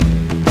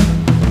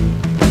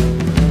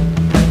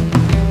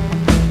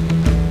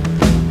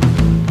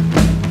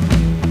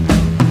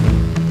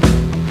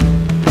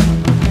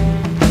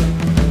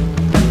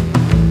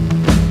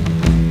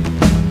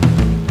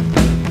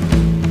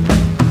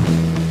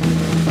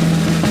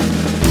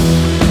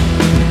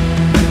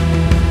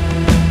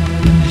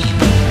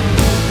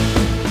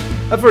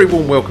very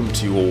warm welcome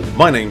to you all.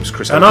 My name's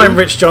Chris And Oakley. I'm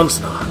Rich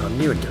Johnson. Oh, I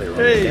knew I'd get it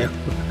wrong again.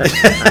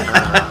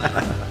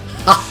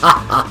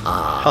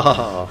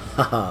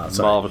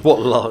 Marvellous. What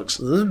larks.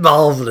 This is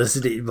marvellous,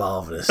 isn't it?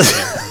 Marvellous.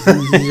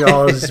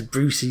 Yours,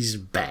 Brucey's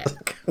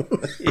back.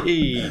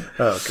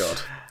 Oh,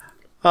 God.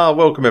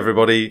 Welcome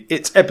everybody.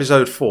 It's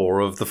episode 4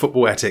 of the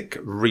Football Attic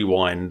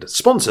Rewind,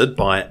 sponsored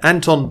by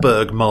Anton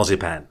Berg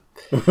Marzipan.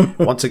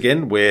 Once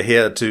again, we're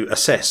here to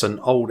assess an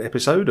old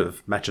episode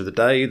of Match of the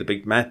Day, the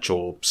Big Match,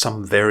 or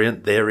some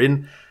variant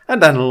therein,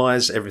 and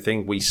analyse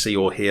everything we see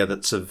or hear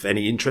that's of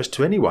any interest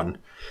to anyone.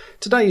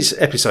 Today's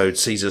episode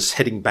sees us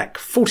heading back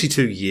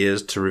 42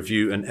 years to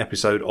review an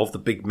episode of the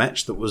Big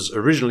Match that was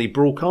originally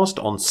broadcast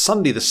on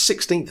Sunday the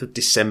 16th of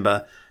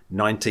December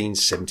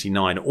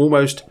 1979,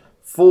 almost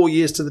 4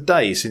 years to the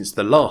day since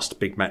the last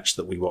Big Match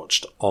that we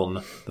watched on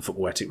the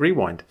Football Attic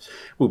Rewind.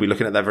 We'll be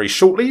looking at that very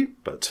shortly,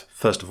 but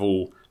first of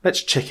all,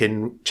 let's check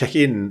in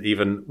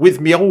even with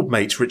me old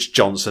mate Rich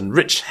Johnson.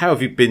 Rich, how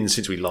have you been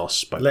since we last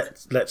spoke?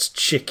 Let's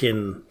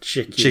chicken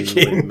with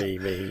me.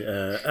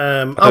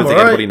 I don't think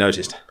anybody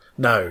noticed.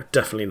 No,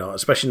 definitely not.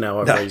 Especially now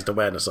I've raised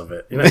awareness of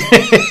it. You know.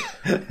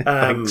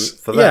 Thanks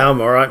for that. Yeah, I'm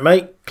all right,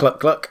 mate.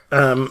 Cluck cluck.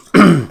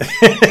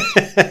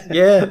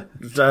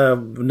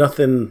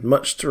 Nothing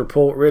much to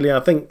report really.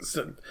 I think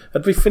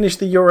had we finished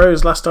the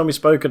Euros last time we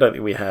spoke? I don't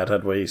think we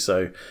had we?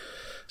 So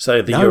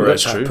the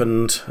Euros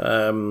happened,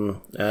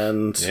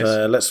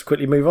 let's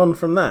quickly move on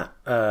from that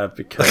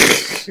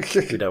because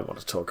we don't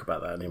want to talk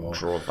about that anymore.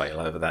 Draw a veil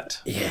over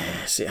that.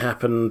 Yes, it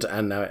happened,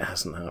 and now it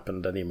hasn't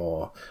happened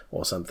anymore,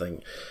 or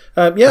something.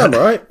 I'm all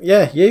right.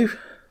 Yeah, you?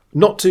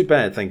 Not too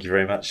bad, thank you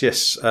very much.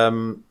 Yes,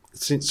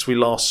 since we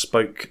last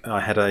spoke, I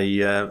had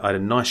a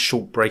nice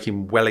short break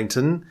in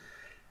Wellington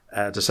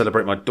to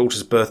celebrate my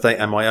daughter's birthday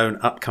and my own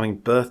upcoming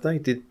birthday.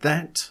 Did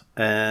that.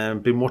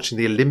 Been watching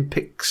the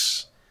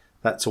Olympics.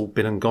 That's all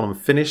been and gone and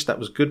finished. That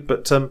was good.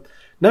 But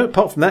no,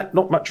 apart from that,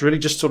 not much really.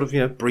 Just sort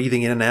of,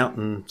 breathing in and out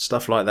and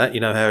stuff like that. You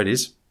know how it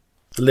is.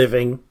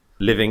 Living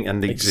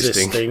and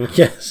existing.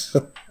 Yes.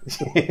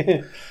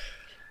 Indeed.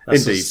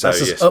 That's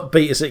as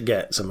upbeat as it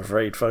gets, I'm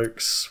afraid,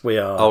 folks. We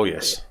are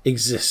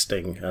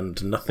existing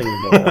and nothing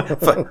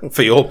more.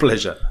 for your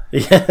pleasure.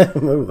 Yeah.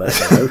 Oh, there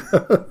you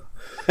go.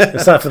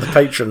 Is that for the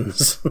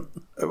patrons?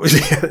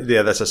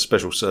 Yeah, that's a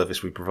special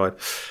service we provide.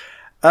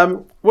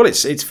 Well,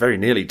 it's very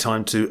nearly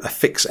time to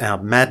affix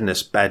our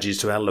madness badges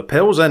to our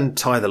lapels and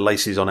tie the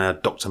laces on our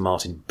Dr.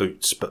 Martin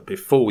boots. But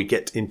before we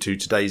get into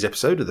today's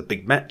episode of the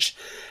Big Match,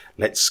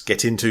 let's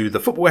get into the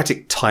Football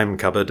Attic time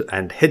cupboard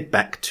and head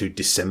back to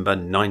December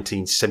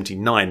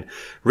 1979.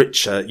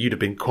 Rich, you'd have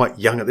been quite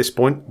young at this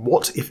point.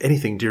 What, if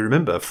anything, do you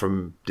remember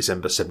from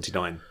December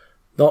 79?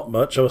 Not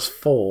much. I was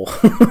 4.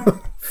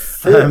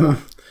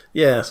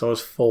 Yes, I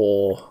was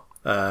 4.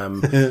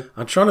 I'm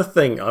trying to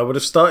think. I would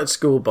have started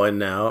school by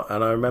now,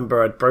 and I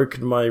remember I'd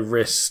broken my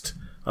wrist.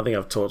 I think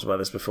I've talked about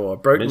this before. I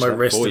broke my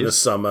wrist in the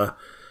summer,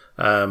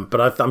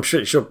 but I'm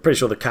pretty sure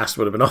the cast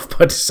would have been off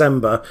by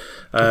December.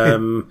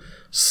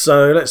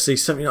 So let's see.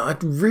 Something I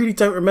really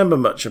don't remember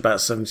much about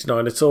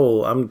 79 at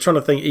all. I'm trying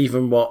to think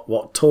even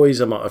what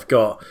toys I might have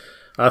got.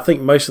 I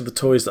think most of the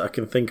toys that I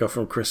can think of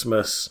from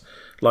Christmas,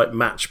 like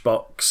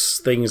Matchbox,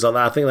 things like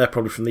that, I think they're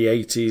probably from the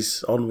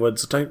 80s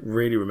onwards. I don't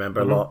really remember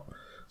a lot.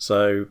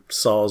 So,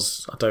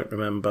 SOS, I don't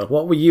remember.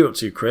 What were you up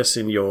to, Chris,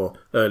 in your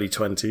early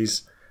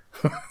 20s?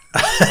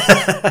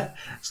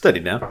 Steady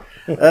now.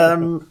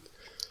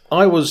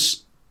 I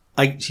was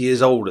 8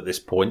 years old at this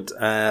point.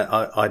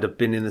 I'd have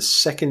been in the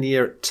second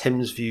year at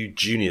Thamesview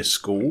Junior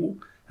School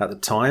at the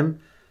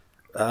time.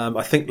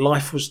 I think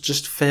life was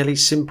just fairly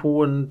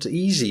simple and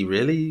easy,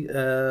 really.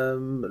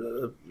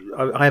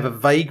 I have a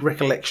vague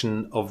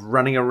recollection of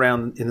running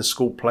around in the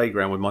school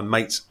playground with my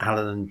mates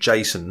Alan and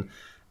Jason,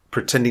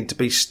 pretending to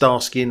be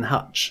Starsky and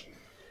Hutch,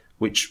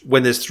 which,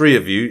 when there's 3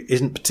 of you,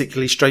 isn't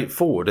particularly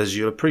straightforward, as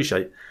you'll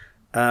appreciate.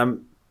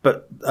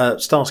 But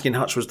Starsky and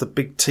Hutch was the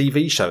big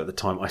TV show at the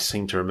time, I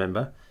seem to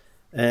remember.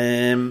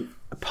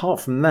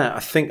 Apart from that, I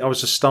think I was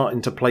just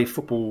starting to play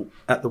football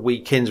at the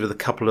weekends with a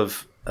couple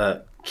of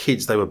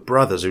kids. They were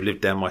brothers who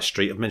lived down my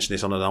street. I've mentioned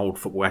this on an old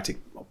Football Attic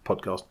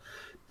podcast.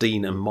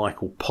 Dean and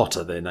Michael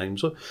Potter, their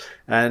names were.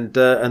 And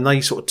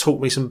they sort of taught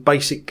me some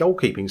basic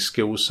goalkeeping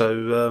skills,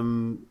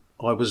 so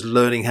I was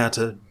learning how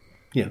to,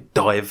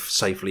 dive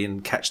safely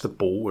and catch the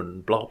ball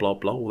and blah, blah,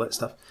 blah, all that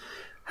stuff.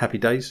 Happy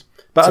days.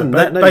 But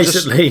so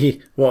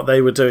basically, what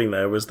they were doing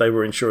there was they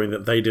were ensuring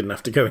that they didn't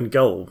have to go in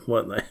goal,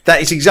 weren't they?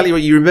 That is exactly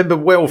what you remember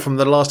well from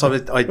the last time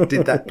I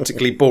did that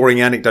particularly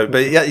boring anecdote.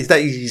 But yeah, that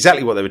is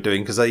exactly what they were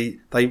doing, because they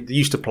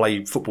used to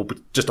play football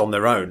just on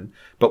their own,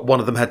 but one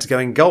of them had to go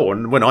in goal.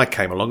 And when I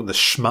came along, the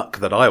schmuck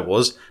that I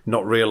was,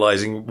 not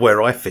realising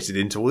where I fitted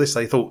into all this,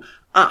 they thought,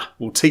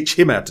 we'll teach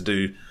him how to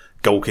do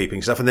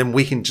goalkeeping stuff, and then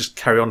we can just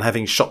carry on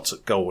having shots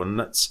at goal. And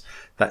that's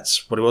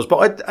what it was. But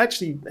I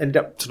actually ended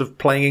up sort of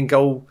playing in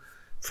goal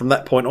from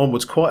that point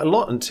onwards quite a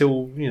lot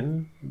until,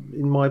 in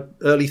my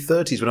early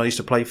 30s when I used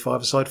to play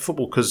five-a-side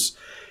football, because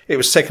it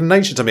was second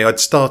nature to me. I'd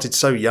started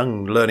so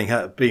young learning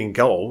how to be in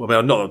goal. I mean,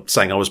 I'm not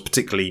saying I was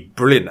particularly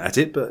brilliant at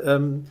it, but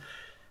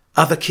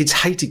other kids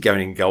hated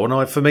going in goal,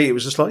 and for me, it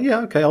was just like,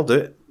 yeah, okay, I'll do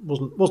it.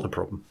 Wasn't a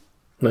problem.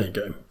 There you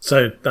go.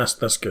 So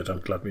that's good.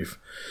 I'm glad we've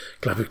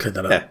cleared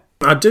that up. Yeah.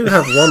 I do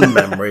have one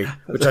memory,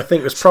 which I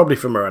think was probably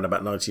from around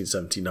about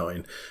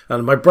 1979,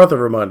 and my brother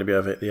reminded me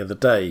of it the other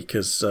day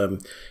because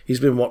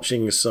he's been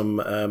watching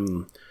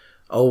some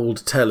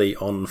old telly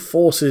on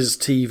Forces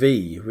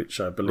TV, which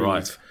I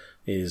believe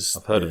is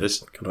I've heard of this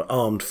kind of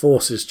Armed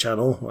Forces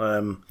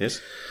channel. Yes.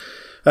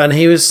 And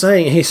he was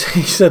saying, he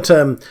said,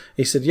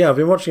 yeah, I've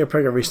been watching a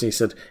program recently. He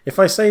said, if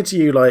I say to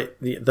you, like,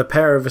 the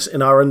pair of us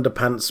in our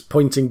underpants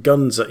pointing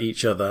guns at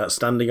each other,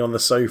 standing on the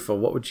sofa,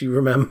 what would you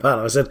remember?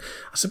 And I said,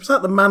 was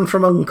that the Man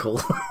from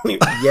U.N.C.L.E.?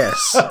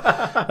 Yes.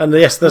 And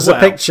yes, there's a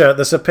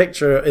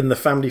picture in the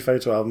family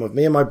photo album of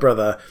me and my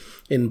brother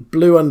in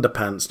blue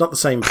underpants, not the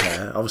same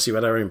pair. Obviously, we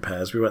had our own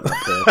pairs. We weren't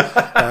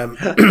that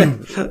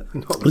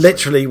poor.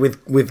 Literally with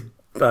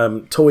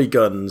toy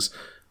guns,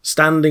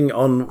 standing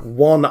on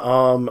one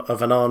arm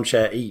of an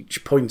armchair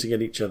each, pointing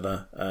at each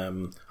other.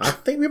 I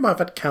think we might have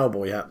had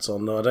cowboy hats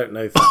on, though I don't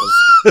know if that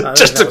was...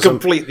 Just to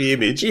complete the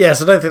image.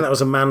 Yes, I don't think that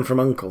was a Man from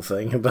U.N.C.L.E.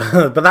 thing,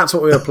 but that's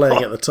what we were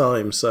playing at the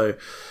time. So,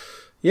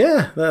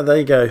 yeah, there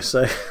you go.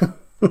 So,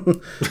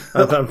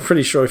 I'm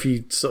pretty sure if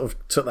you sort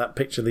of took that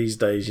picture these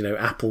days,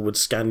 Apple would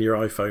scan your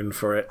iPhone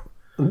for it.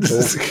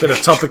 Bit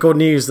of topical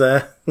news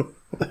there.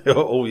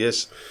 Oh,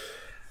 yes.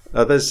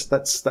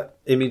 That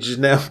image is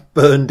now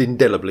burned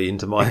indelibly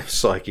into my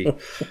psyche.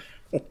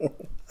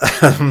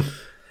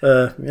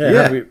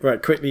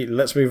 Right, quickly,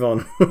 let's move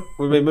on.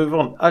 We may move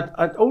on.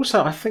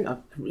 I think it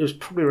was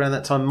probably around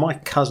that time, my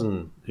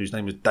cousin, whose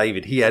name was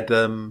David, he had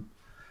one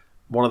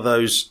of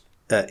those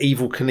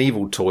Evel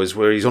Knievel toys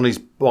where he's on his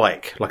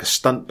bike, like a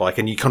stunt bike,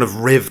 and you kind of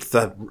revved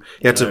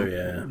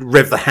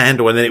rev the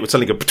handle, and then it would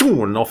suddenly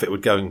go, and off it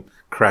would go and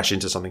crash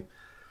into something.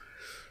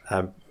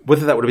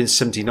 Whether that would have been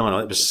 79,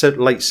 it was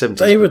late 70s.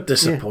 They were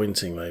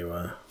disappointing, they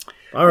were.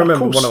 I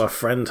remember one of our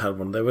friends had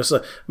one. There was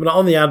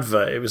on the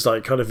advert, it was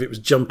like it was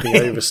jumping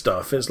over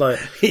stuff. It's like,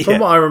 from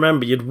what I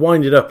remember, you'd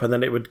wind it up and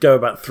then it would go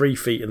about 3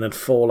 feet and then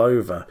fall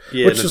over.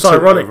 Which was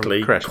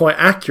ironically quite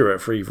accurate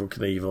for Evel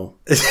Knievel.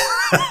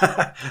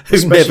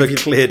 Who never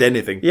cleared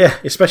anything. Yeah,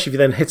 especially if you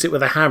then hit it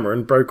with a hammer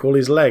and broke all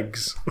his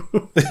legs.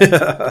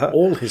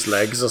 All his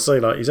legs. I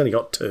say, he's only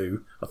got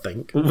 2, I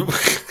think. I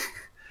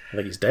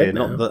think he's dead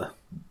now.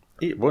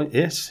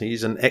 Yes,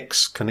 he's an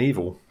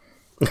ex-Knievel,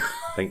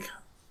 I think.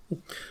 I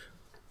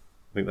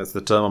think that's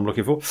the term I'm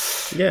looking for.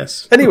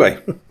 Yes.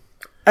 Anyway,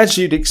 as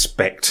you'd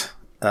expect,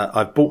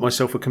 I've bought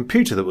myself a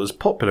computer that was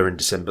popular in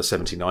December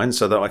 79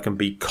 so that I can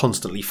be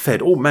constantly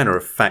fed all manner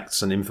of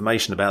facts and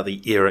information about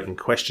the era in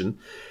question.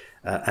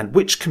 And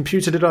which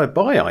computer did I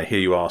buy, I hear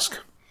you ask?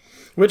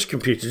 Which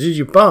computer did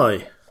you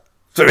buy?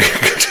 Sorry,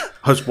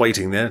 I was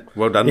waiting there.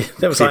 Well done.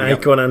 That was like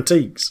Acorn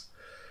Antiques.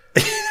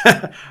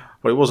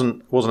 Well, it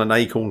wasn't an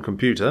Acorn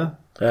computer.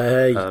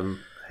 Hey.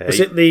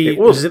 Was it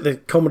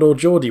the Commodore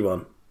Geordie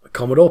one? A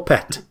Commodore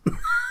PET.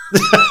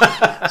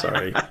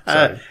 Sorry.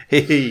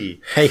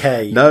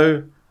 Hey.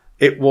 No,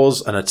 it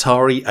was an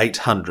Atari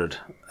 800.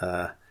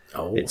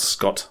 It's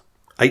got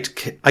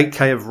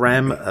 8K of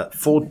RAM,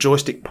 4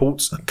 joystick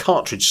ports, a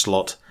cartridge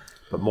slot,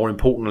 but more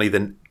importantly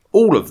than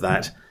all of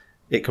that,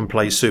 it can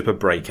play Super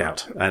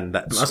Breakout. And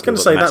that's I was going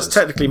to say that's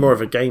technically more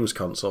of a games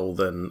console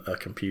than a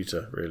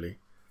computer, really.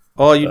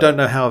 Oh, you don't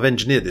know how I've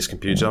engineered this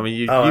computer. I mean,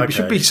 you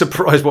should be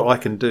surprised what I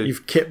can do.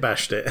 You've kit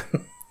bashed it.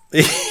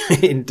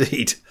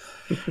 Indeed.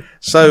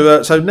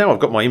 So now I've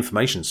got my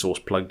information source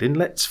plugged in.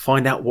 Let's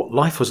find out what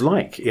life was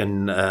like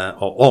on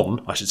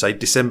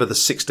December the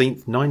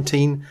 16th,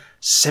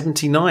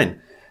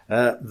 1979.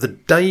 The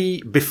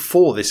day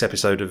before this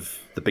episode of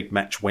The Big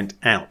Match went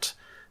out,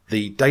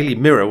 the Daily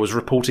Mirror was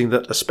reporting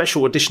that a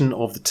special edition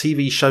of the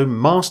TV show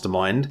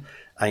Mastermind,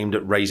 aimed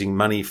at raising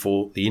money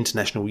for the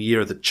International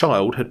Year of the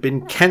Child, had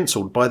been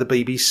cancelled by the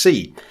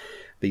BBC.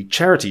 The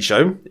charity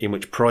show, in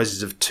which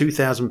prizes of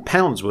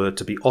 £2,000 were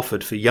to be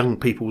offered for young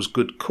people's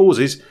good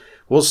causes,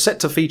 was set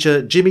to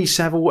feature Jimmy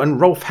Savile and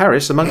Rolf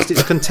Harris amongst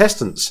its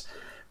contestants.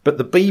 But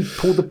the Beeb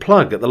pulled the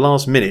plug at the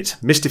last minute,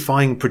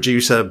 mystifying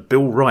producer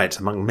Bill Wright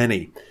among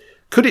many.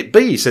 Could it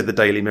be, said the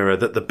Daily Mirror,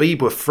 that the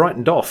Beeb were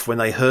frightened off when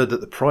they heard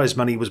that the prize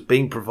money was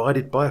being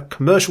provided by a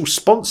commercial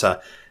sponsor,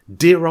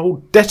 dear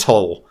old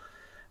Dettol?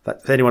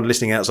 That, for anyone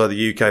listening outside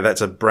the UK, that's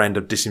a brand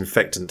of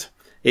disinfectant.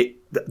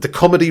 The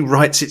comedy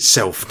writes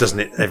itself, doesn't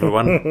it,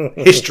 everyone?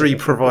 History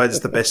provides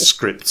the best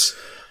scripts.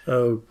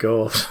 Oh,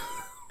 God.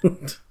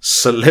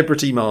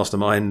 Celebrity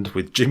Mastermind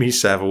with Jimmy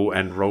Savile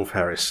and Rolf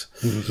Harris.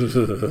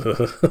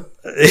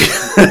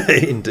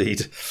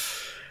 Indeed.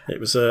 It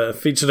was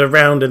featured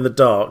around in the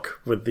dark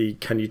with the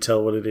 "Can you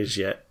tell what it is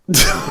yet?"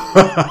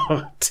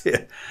 Oh,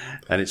 dear.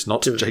 And it's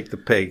not Jake the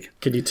Pig.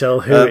 Can you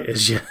tell who it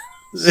is yet?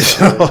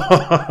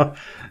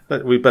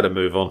 We better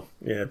move on.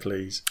 Yeah,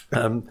 please.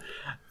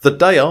 The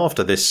day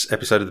after this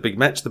episode of The Big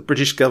Match, the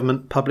British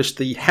government published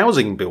the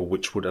Housing Bill,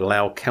 which would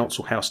allow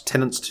council house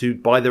tenants to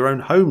buy their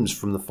own homes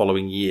from the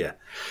following year.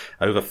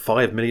 Over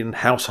 5 million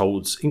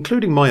households,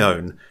 including my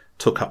own,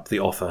 took up the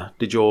offer.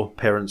 Did your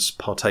parents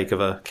partake of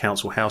a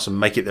council house and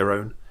make it their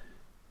own?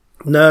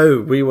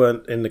 No, we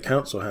weren't in the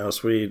council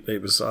house.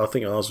 I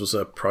think ours was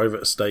a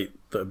private estate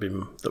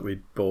that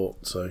we'd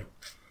bought. So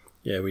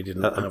yeah, we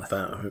didn't have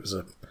that. It was a.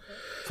 I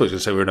thought you were going to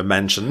say we were in a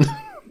mansion.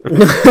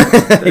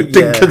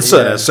 Didn't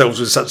concern ourselves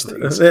with such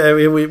things. Yeah,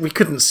 we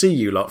couldn't see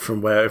you lot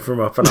from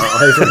up in our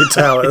ivory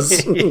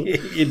towers.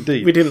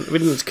 Indeed, we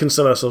didn't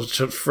concern ourselves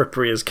with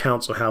frippery as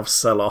council house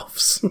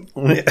sell-offs.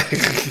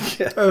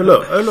 Yeah. Oh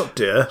look,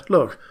 dear,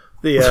 look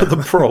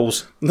the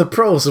proles. The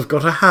proles have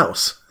got a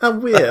house. How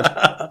weird.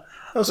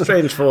 How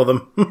strange for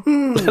them.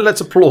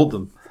 Let's applaud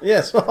them.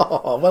 Yes.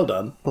 Oh, well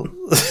done.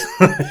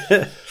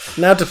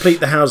 Now deplete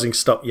the housing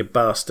stock, you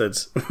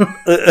bastards.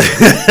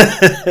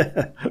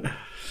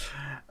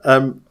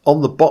 On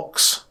the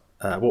box,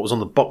 what was on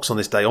the box on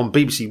this day? On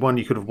BBC One,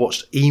 you could have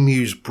watched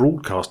Emu's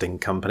Broadcasting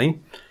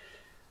Company.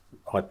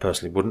 I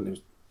personally wouldn't. It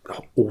was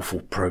an awful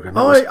programme.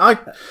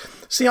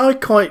 I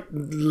quite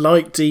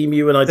liked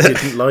Emu, and I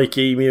didn't like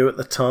Emu at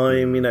the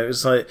time. You know,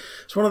 it's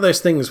one of those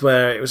things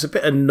where it was a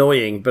bit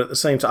annoying, but at the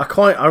same time,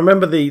 I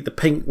remember the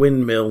pink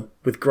windmill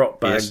with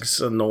grot bags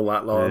and all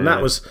that lot, and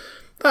that was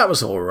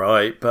all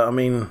right. But I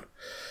mean,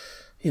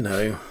 you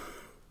know,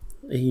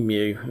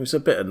 Emu, it was a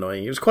bit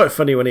annoying. It was quite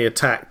funny when he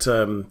attacked.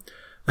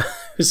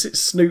 Was it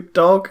Snoop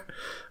Dogg?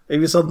 He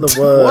was on the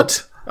word.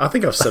 What? I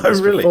think I've said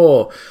this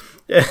before.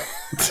 Yeah.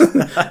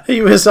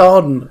 He was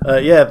on.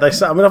 They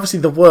said. I mean, obviously,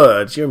 the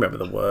word. You remember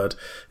the word?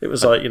 It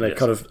was like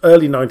kind of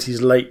early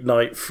 '90s, late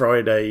night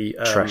Friday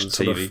trash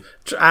TV,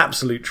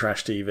 absolute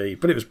trash TV.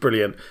 But it was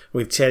brilliant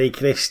with Terry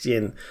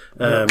Christian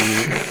and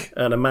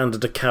Amanda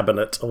de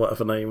Cabinet or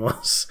whatever her name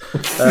was.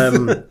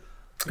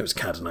 It was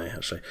Cadenet,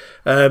 actually,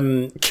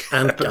 and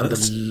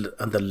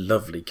the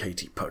lovely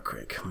Katie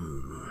Puckrick.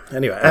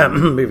 Anyway,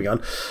 moving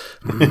on.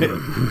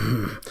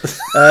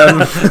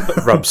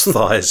 Rubs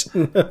thighs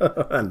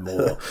and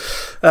more.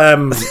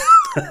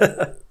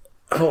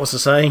 What was I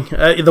saying?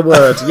 The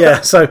word,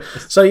 yeah. So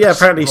yeah.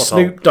 Apparently,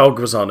 Snoop Dogg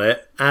was on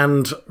it,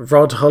 and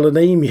Rod Hull and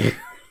Emu.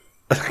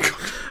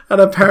 And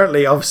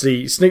apparently,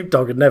 obviously, Snoop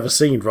Dogg had never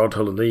seen Rod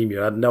Hull and Emu,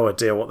 had no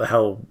idea what the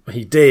hell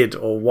he did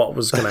or what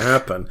was going to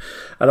happen.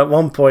 And at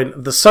one point,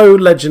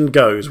 legend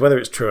goes, whether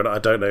it's true or not, I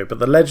don't know, but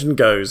the legend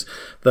goes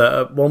that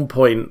at one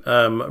point,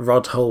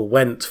 Rod Hull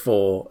went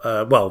for,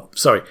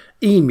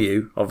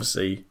 Emu,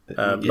 obviously,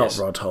 not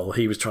Rod Hull.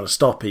 He was trying to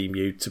stop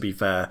Emu, to be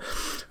fair.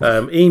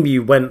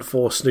 Emu went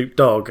for Snoop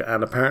Dogg,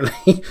 and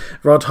apparently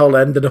Rod Hull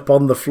ended up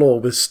on the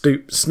floor with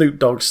Snoop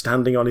Dogg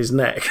standing on his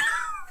neck.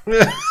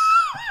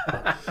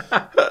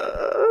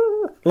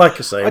 Like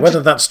I say,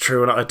 whether that's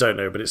true or not, I don't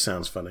know, but it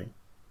sounds funny.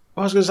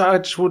 I was going to say, I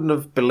just wouldn't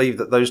have believed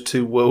that those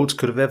two worlds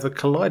could have ever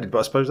collided, but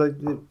I suppose they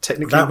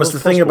technically that was the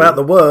thing about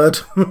the word.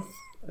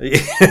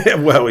 Yeah,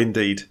 well,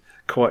 indeed,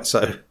 quite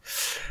so.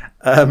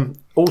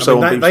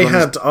 Also, they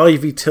had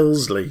Ivy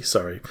Tilsley.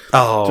 Sorry.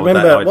 Oh, do you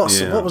remember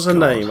what was her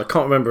name? I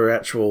can't remember her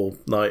actual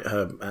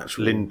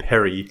Lynn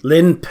Perry.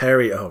 Lynn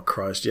Perry. Oh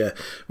Christ, yeah.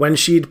 When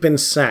she'd been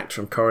sacked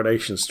from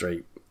Coronation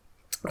Street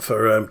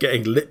for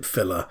getting lip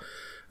filler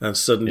and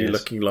suddenly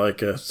looking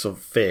like a sort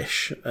of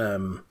fish.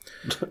 And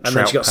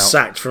then she got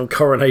sacked from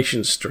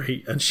Coronation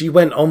Street, and she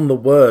went on the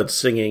word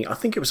singing, I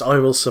think it was I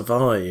Will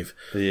Survive.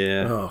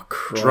 Yeah. Oh,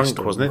 Christ.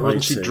 Drunk, wasn't it?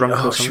 Wasn't she drunk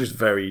or something? She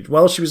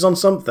was she was on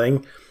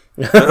something.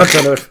 I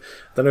don't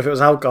know if it was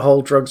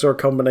alcohol, drugs, or a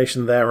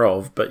combination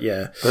thereof, but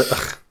yeah.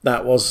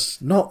 That was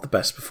not the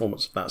best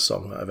performance of that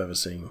song that I've ever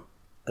seen.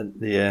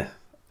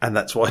 And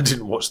that's why I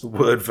didn't watch the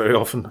word very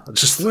often. I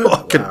just thought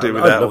I could do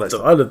without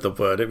I loved the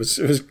word. It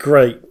was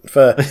great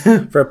for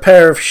a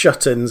pair of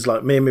shut-ins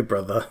like me and my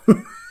brother.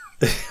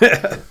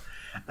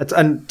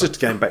 And just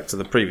going back to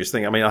the previous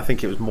thing, I mean, I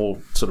think it was more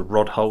sort of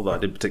Rod Hull that I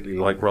didn't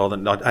particularly like, rather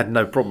than I had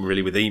no problem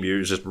really with Emu. It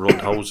was just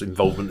Rod Hull's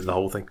involvement in the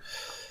whole thing.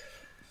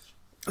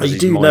 You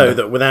do know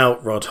that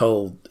without Rod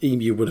Hull,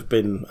 Emu would have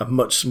been a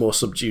much more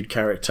subdued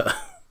character.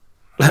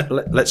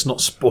 Let's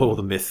not spoil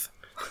the myth.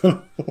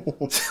 The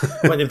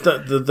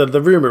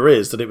rumour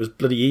is that it was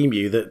bloody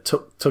Emu that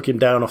took him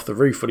down off the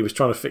roof when he was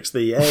trying to fix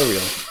the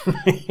aerial.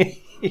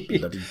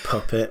 Bloody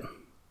puppet.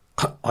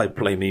 I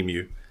blame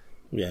Emu.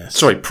 Yes.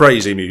 Sorry,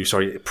 praise Emu.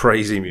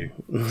 Praise Emu.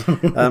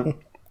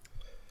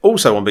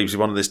 Also on BBC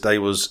One on this day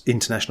was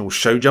international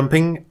show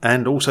jumping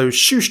and also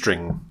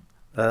Shoestring.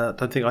 I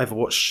don't think I ever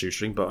watched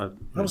Shoestring, but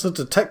that was a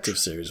detective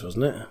series,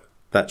 wasn't it?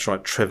 That's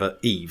right, Trevor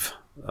Eve.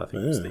 I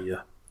think was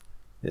the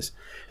yes.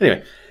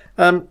 Anyway.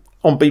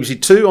 On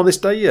BBC Two on this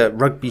day,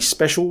 Rugby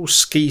Special,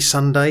 Ski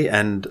Sunday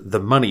and The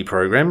Money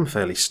Programme.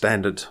 Fairly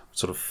standard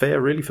sort of fare,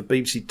 really, for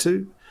BBC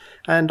Two.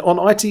 And on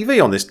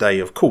ITV on this day,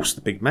 of course,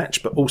 the big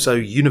match, but also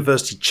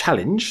University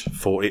Challenge,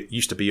 for it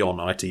used to be on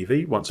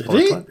ITV once upon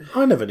a time.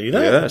 I never knew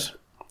that.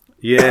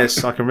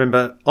 Yes, I can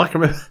remember.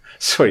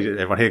 Sorry,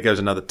 everyone, here goes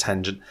another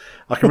tangent.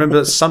 I can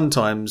remember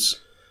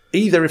sometimes,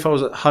 either if I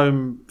was at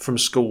home from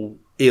school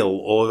ill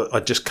or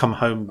I'd just come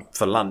home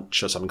for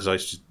lunch or something,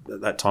 because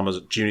at that time I was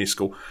at junior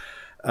school,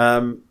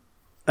 and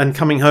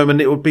coming home and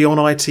it would be on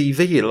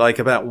ITV like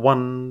about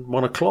 1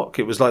 o'clock.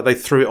 It was like they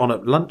threw it on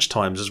at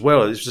lunchtimes as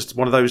well. It was just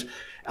one of those.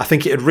 I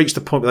think it had reached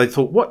the point where they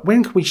thought,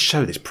 when can we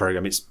show this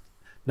programme? It's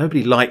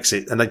Nobody likes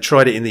it. And they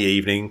tried it in the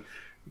evening.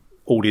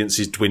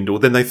 Audiences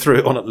dwindled. Then they threw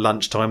it on at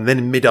lunchtime. Then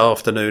in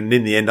mid-afternoon. And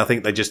in the end, I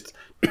think they just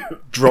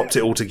dropped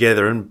it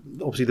altogether.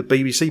 And obviously the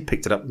BBC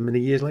picked it up many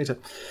years later.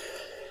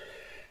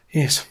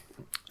 Yes.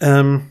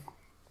 And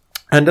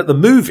at the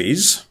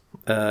movies,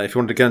 if you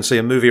wanted to go and see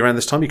a movie around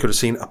this time, you could have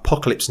seen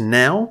Apocalypse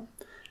Now.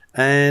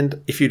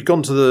 And if you'd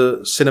gone to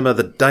the cinema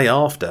the day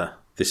after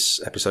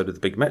this episode of The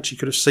Big Match, you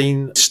could have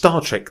seen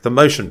Star Trek, the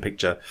motion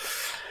picture.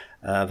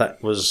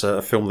 That was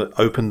a film that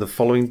opened the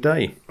following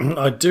day.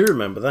 I do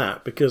remember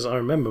that because I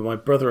remember my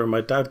brother and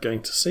my dad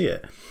going to see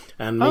it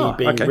and me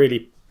being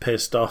really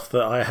pissed off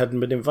that I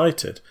hadn't been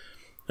invited.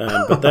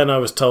 But then I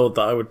was told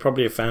that I would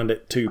probably have found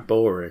it too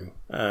boring,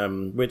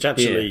 which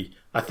actually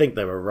I think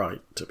they were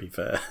right, to be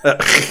fair.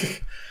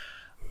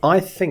 I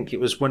think it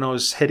was when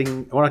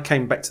I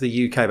came back to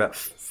the UK about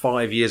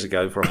 5 years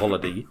ago for a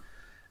holiday,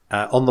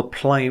 on the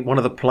plane, one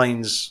of the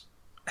planes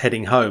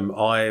heading home,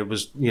 I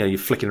was, you're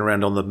flicking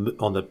around on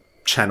the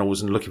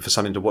channels and looking for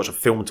something to watch, a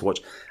film to watch,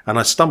 and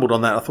I stumbled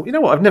on that. I thought, you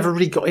know what, I've never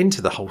really got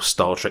into the whole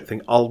Star Trek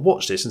thing. I'll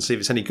watch this and see if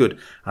it's any good.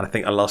 And I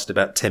think I lasted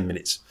about 10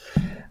 minutes.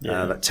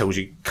 That tells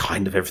you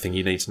kind of everything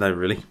you need to know,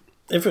 really.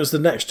 If it was The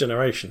Next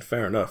Generation,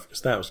 fair enough,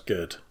 because that was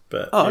good.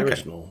 But the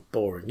original,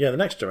 boring. Yeah, The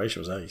Next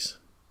Generation was ace.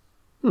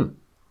 Oh,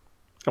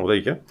 well, there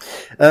you go.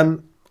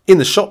 In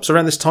the shops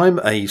around this time,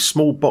 a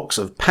small box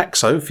of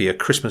Paxo for your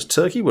Christmas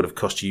turkey would have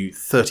cost you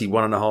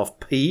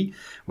 31.5p,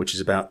 which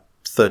is about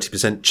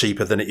 30%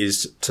 cheaper than it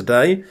is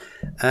today,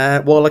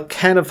 while a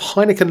can of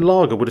Heineken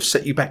lager would have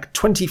set you back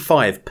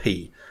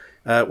 25p,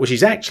 which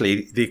is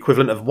actually the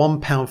equivalent of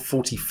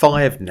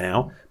 £1.45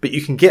 now, but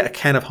you can get a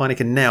can of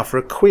Heineken now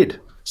for £1.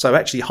 So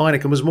actually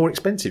Heineken was more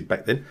expensive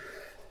back then.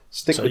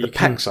 Stick with the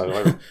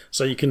Paxo.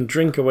 So you can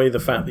drink away the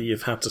fact that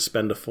you've had to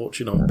spend a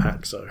fortune on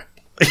Paxo.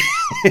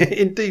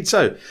 Indeed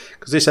so,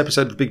 because this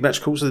episode of Big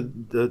Match calls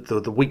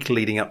the week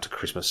leading up to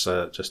Christmas,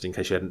 just in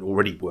case you hadn't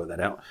already worked that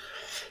out.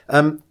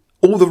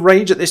 All the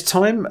rage at this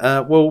time,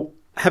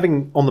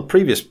 having on the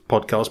previous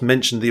podcast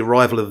mentioned the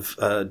arrival of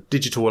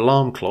digital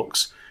alarm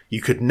clocks,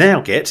 you could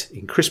now get,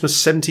 in Christmas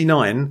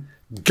 79,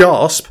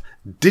 gasp,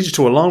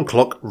 digital alarm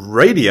clock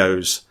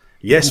radios.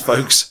 Yes,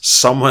 folks,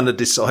 someone had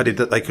decided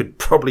that they could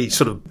probably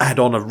sort of add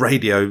on a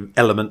radio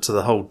element to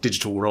the whole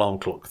digital alarm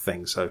clock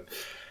thing, so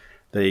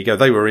there you go.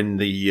 They were in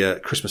the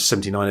Christmas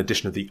 79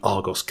 edition of the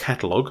Argos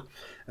catalogue.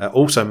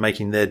 Also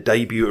making their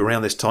debut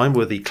around this time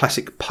were the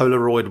classic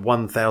Polaroid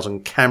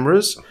 1000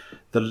 cameras,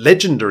 the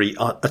legendary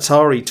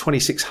Atari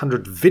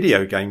 2600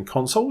 video game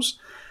consoles,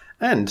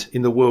 and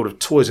in the world of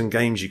toys and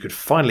games, you could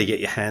finally get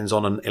your hands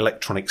on an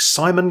electronic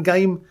Simon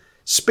game,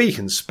 Speak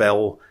and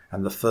Spell,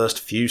 and the first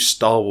few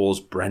Star Wars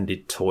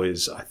branded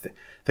toys. I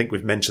think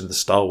we've mentioned the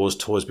Star Wars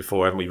toys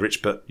before, haven't we,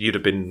 Rich? But you'd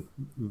have been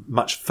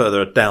much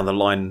further down the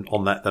line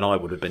on that than I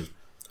would have been.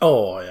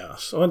 Oh,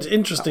 yes. Well, it's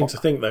interesting to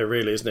think, though,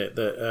 really, isn't it,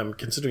 that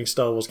considering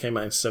Star Wars came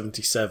out in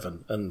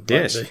 77, and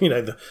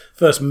the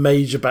first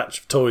major batch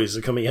of toys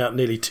are coming out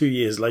nearly 2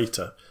 years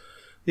later.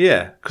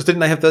 Yeah, because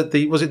didn't they have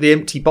was it the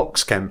empty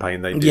box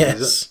campaign they did?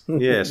 Yes.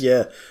 Yes.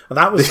 Yeah. And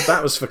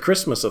that was for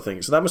Christmas, I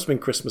think. So that must have been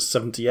Christmas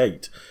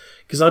 78.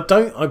 Because I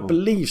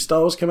believe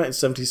Star Wars came out in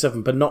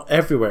 77, but not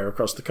everywhere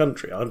across the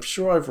country. I'm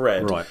sure I've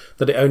read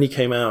that it only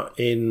came out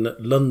in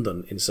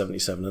London in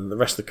 77, and the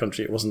rest of the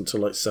country it wasn't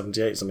until like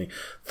 78 something.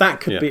 That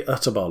could be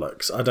utter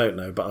bollocks. I don't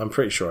know, but I'm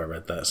pretty sure I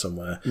read that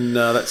somewhere.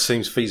 No, that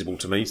seems feasible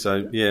to me,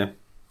 so yeah.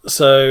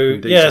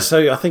 So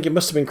I think it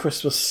must have been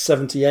Christmas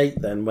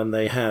 78 then when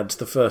they had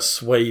the first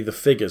Sway the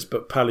figures,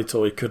 but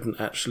Palitoy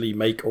couldn't actually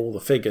make all the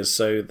figures,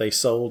 so they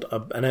sold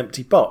an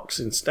empty box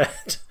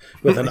instead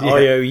with an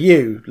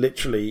IOU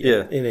literally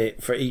in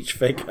it for each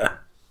figure.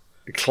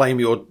 Claim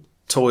your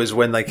toys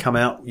when they come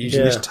out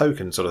using this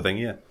token sort of thing,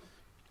 yeah.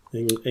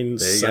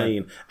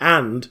 Insane.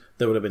 And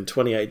there would have been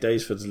 28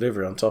 days for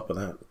delivery on top of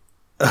that.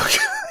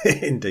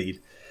 Indeed.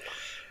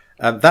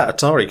 That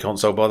Atari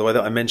console, by the way,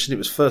 that I mentioned, it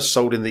was first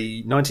sold in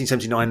the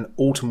 1979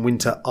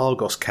 Autumn-Winter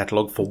Argos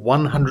catalogue for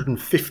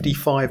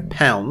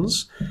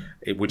 £155,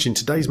 which in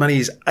today's money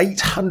is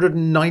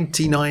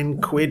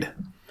 899 quid.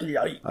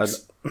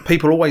 Yikes.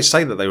 People always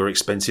say that they were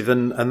expensive,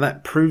 and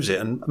that proves it.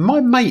 And my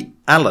mate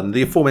Alan,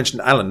 the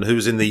aforementioned Alan, who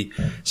was in the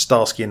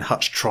Starsky and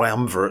Hutch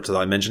triumvirate that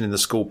I mentioned in the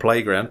school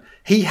playground,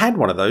 he had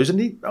one of those,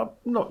 and he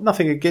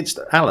nothing against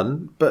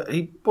Alan, but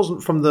he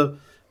wasn't from the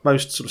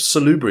most sort of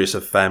salubrious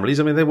of families.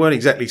 I mean, they weren't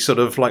exactly sort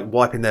of like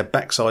wiping their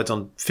backsides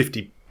on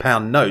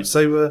 £50 notes.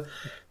 They were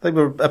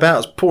about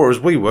as poor as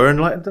we were. And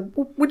like,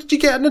 where did you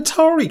get an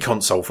Atari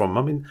console from?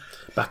 I mean,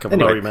 back of a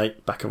lorry,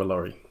 mate. Back of a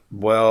lorry.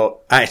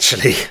 Well,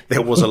 actually,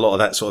 there was a lot of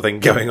that sort of thing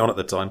going on at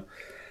the time.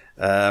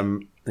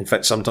 In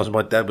fact, sometimes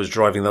my dad was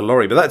driving the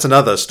lorry, but that's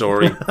another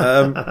story.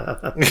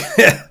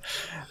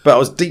 But I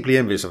was deeply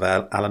envious of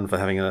Alan for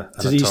having an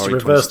Atari. Did he used to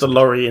reverse the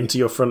lorry into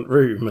your front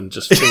room and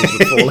just things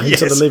would fall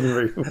into the living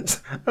room?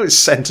 Oh, it's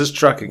Santa's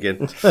truck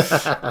again.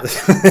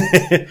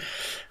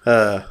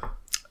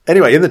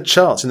 Anyway, in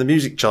the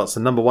music charts, the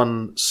number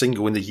one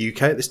single in the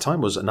UK at this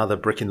time was Another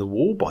Brick in the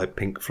Wall by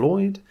Pink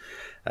Floyd.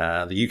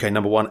 The UK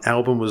number 1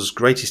 album was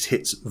Greatest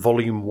Hits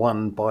Volume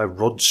 1 by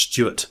Rod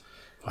Stewart.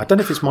 I don't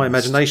know if it's my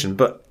imagination,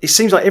 but it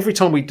seems like every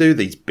time we do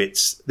these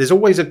bits, there's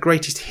always a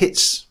Greatest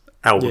Hits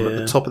album at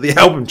the top of the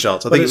album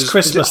charts. I think it's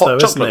Christmas, though,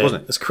 isn't it?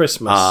 Wasn't it? It's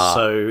Christmas,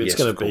 so it's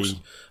going to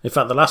be... In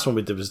fact, the last one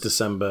we did was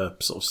December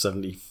sort of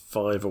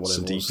 75 or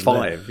whatever.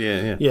 75,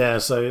 yeah. Yeah,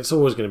 so it's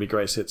always going to be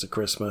Greatest Hits at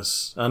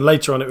Christmas. And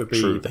later on it would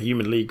be the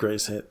Human League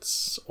Greatest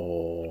Hits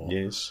or...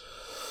 Yes.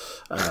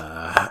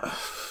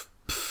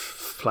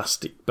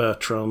 Plastic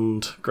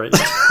Bertrand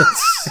Greatest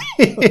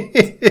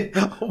Hits.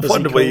 I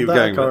wonder where you're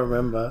going. I can't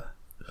remember.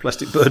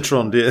 Plastic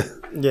Bertrand, yeah.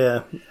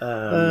 Yeah.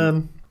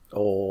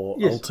 Or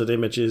Altered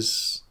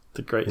Images,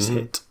 the Greatest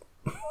Hit.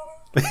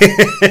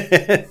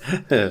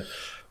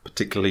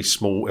 Particularly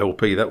small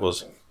LP that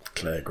was.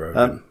 Claire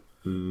Grogan.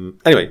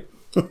 Anyway,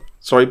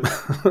 sorry,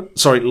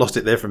 lost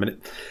it there for a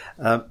minute.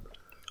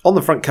 On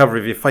the front cover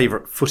of your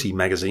favourite footy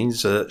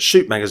magazines,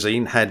 Shoot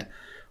magazine had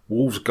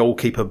Wolves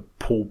goalkeeper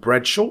Paul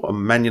Bradshaw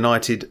and Man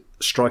United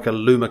striker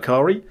Lou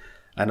Macari,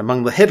 and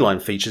among the headline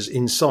features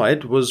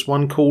inside was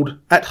one called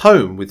At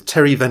Home with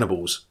Terry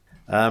Venables.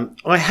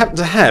 I happen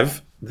to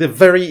have the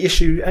very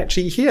issue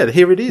actually here.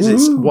 Here it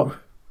is.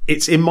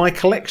 It's in my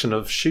collection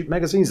of Shoot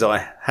magazines that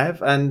I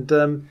have,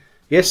 and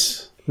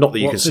yes, not that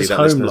you can see that.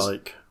 What's his home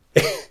like?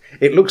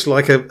 It looks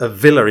like a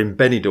villa in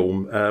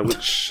Benidorm,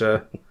 which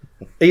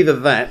either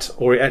that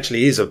or it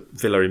actually is a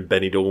villa in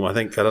Benidorm. I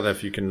think I don't know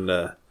if you can.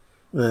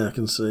 Yeah, I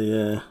can see.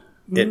 Yeah.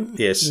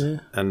 Yes, yeah.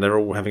 And they're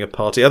all having a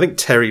party. I think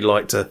Terry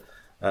liked a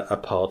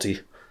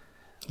party.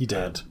 He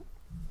did.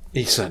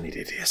 He certainly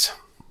did. Yes.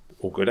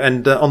 All good.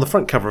 And on the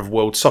front cover of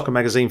World Soccer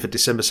magazine for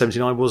December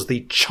 79 was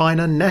the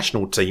China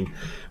national team,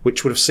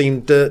 which would have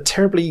seemed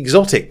terribly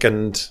exotic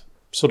and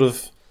sort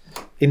of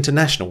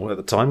international at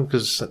the time,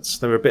 because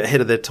they were a bit ahead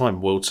of their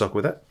time, World Soccer,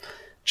 with that.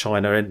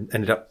 China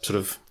ended up sort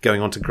of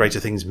going on to greater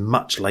things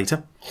much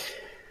later.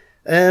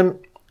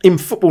 In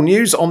football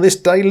news, on this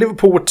day,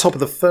 Liverpool were top of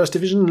the First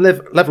Division,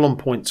 level on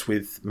points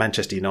with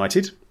Manchester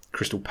United.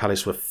 Crystal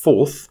Palace were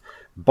 4th.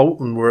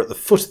 Bolton were at the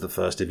foot of the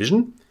First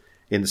Division.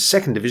 In the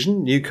Second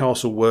Division,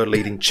 Newcastle were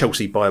leading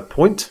Chelsea by a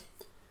point.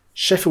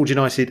 Sheffield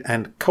United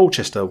and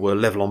Colchester were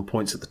level on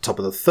points at the top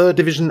of the Third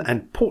Division,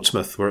 and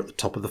Portsmouth were at the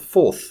top of the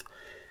 4th.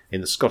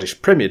 In the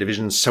Scottish Premier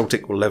Division,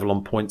 Celtic were level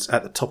on points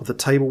at the top of the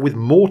table with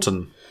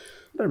Morton.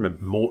 I don't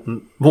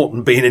remember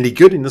Morton being any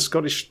good in the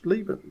Scottish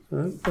League. But,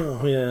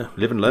 oh, yeah.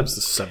 Live and learn. It's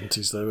the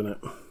 70s, though, isn't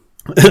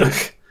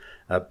it?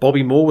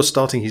 Bobby Moore was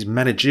starting his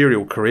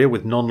managerial career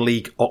with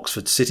non-league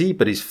Oxford City,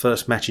 but his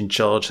first match in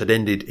charge had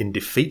ended in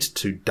defeat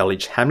to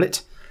Dulwich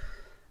Hamlet.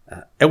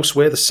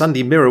 Elsewhere, the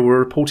Sunday Mirror were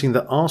reporting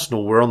that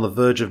Arsenal were on the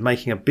verge of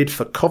making a bid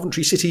for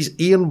Coventry City's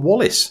Ian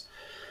Wallace.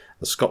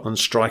 The Scotland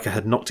striker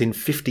had knocked in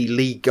 50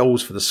 league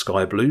goals for the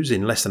Sky Blues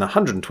in less than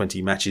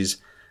 120 matches,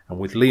 and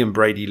with Liam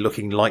Brady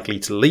looking likely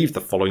to leave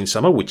the following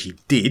summer, which he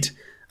did,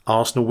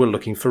 Arsenal were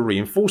looking for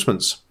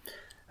reinforcements.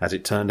 As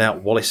it turned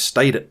out, Wallace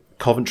stayed at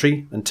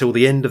Coventry until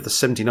the end of the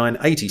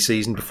 79-80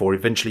 season before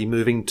eventually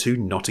moving to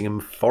Nottingham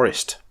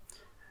Forest.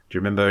 Do you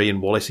remember Ian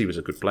Wallace? He was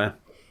a good player.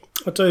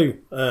 I do.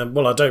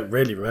 Well, I don't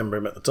really remember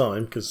him at the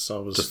time because I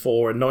was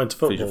 4 and not into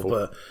football.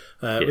 But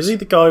yes. Was he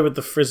the guy with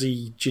the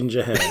frizzy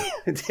ginger hair?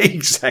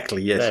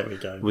 Exactly, yes. There we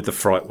go. With the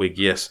fright wig,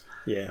 yes.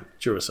 Yeah,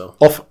 Duracell.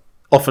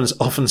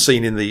 Often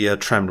seen in the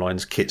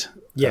Tramlines kit.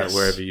 Yes.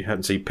 Wherever you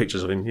haven't seen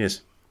pictures of him,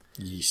 yes.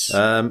 Yes.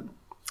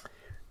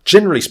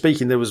 Generally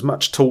speaking, there was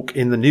much talk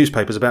in the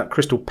newspapers about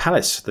Crystal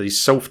Palace, the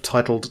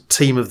self-titled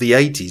team of the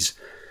 80s.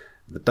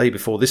 The day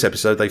before this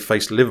episode, they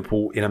faced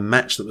Liverpool in a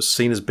match that was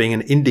seen as being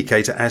an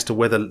indicator as to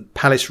whether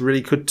Palace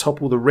really could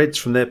topple the Reds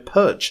from their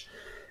perch.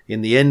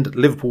 In the end,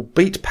 Liverpool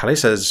beat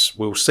Palace, as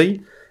we'll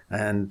see,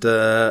 and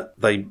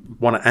they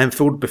won at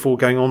Anfield before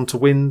going on to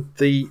win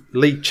the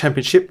League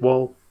Championship,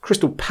 while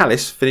Crystal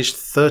Palace finished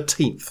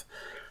 13th.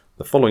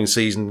 The following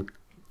season,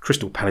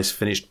 Crystal Palace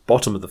finished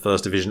bottom of the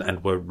First Division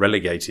and were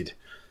relegated.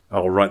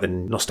 All right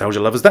then,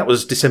 nostalgia lovers, that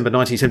was December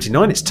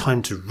 1979. It's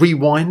time to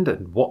rewind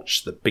and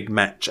watch the big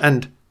match.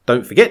 And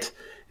don't forget,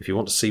 if you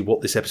want to see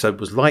what this episode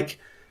was like,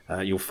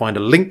 you'll find a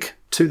link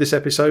to this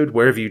episode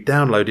wherever you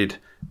downloaded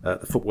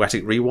the Football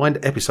Attic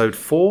Rewind, episode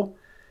 4.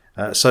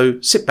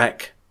 So sit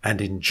back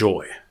and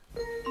enjoy.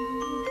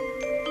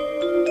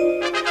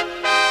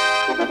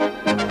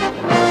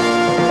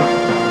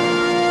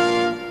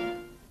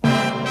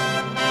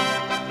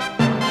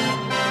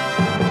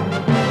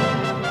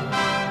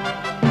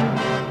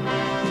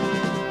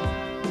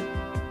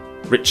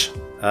 Rich,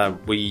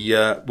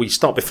 we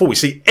start before we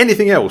see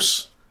anything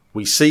else.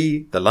 We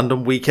see the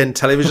London Weekend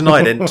Television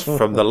ident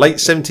from the late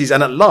 70s,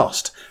 and at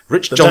last,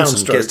 Rich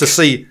Johnson gets to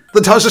see.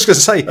 I was just going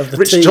to say,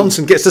 Rich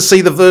Johnson gets to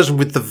see the version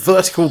with the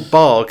vertical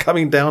bar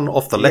coming down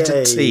off the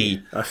letter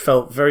T. I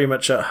felt very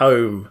much at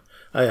home.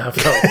 I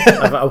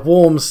have a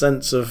warm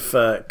sense of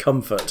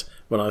comfort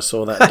when I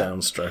saw that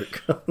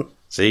downstroke.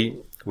 See,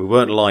 we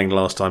weren't lying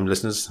last time,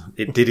 listeners.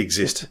 It did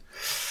exist.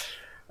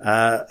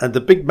 And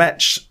the big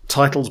match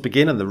titles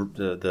begin, and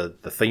the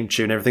theme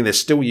tune and everything. They're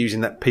still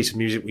using that piece of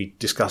music we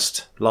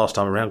discussed last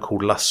time around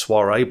called La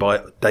Soirée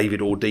by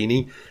David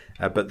Ordini.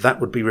 but that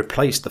would be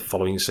replaced the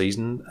following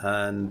season,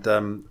 and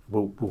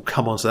we'll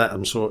come on to that,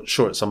 I'm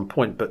sure at some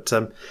point. But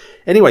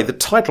anyway, the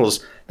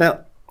titles.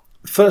 Now,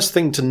 first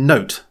thing to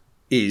note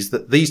is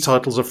that these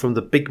titles are from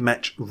the Big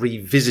Match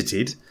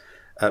Revisited,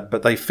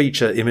 but they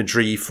feature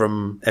imagery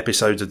from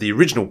episodes of the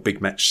original Big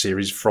Match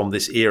series from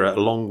this era,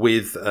 along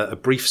with a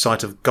brief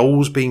sight of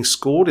goals being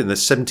scored in the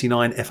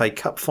 79 FA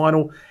Cup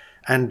final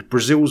and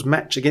Brazil's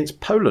match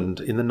against Poland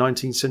in the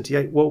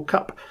 1978 World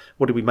Cup.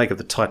 What did we make of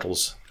the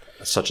titles,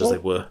 such as they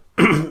were?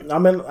 I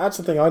mean, that's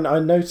the thing. I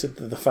noted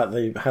the fact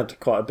they had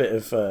quite a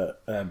bit of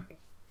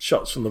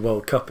shots from the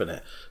World Cup in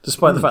it,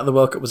 despite the fact the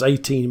World Cup was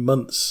 18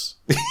 months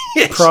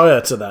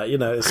prior to that. You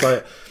know, it's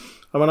like,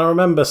 I mean, I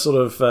remember sort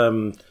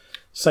of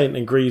Saint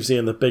and Greavesy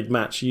in the Big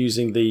Match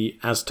using the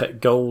Aztec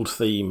Gold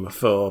theme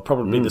for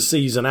probably the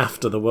season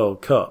after the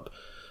World Cup.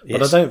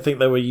 But I don't think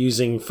they were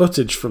using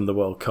footage from the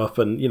World Cup,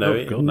 and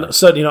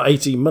certainly not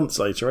 18 months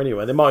later.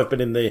 Anyway, they might have been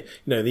in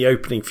the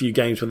opening few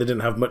games when they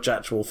didn't have much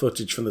actual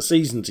footage from the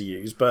season to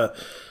use. But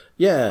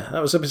yeah,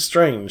 that was a bit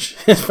strange.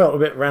 It felt a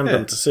bit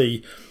random to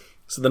see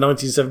the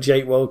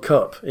 1978 World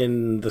Cup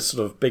in the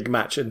sort of Big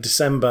Match in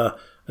December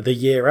the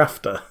year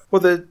after. Well,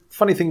 the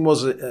funny thing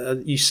was,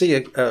 you see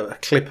a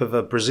clip of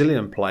a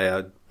Brazilian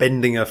player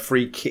bending a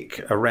free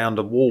kick around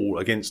a wall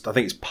against, I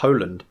think it's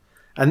Poland.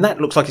 And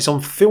that looks like it's on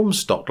film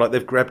stock, like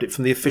they've grabbed it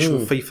from the official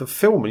FIFA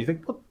film. And you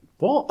think,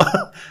 what?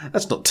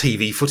 That's not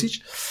TV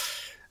footage.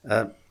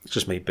 It's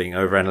just me being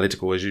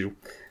over-analytical as usual.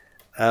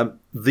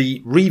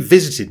 The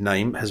Revisited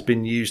name has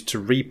been used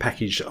to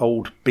repackage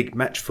old Big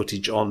Match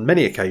footage on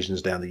many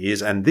occasions down the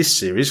years, and this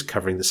series,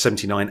 covering the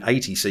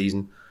 79-80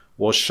 season,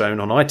 was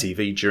shown on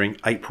ITV during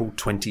April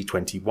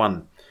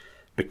 2021.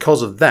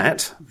 Because of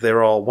that,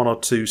 there are one or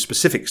two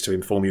specifics to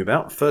inform you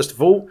about. First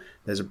of all,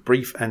 there's a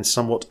brief and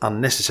somewhat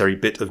unnecessary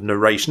bit of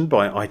narration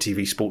by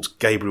ITV Sports'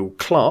 Gabriel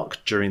Clark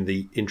during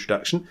the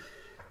introduction.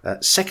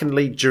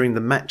 Secondly, during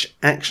the match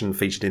action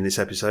featured in this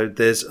episode,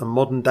 there's a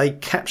modern-day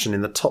caption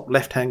in the top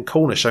left-hand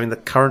corner showing the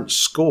current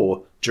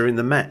score during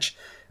the match.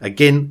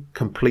 Again,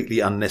 completely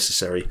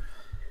unnecessary.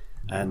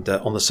 And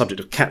on the subject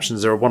of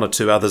captions, there are one or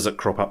two others that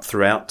crop up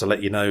throughout to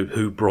let you know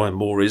who Brian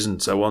Moore is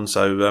and so on.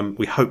 So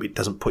we hope it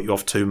doesn't put you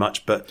off too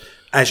much. But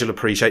as you'll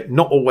appreciate,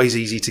 not always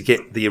easy to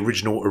get the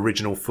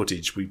original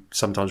footage. We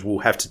sometimes will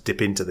have to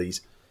dip into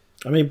these.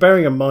 I mean,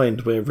 bearing in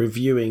mind we're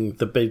reviewing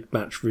the Big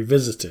Match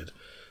Revisited,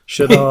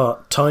 should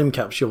our time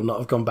capsule not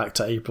have gone back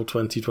to April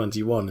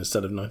 2021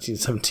 instead of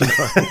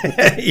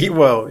 1979?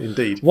 Well,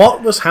 indeed.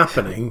 What was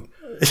happening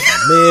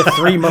mere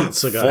 3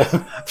 months ago?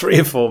 3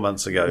 or 4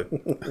 months ago.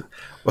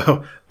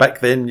 Well, back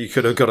then you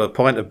could have got a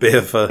pint of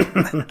beer for,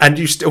 and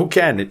you still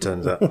can, it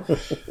turns out.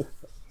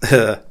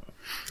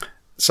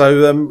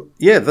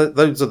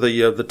 Those are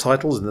the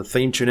titles and the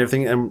theme tune and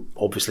everything, and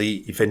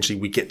obviously eventually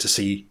we get to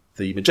see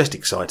the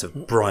majestic sight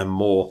of Brian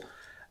Moore,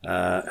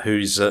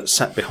 who's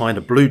sat behind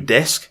a blue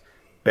desk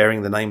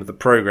bearing the name of the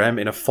programme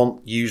in a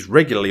font used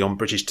regularly on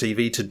British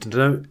TV to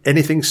denote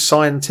anything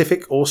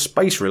scientific or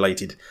space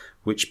related,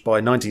 which by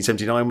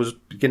 1979 was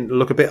beginning to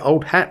look a bit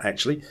old hat,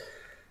 actually.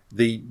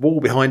 The wall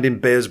behind him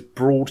bears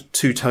broad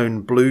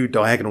two-tone blue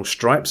diagonal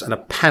stripes and a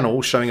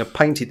panel showing a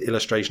painted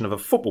illustration of a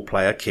football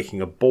player kicking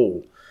a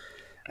ball.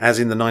 As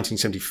in the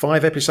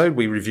 1975 episode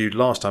we reviewed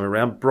last time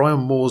around,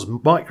 Brian Moore's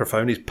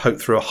microphone is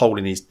poked through a hole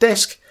in his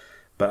desk,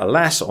 but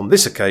alas, on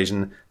this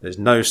occasion, there's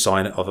no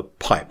sign of a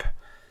pipe.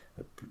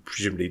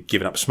 Presumably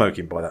given up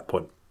smoking by that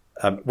point.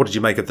 What did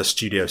you make of the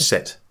studio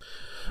set?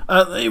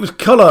 It was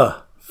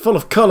colour, full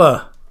of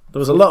colour. There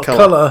was a lot of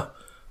colour.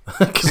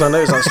 Because I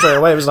noticed that straight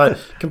away. It was like,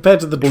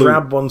 compared to the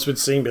drab ones we'd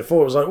seen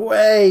before, it was like,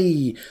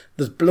 way!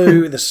 There's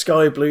blue, there's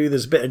sky blue,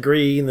 there's a bit of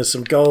green, there's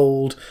some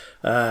gold.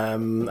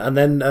 And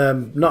then,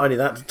 not only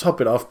that, to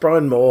top it off,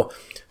 Brian Moore,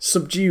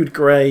 subdued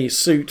grey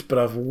suit, but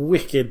a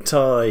wicked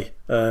tie.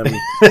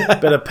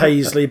 Bit of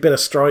paisley, bit of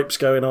stripes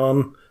going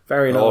on.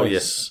 Very nice. Oh,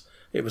 yes.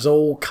 It was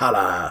all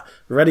colour,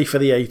 ready for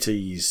the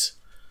 80s.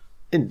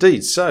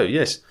 Indeed, so,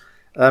 yes.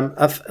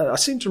 I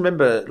seem to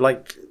remember,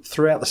 like,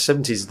 throughout the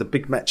 70s, the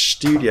Big Match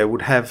studio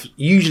would have,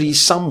 usually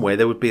somewhere,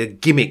 there would be a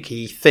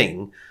gimmicky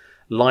thing,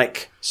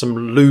 like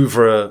some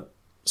Louvre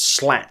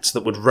slats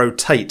that would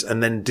rotate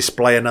and then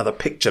display another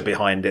picture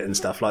behind it and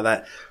stuff like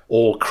that,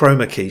 or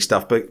chroma key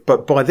stuff.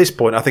 But by this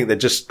point, I think they've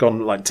just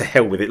gone, like, to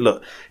hell with it.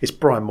 Look, it's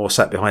Brian Moore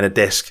sat behind a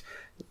desk.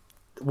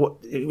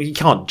 You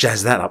can't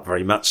jazz that up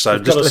very much, so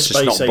let's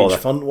just not bother.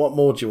 Font. What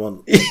more do you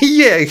want?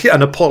 Yeah,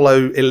 an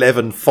Apollo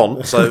 11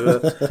 font. So,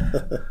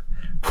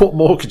 what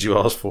more could you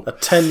ask for? A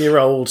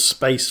 10-year-old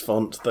space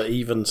font that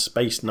even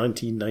Space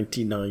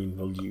 1999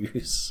 will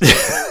use.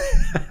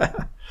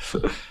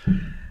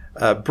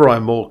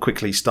 Brian Moore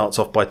quickly starts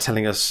off by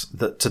telling us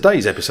that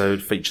today's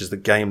episode features the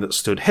game that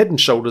stood head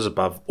and shoulders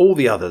above all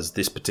the others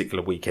this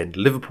particular weekend: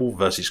 Liverpool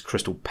versus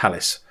Crystal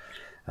Palace.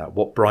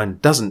 What Brian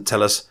doesn't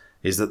tell us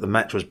is that the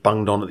match was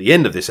bunged on at the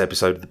end of this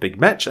episode of the Big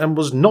Match and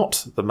was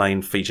not the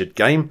main featured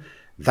game.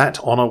 That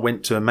honour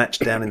went to a match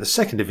down in the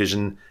second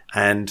division,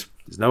 and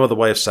there's no other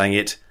way of saying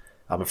it.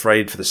 I'm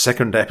afraid for the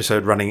second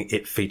episode running,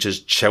 it features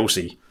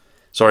Chelsea.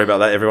 Sorry about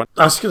that, everyone.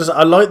 I was going to say,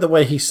 I like the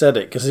way he said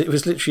it, because it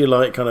was literally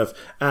like kind of,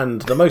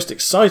 and the most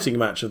exciting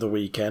match of the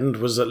weekend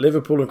was at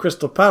Liverpool and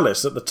Crystal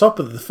Palace at the top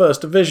of the first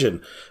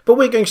division. But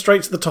we're going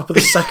straight to the top of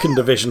the second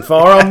division for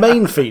our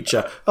main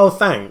feature. Oh,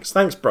 thanks,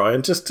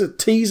 Brian. Just to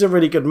tease a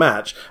really good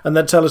match and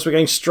then tell us we're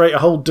going straight a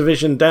whole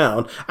division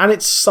down, and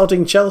it's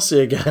sodding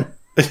Chelsea again.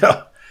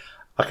 Yeah.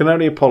 I can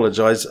only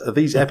apologise.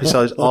 These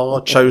episodes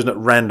are chosen at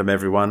random,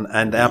 everyone,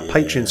 and our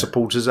Patreon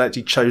supporters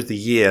actually chose the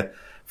year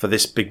for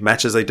this big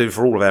match, as they do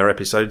for all of our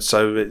episodes.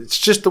 So it's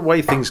just the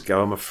way things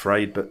go, I'm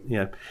afraid. But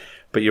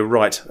but you're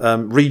right.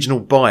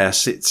 Regional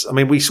bias.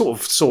 We sort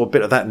of saw a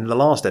bit of that in the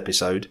last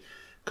episode,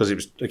 because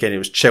it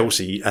was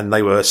Chelsea and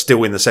they were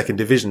still in the second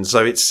division.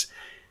 So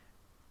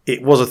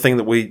it was a thing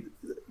that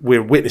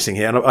we're witnessing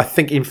here. And I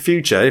think in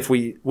future, I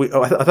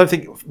don't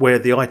think where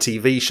the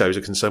ITV shows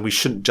are concerned, we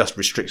shouldn't just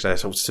restrict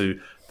ourselves to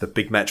the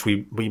big match.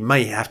 We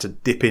may have to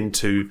dip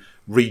into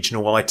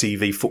regional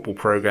ITV football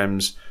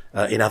programmes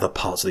in other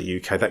parts of the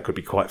UK. That could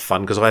be quite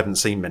fun, because I haven't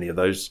seen many of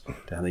those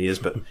down the years,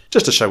 but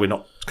just to show we're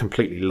not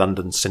completely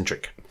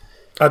London-centric.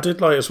 I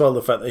did like as well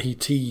the fact that he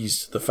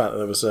teased the fact that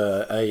there was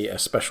a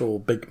special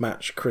big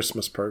match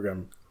Christmas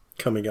programme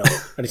coming up.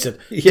 And he said,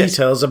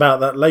 details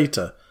about that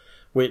later,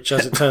 which,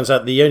 as it turns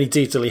out, the only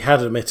detail he had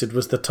omitted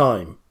was the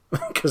time.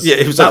 Because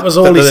that was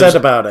all he said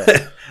about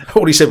it.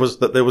 All he said was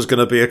that there was going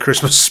to be a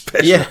Christmas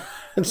special. Yeah.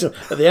 So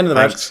at the end of the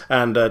match,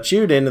 and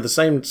tune in at the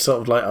same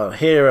sort of like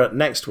here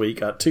next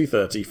week at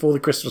 2:30 for the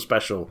Christmas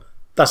special.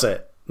 That's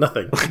it.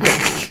 Nothing.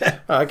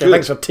 Okay,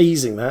 thanks for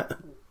teasing that.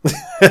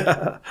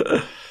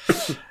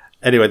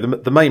 Anyway,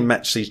 the main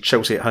match sees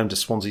Chelsea at home to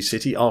Swansea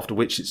City, after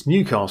which it's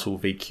Newcastle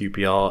v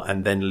QPR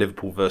and then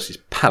Liverpool versus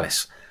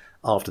Palace.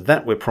 After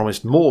that, we're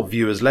promised more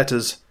viewers'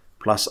 letters,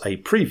 plus a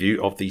preview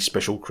of the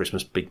special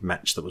Christmas big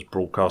match that was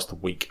broadcast the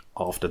week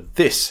after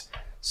this.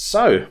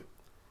 So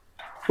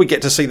we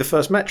get to see the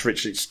first match,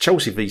 Rich. It's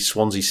Chelsea v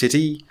Swansea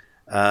City.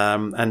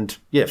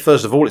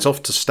 First of all, it's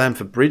off to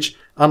Stamford Bridge.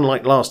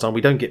 Unlike last time, we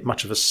don't get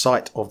much of a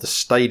sight of the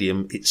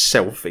stadium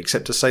itself,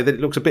 except to say that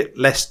it looks a bit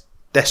less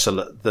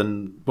desolate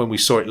than when we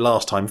saw it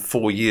last time,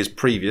 4 years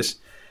previous.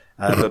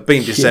 But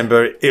being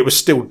December, it was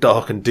still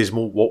dark and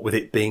dismal, what with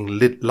it being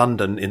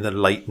London in the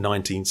late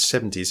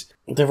 1970s.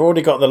 They've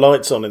already got the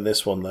lights on in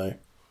this one, though.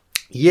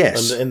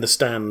 Yes. And in the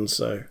stands,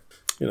 so...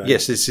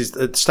 Yes, this is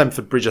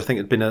Stamford Bridge. I think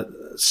had been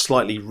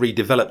slightly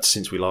redeveloped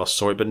since we last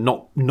saw it, but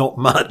not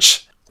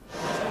much.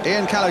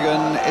 Ian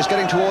Callaghan is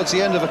getting towards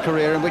the end of a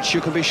career in which you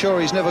can be sure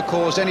he's never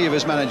caused any of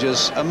his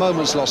managers a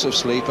moment's loss of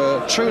sleep.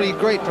 A truly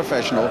great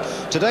professional.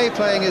 Today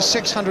playing his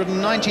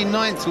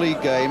 699th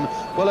league game,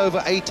 well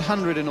over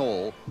 800 in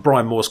all.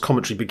 Brian Moore's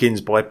commentary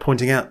begins by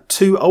pointing out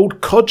two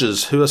old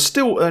codgers who are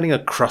still earning a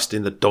crust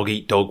in the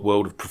dog-eat-dog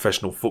world of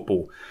professional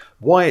football.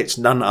 Why, it's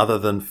none other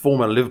than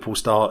former Liverpool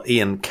star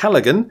Ian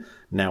Callaghan,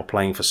 now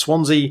playing for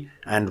Swansea,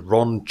 and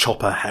Ron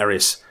Chopper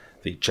Harris,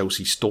 the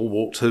Chelsea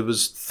stalwart who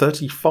was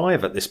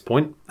 35 at this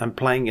point and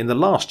playing in the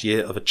last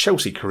year of a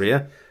Chelsea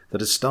career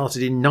that had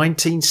started in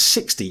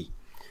 1960.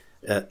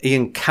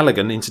 Ian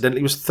Callaghan,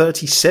 incidentally, was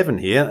 37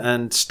 here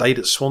and stayed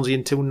at Swansea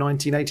until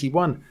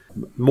 1981.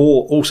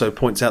 Moore also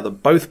points out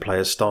that both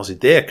players started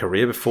their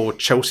career before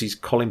Chelsea's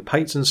Colin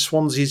Pates and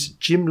Swansea's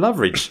Jim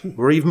Loveridge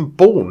were even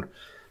born.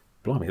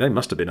 Blimey, they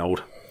must have been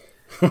old.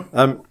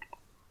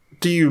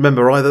 Do you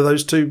remember either of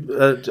those two?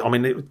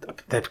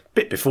 They're a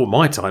bit before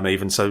my time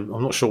even, so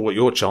I'm not sure what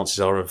your chances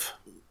are of...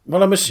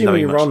 Well, I'm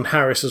assuming Ron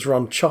Harris is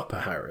Ron Chopper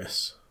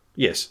Harris.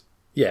 Yes.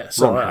 Yeah,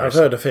 so I've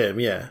heard of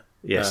him, yeah.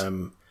 Yes.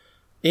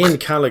 Ian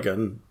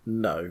Callaghan,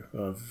 no,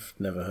 I've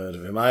never heard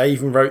of him. I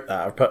even wrote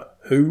that. I put,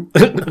 who?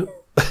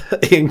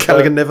 Ian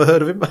Callaghan, never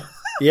heard of him?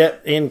 Yeah,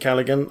 Ian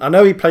Callaghan. I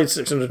know he played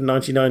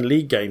 699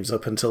 league games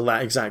up until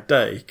that exact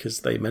day, because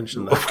they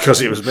mentioned that. Because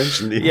it was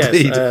mentioned,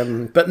 indeed.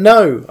 Yes, but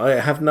no, I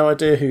have no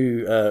idea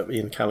who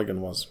Ian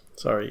Callaghan was.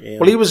 Sorry, Ian.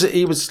 Well, he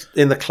was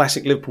in the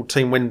classic Liverpool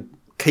team when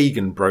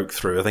Keegan broke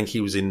through. I think he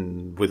was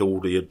in with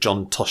all the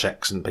John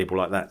Toshaks and people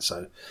like that.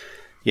 So,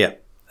 yeah.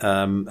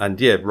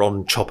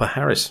 Ron Chopper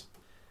Harris.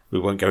 We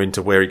won't go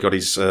into where he got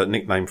his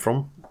nickname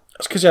from.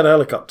 That's because he had a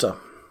helicopter.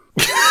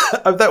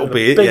 Oh, that will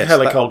be it. Big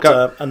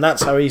helicopter, and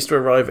that's how he used to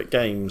arrive at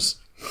games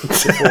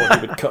before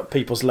he would cut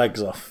people's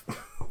legs off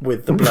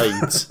with the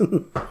blades.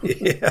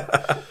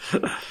 Yeah.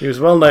 He was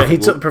well known. He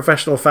took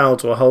professional foul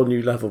to a whole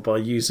new level by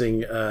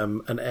using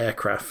an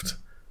aircraft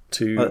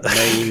to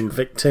maim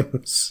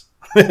victims.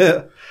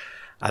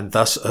 And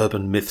thus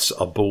urban myths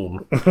are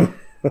born.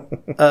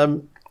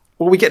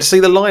 Well, we get to see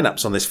the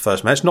lineups on this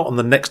first match, not on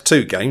the next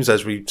two games,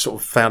 as we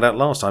sort of found out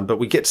last time, but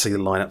we get to see the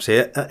lineups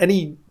here.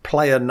 Any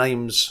player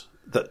names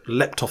that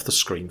leapt off the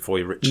screen for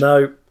you, Rich?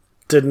 No,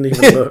 didn't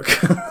even look.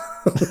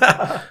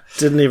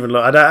 Didn't even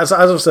look. As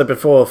I've said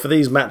before, for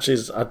these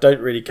matches, I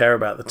don't really care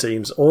about the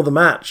teams or the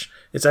match.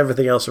 It's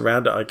everything else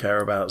around it I care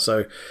about.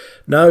 So,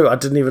 no, I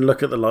didn't even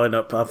look at the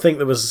lineup. I think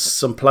there was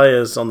some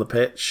players on the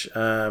pitch.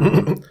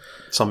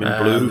 Some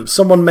in blue.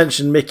 Someone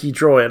mentioned Mickey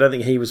Droy. I don't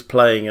think he was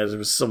playing, as it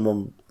was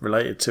someone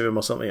related to him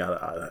or something.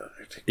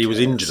 He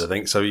was injured, I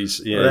think. So he's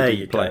there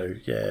you go.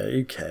 Yeah,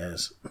 who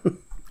cares?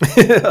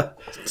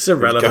 It's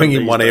irrelevant. Going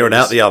in one ear and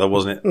out the other,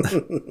 wasn't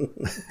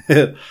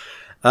it?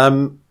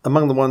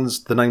 Among the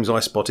ones, the names I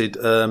spotted,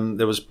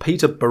 there was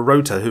Peter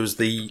Barota, who was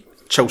the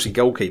Chelsea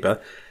goalkeeper.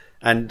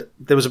 And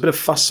there was a bit of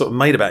fuss sort of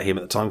made about him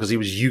at the time because he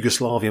was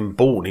Yugoslavian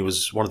born. He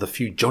was one of the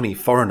few Johnny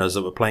foreigners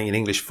that were playing in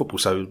English football.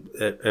 So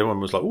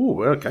everyone was like,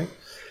 oh, okay.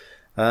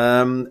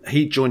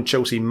 He joined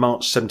Chelsea in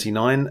March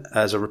 79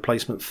 as a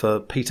replacement for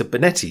Peter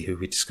Bonetti, who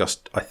we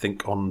discussed, I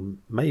think,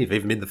 may have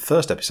even been the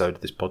first episode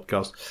of this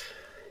podcast.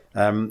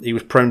 He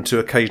was prone to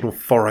occasional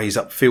forays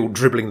upfield,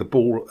 dribbling the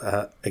ball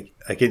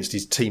against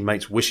his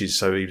teammates' wishes.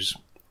 So he was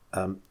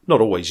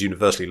not always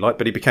universally liked,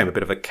 but he became a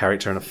bit of a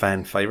character and a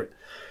fan favourite.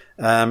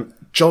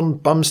 John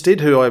Bumstead,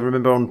 who I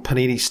remember on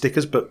Panini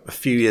stickers, but a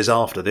few years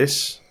after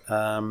this.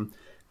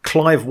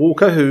 Clive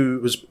Walker, who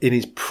was in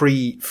his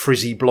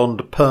pre-frizzy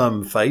blonde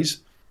perm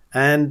phase.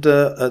 And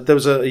there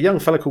was a young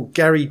fella called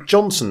Gary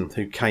Johnson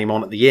who came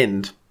on at the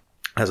end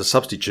as a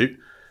substitute.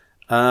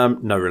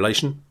 No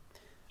relation.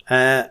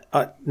 Now,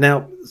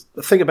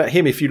 the thing about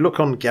him, if you look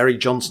on Gary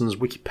Johnson's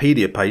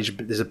Wikipedia page,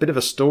 there's a bit of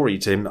a story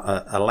to him,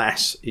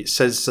 alas. It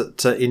says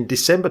that in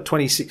December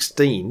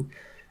 2016...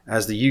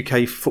 as the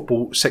UK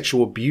football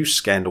sexual abuse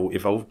scandal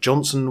evolved,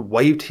 Johnson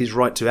waived his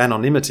right to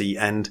anonymity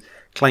and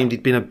claimed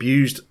he'd been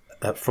abused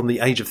from the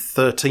age of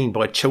 13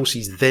 by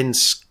Chelsea's then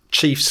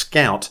chief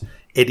scout,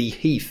 Eddie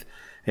Heath.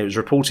 It was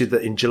reported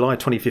that in July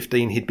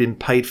 2015 he'd been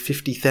paid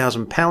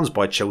 £50,000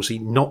 by Chelsea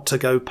not to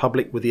go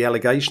public with the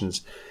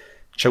allegations.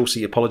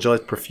 Chelsea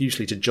apologised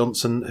profusely to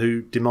Johnson,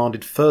 who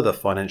demanded further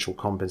financial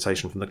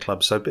compensation from the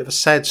club. So a bit of a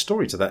sad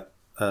story to that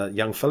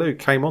young fellow who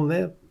came on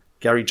there,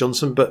 Gary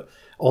Johnson, but...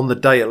 on the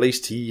day, at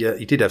least,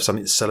 he did have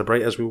something to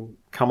celebrate, as we'll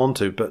come on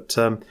to. But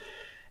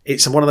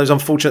it's one of those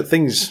unfortunate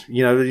things.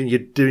 You know, you're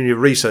doing your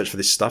research for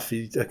this stuff.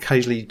 You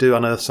occasionally do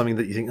unearth something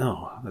that you think,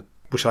 oh, I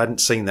wish I hadn't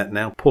seen that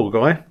now. Poor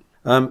guy.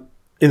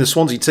 In the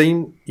Swansea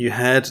team, you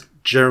had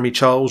Jeremy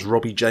Charles,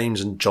 Robbie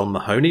James and John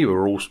Mahoney, who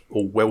were all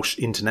Welsh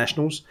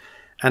internationals.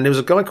 And there was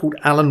a guy called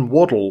Alan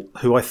Waddle,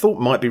 who I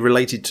thought might be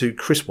related to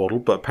Chris Waddle,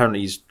 but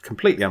apparently he's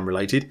completely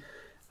unrelated.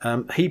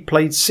 He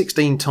played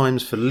 16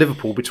 times for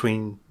Liverpool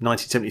between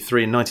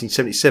 1973 and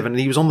 1977, and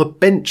he was on the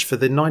bench for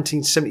the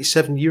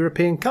 1977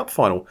 European Cup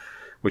final,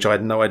 which I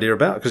had no idea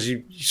about, because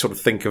you sort of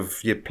think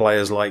of your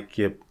players like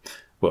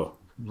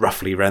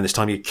roughly around this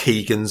time, your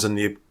Keegans and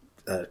your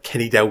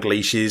Kenny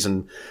Dalglishes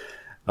and,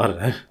 I don't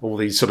know, all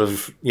these sort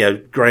of,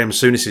 Graham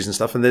Souness's and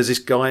stuff, and there's this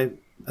guy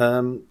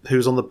who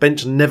was on the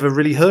bench and never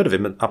really heard of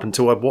him up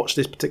until I watched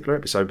this particular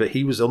episode, but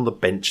he was on the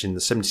bench in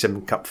the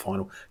 77 Cup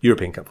final,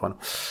 European Cup final.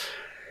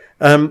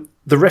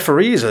 The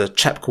referee is a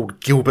chap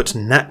called Gilbert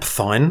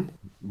Knapthine.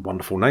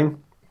 Wonderful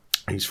name.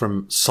 He's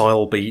from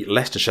Sileby,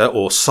 Leicestershire,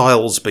 or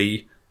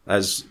Silesby,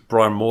 as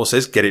Brian Moore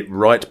says. Get it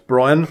right,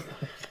 Brian.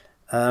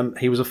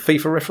 He was a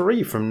FIFA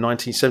referee from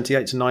 1978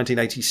 to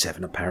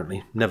 1987,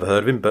 apparently. Never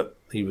heard of him, but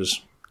he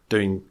was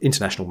doing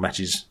international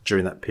matches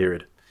during that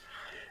period.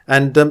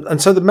 And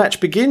so the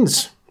match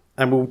begins,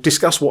 and we'll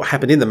discuss what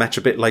happened in the match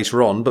a bit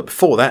later on. But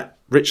before that,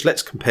 Rich,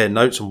 let's compare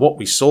notes on what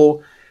we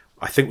saw.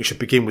 I think we should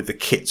begin with the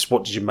kits.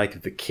 What did you make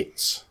of the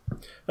kits?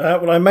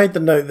 Well, I made the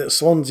note that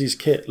Swansea's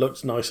kit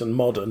looks nice and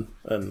modern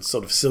and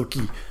sort of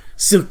silky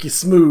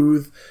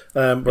smooth,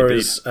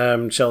 whereas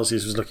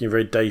Chelsea's was looking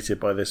very dated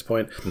by this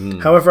point.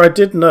 However, I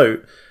did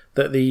note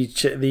that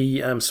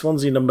the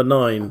Swansea number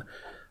 9,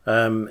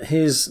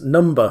 his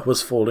number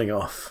was falling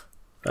off.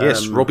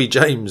 Yes, Robbie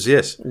James,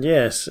 yes.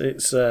 Yes,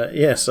 it's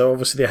so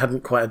obviously they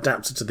hadn't quite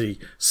adapted to the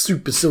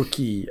super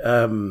silky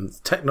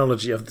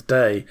technology of the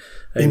day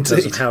in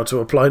terms of how to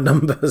apply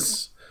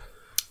numbers.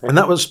 And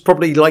that was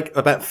probably like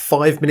about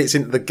 5 minutes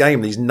into the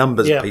game, these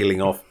numbers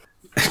peeling off.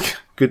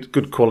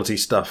 Good quality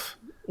stuff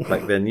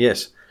back then,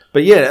 yes.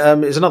 But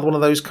it's another one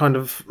of those kind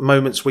of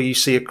moments where you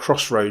see a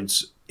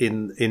crossroads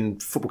in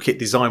football kit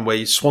design,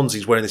 where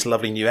Swansea's wearing this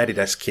lovely new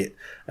Adidas kit,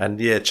 and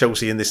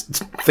Chelsea in this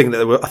thing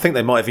that I think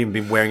they might have even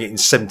been wearing it in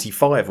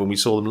 75 when we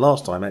saw them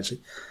last time,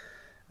 actually.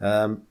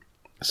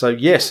 So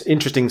yes,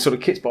 interesting sort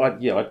of kits, but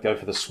I'd go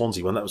for the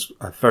Swansea one. That was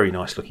a very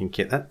nice looking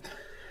kit. That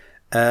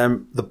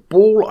the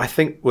ball, I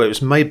think, it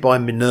was made by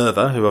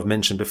Minerva, who I've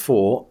mentioned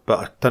before, but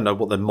I don't know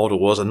what the model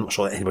was. I'm not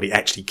sure that anybody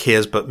actually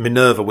cares, but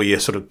Minerva were your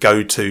sort of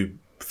go-to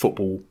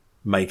football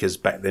makers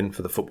back then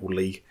for the Football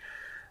League.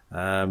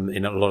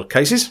 In a lot of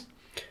cases.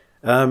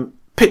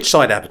 Pitch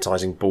side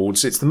advertising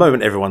boards. It's the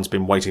moment everyone's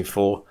been waiting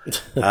for.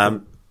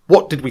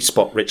 What did we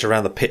spot, Rich,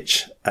 around the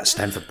pitch at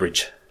Stamford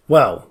Bridge?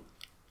 Well,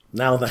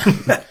 now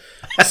then.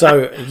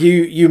 So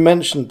you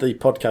mentioned the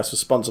podcast was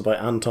sponsored by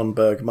Anton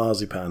Berg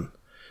Marzipan.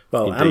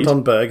 Well, indeed.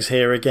 Anton Berg's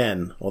here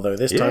again, although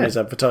this time he's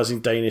advertising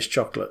Danish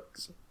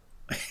chocolates.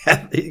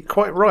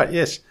 Quite right,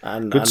 yes.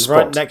 And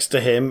right next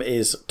to him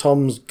is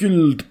Tom's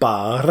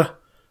Guldbar,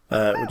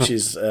 which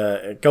is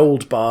a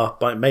gold bar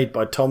made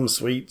by Tom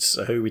Sweets,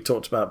 who we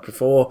talked about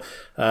before.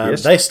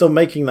 Yes. They're still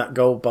making that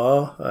gold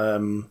bar.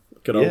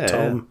 Good old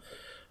Tom.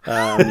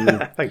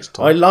 Thanks,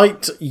 Tom. I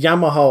liked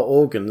Yamaha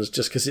organs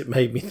just because it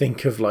made me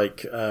think of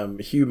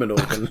human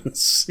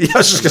organs. I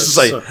was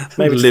just going to say,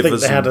 maybe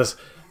livers. They had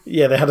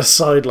Yeah, they had a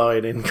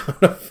sideline in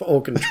kind of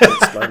organ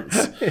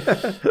transplants.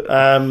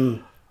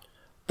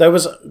 There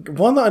was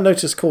one that I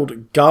noticed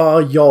called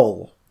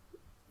Gar-Yol,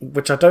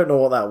 which I don't know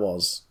what that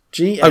was.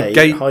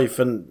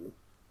 G-A-hyphen...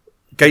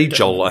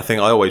 Gajol, I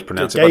think I always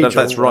pronounce it, but I don't know if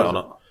that's right or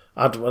not.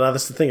 Well,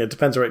 that's the thing. It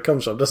depends where it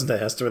comes from, doesn't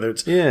it? As to whether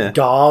it's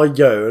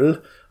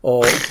Gar-Yol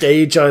or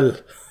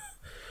Gajol.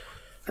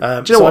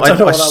 Do you know what?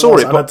 I saw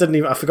it, but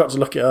I forgot to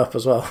look it up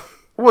as well.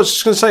 I was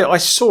just going to say, I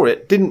saw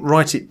it, didn't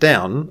write it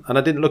down, and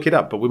I didn't look it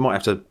up, but we might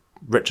have to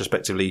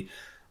retrospectively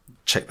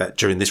check that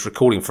during this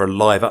recording for a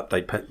live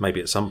update, maybe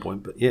at some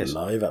point, but yes.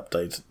 Live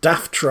update.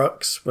 DAF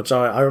trucks, which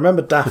I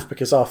remember DAF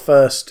because our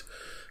first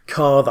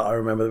car that I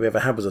remember that we ever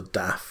had was a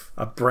DAF,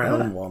 a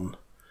brown one.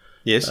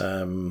 Yes.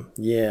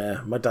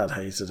 Yeah, my dad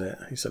hated it.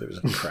 He said it was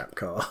a crap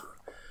car.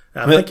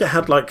 I think it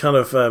had like kind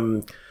of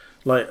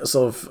like a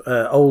sort of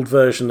old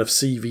version of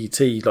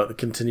CVT, like the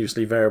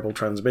continuously variable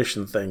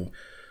transmission thing.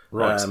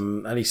 Right.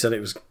 And he said it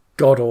was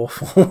god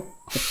awful.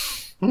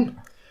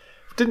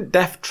 Didn't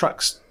DAF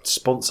Trucks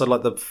sponsor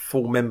like the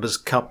Full Members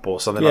Cup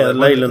or something like that?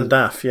 Yeah, Leyland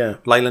DAF, yeah.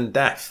 Leyland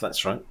DAF,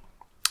 that's right.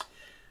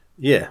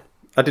 Yeah.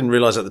 I didn't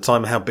realise at the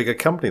time how big a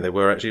company they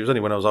were, actually. It was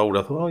only when I was older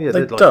I thought,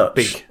 they're like Dutch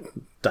big.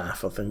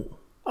 DAF, I think.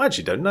 I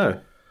actually don't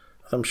know.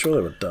 I'm sure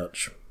they were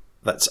Dutch.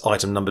 That's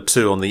item number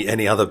 2 on the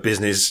any other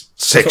business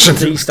section.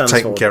 That's what D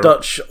stands for. Care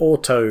Dutch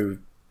Auto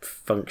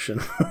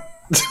Function.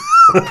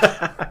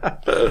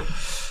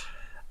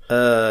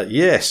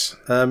 Yes.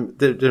 There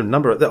are a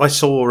number of... I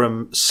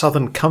saw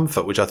Southern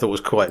Comfort, which I thought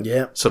was quite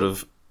sort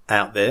of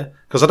out there.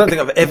 Because I don't think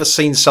I've ever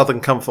seen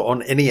Southern Comfort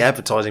on any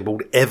advertising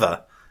board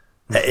ever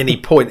at any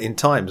point in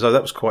time. So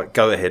that was quite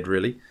go-ahead,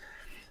 really.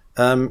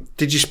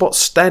 Did you spot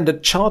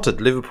Standard Chartered,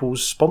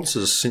 Liverpool's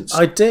sponsors since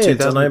 2010?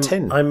 I did,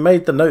 and I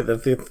made the note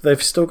that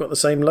they've still got the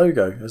same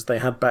logo as they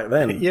had back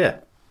then. Yeah.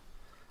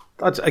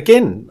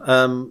 Again,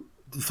 the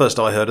first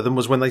I heard of them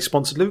was when they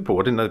sponsored Liverpool.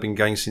 I didn't know they'd been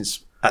going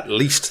since at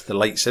least the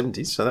late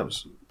 70s, so that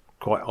was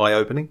quite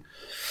eye-opening.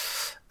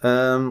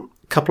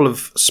 Couple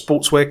of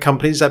sportswear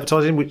companies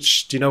advertising,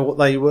 which, do you know what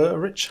they were,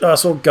 Rich? I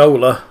saw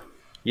Gola.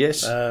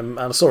 Yes. And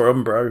I saw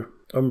Umbro.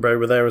 Umbro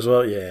were there as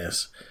well,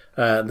 yes.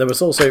 There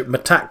was also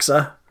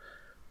Metaxa.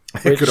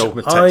 Good old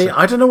Metaxa.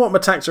 I don't know what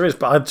Metaxa is,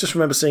 but I just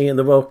remember seeing it in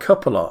the World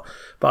Cup a lot.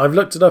 But I've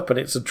looked it up and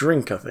it's a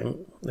drink, I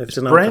think. It's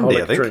an brandy,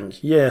 alcoholic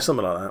drink. Yeah,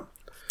 something like that.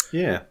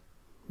 Yeah.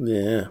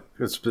 Yeah.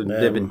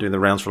 They've been doing the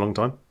rounds for a long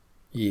time.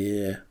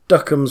 Yeah.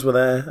 Duckham's were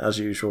there, as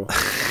usual.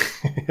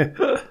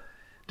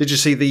 Did you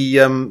see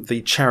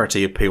the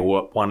charity appeal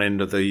at one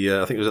end of the...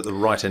 I think it was at the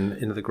right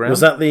end of the ground? Was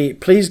that the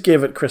please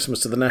give at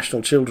Christmas to the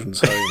National Children's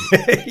Home?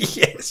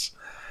 Yes.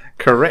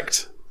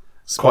 Correct.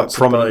 Quite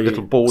prominent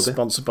little board there.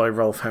 Sponsored by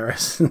Rolf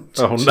Harris.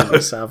 Oh, no.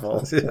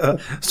 Savile.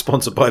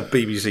 Sponsored by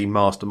BBC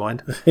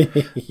Mastermind.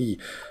 There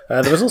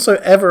was also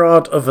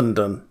Everard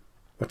Ovenden,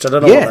 which I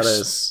don't know what that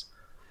is.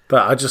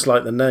 But I just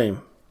like the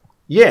name.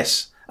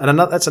 Yes. And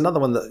that's another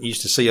one that you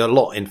used to see a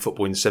lot in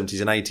football in the 70s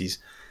and 80s.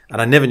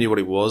 And I never knew what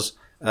it was.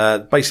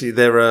 Basically,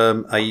 they're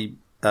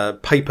a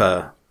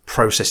paper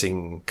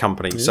processing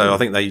company. So I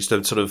think they used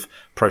to sort of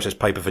process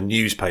paper for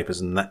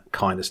newspapers and that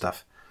kind of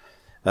stuff.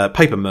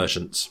 Paper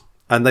merchants.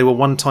 And they were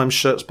one-time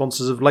shirt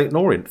sponsors of Leyton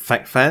Orient.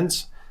 Fact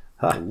fans.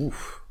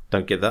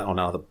 Don't get that on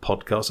other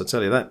podcasts, I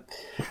tell you that.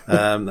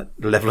 That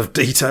level of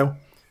detail.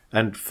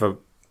 And for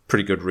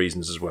pretty good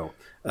reasons as well.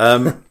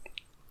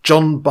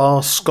 John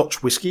Bar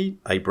Scotch Whisky,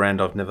 a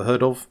brand I've never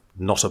heard of.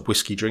 Not a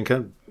whiskey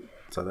drinker.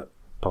 So that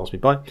passed me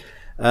by.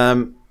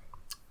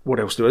 What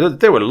else do I...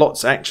 There were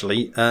lots,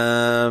 actually.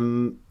 I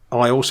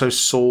also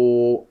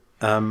saw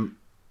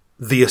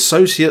the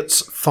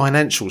Associates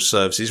Financial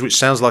Services, which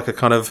sounds like a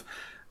kind of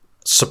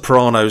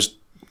Sopranos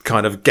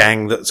kind of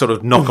gang that sort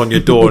of knock on your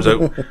door.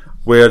 So,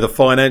 where the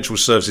financial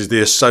services,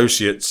 the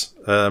Associates...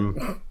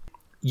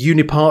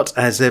 Unipart,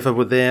 as ever,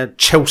 were there.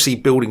 Chelsea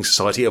Building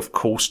Society, of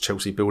course,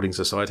 Chelsea Building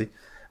Society.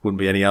 Wouldn't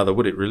be any other,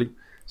 would it, really?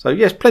 So,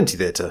 yes, plenty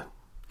there to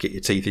get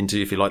your teeth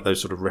into if you like those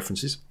sort of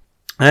references.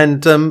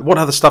 And what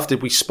other stuff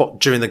did we spot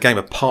during the game,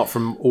 apart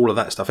from all of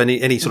that stuff?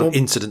 Any sort of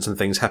incidents and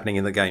things happening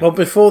in the game? Well,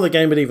 before the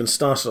game had even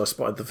started, I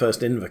spotted the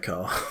first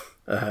Invercar.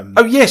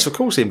 Oh, yes, of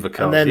course,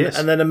 Invercar.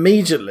 And then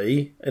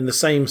immediately, in the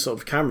same sort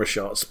of camera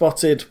shot,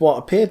 spotted what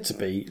appeared to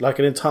be like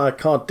an entire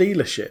car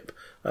dealership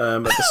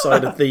at the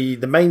side of the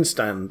main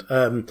stand.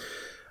 And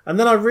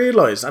then I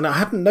realised, and I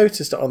hadn't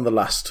noticed it on the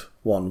last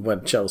one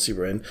when Chelsea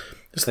were in,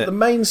 is that the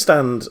main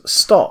stand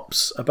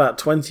stops about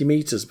 20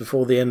 metres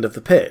before the end of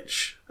the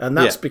pitch. And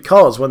that's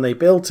because when they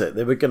built it,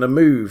 they were going to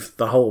move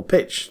the whole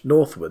pitch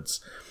northwards.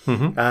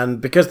 Mm-hmm.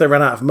 And because they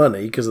ran out of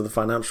money, because of the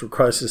financial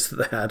crisis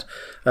that they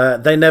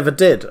had, they never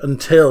did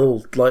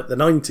until like the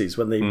 90s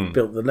when they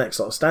built the next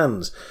lot of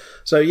stands.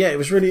 So yeah, it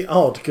was really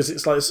odd because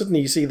it's like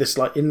suddenly you see this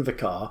like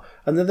Invercar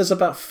and then there's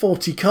about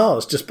 40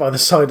 cars just by the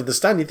side of the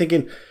stand. You're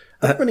thinking,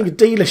 are they running a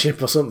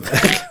dealership or something?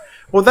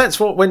 Well, that's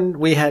when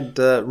we had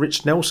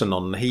Rich Nelson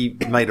on, he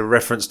made a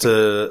reference to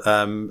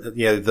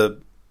the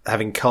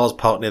having cars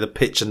parked near the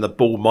pitch and the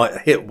ball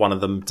might hit one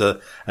of them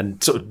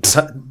and sort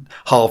of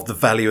halve the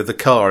value of the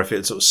car if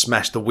it sort of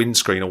smashed the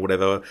windscreen or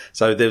whatever.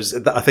 So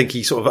I think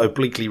he sort of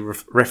obliquely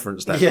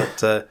referenced that. Yeah.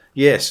 But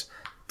yes,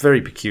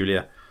 very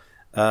peculiar.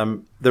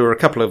 There were a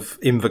couple of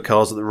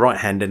Invercars at the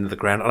right-hand end of the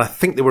ground, and I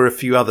think there were a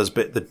few others,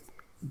 but the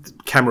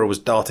camera was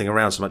darting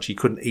around so much you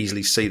couldn't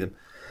easily see them.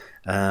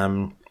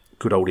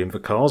 Good old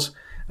Invercars.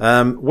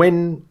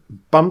 When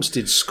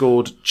Bumstead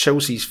scored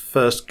Chelsea's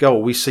first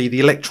goal, we see the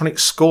electronic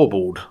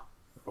scoreboard.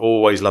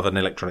 Always love an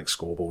electronic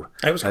scoreboard.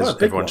 It was quite a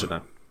big one. Should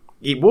know.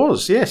 It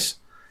was, yes.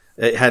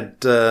 It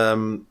had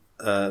the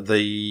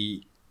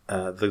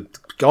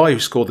guy who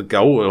scored the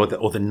goal,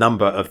 or the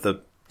number of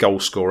the goal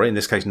scorer, in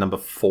this case number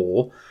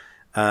 4.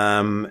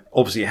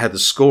 Obviously, it had the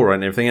scorer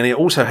and everything, and it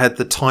also had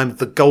the time of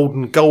the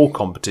golden goal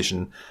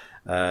competition.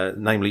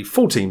 Namely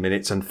 14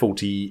 minutes and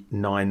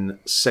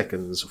 48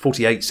 seconds,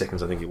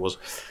 I think it was.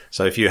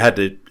 So if you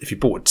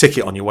bought a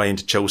ticket on your way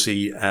into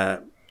Chelsea,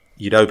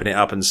 you'd open it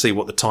up and see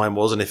what the time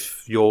was, and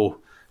if your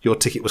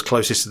ticket was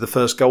closest to the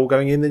first goal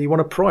going in, then you won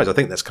a prize. I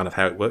think that's kind of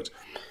how it worked.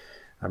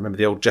 I remember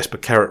the old Jesper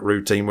Carrot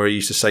routine where he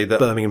used to say that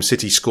Birmingham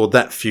City scored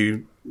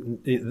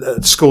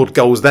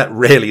goals that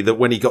rarely that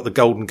when he got the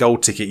golden goal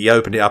ticket, he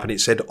opened it up and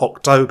it said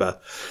October.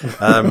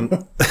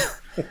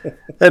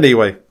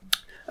 Anyway.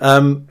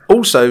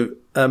 Also,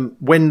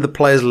 when the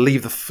players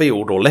leave the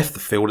field or left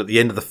the field at the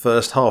end of the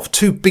first half,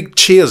 2 big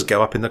cheers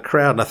go up in the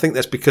crowd. And I think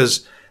that's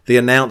because the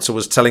announcer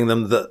was telling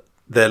them that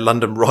their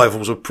London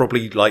rivals were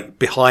probably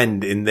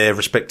behind in their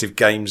respective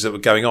games that were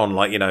going on.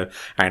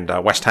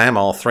 And West Ham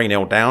are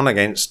 3-0 down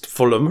against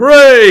Fulham.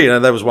 Hooray!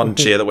 And there was one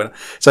cheer that went.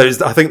 So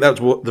I think that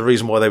was the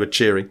reason why they were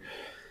cheering.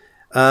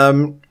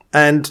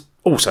 And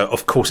also,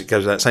 of course, it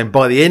goes without saying,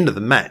 by the end of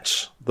the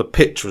match, the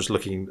pitch was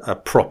looking a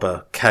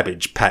proper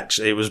cabbage patch.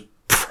 It was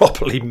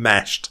properly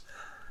mashed.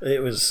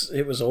 It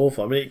was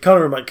awful. I mean, it kind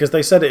of reminded, because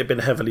they said it had been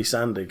heavily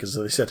sandy, because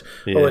they said,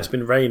 it's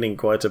been raining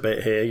quite a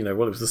bit here. It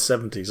was the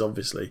 70s,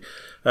 obviously.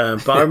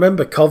 But I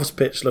remember Cov's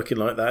pitch looking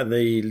like that in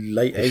the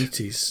late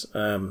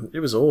 80s. It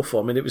was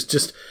awful. I mean, it was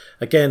just,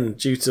 again,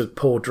 due to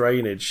poor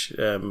drainage,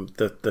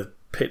 the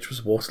pitch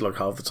was waterlogged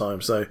half the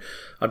time. So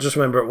I just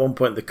remember at one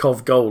point the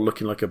Cov goal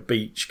looking like a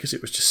beach because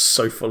it was just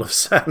so full of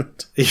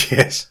sand.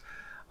 Yes.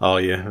 Oh,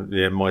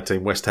 yeah. My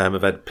team, West Ham,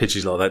 have had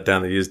pitches like that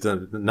down the years.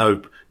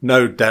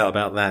 No doubt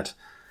about that.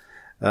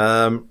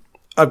 A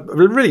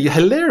really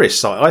hilarious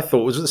sight, I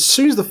thought, was as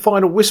soon as the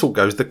final whistle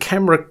goes, the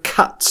camera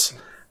cuts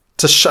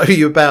to show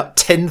you about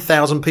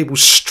 10,000 people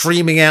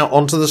streaming out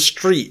onto the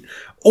street,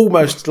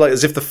 almost like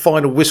as if the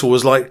final whistle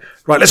was like,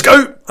 right, let's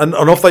go! And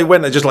off they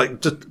went. They just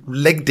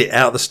legged it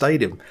out of the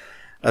stadium,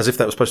 as if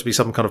that was supposed to be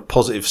some kind of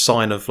positive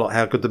sign of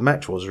how good the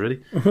match was,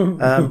 really.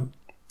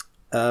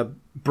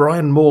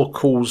 Brian Moore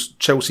calls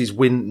Chelsea's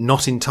win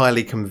not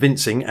entirely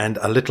convincing and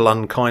a little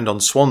unkind on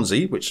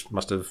Swansea, which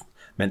must have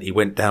meant he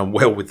went down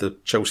well with the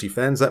Chelsea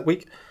fans that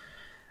week.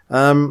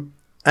 And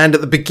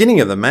at the beginning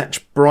of the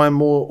match, Brian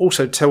Moore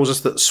also tells us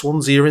that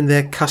Swansea are in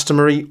their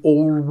customary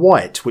all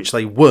white, which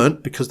they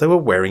weren't because they were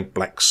wearing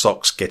black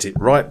socks. Get it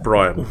right,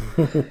 Brian.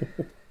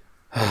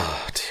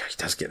 Oh dear, he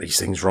does get these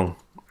things wrong.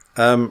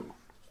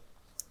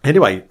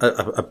 Anyway,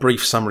 a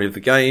brief summary of the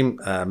game.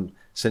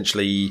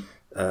 Essentially,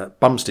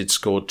 Bumstead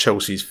scored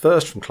Chelsea's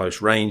first from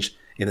close range.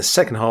 In the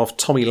second half,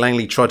 Tommy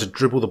Langley tried to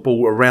dribble the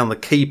ball around the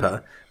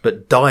keeper,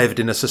 but dived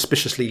in a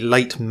suspiciously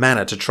late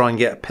manner to try and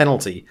get a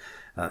penalty,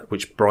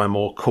 which Brian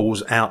Moore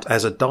calls out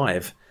as a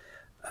dive.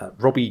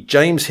 Robbie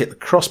James hit the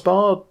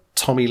crossbar.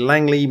 Tommy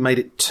Langley made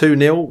it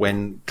 2-0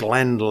 when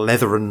Glenn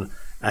Leatheran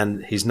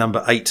and his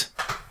number 8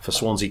 for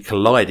Swansea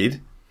collided.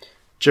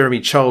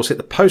 Jeremy Charles hit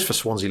the post for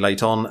Swansea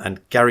late on,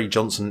 and Gary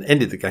Johnson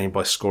ended the game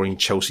by scoring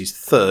Chelsea's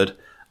third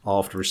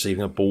after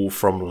receiving a ball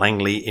from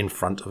Langley in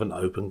front of an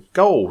open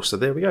goal. So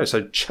there we go.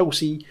 So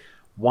Chelsea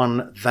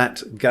won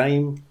that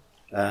game,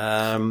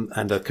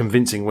 and a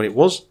convincing win it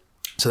was.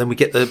 So then we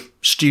get the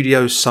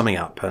studio summing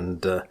up,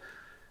 and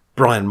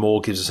Brian Moore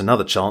gives us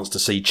another chance to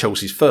see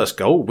Chelsea's first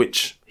goal,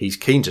 which, he's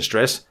keen to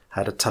stress,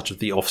 had a touch of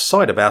the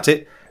offside about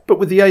it, but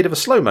with the aid of a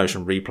slow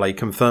motion replay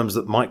confirms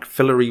that Mike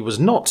Fillery was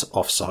not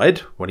offside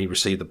when he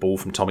received the ball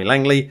from Tommy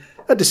Langley,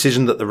 a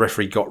decision that the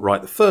referee got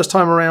right the first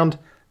time around,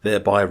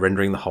 thereby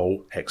rendering the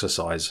whole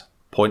exercise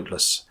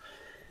pointless.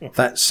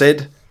 That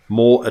said,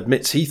 Moore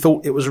admits he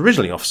thought it was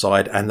originally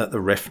offside and that the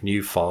ref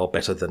knew far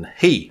better than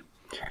he.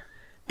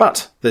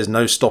 But there's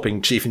no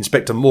stopping Chief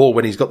Inspector Moore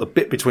when he's got the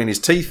bit between his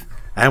teeth,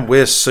 and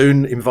we're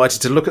soon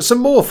invited to look at some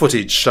more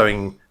footage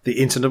showing the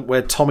incident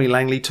where Tommy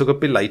Langley took a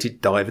belated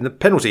dive in the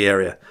penalty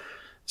area.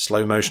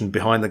 Slow motion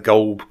behind the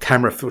goal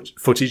camera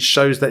footage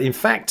shows that, in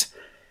fact,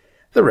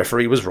 the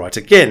referee was right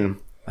again,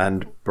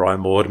 and Brian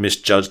Moore had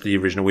misjudged the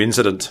original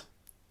incident.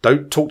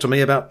 Don't talk to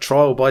me about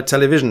trial by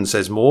television,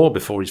 says Moore,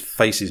 before his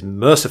face is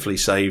mercifully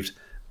saved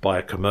by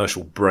a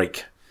commercial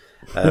break.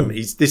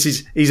 He's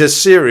a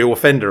serial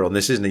offender on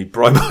this, isn't he?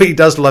 Brian Moore, he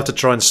does love to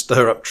try and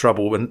stir up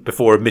trouble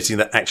before admitting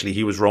that actually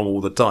he was wrong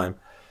all the time.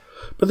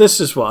 But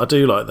this is what I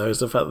do like, though, is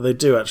the fact that they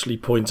do actually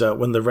point out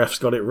when the refs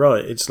got it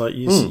right. It's like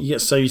you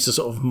get so used to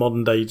sort of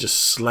modern day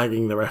just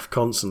slagging the ref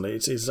constantly.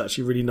 It's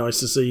actually really nice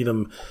to see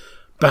them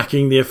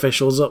backing the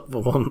officials up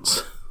for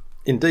once.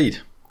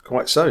 Indeed,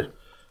 quite so.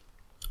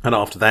 And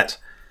after that,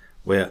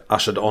 we're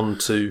ushered on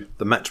to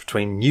the match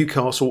between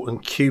Newcastle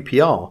and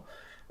QPR.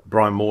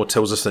 Brian Moore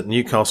tells us that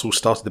Newcastle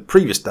started the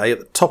previous day at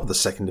the top of the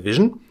second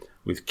division,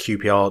 with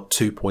QPR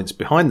 2 points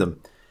behind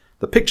them.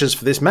 The pictures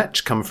for this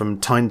match come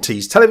from Tyne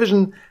Tees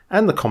Television,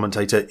 and the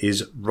commentator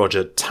is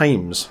Roger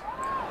Thames.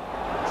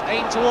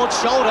 Aim towards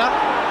shoulder.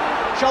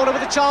 Shoulder with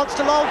a chance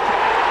to lob.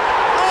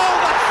 Oh,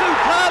 that's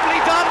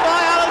superbly done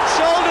by Alan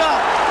Shoulder.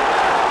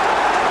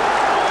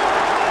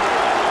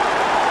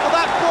 Well,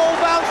 that ball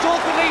bounced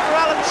awkwardly for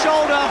Alan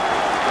Shoulder,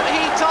 but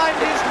he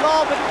timed his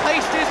lob and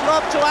paced his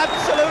lob to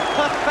absolute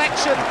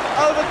perfection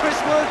over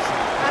Chris Woods,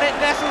 and it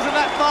nestles in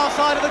that far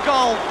side of the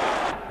goal.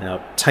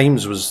 Now,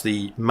 Thames was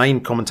the main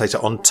commentator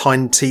on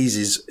Tyne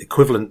Tees'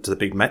 equivalent to the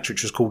big match,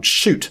 which was called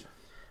Shoot.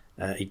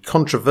 He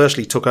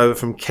controversially took over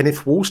from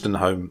Kenneth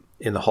Wolstenholme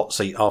in the hot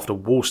seat after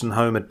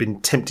Wolstenholme had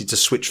been tempted to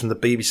switch from the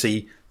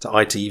BBC to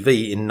ITV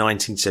in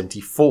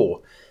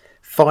 1974.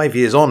 5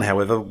 years on,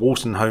 however,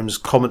 Wolstenholme's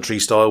commentary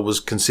style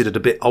was considered a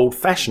bit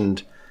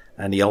old-fashioned,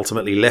 and he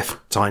ultimately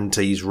left Tyne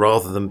Tees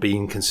rather than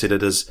being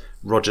considered as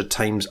Roger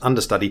Thames'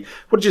 understudy.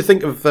 What did you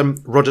think of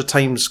Roger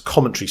Thames'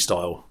 commentary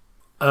style?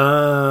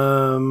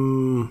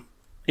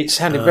 It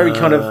sounded very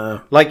kind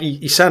of like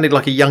he sounded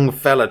like a young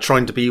fella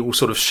trying to be all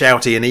sort of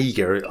shouty and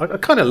eager. I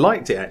kind of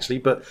liked it, actually,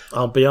 but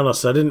I'll be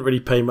honest, I didn't really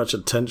pay much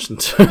attention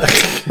to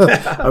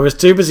it. I was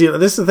too busy.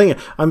 This is the thing.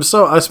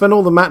 I spent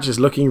all the matches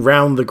looking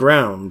round the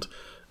ground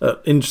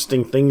at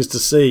interesting things to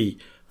see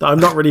that I'm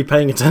not really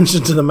paying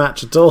attention to the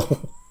match at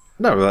all.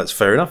 No, that's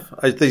fair enough.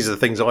 These are the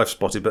things I've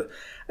spotted, but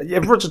yeah,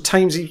 Roger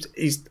Thames,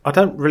 he's I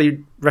don't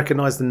really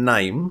recognise the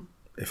name.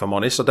 If I'm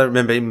honest, I don't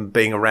remember him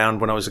being around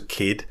when I was a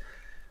kid,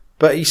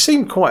 but he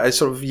seemed quite a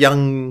sort of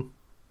young,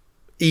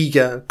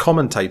 eager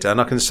commentator, and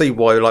I can see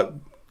why, like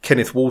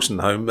Kenneth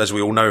Wolstenholme, as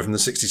we all know from the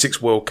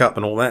 '66 World Cup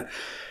and all that,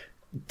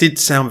 did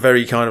sound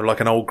very kind of like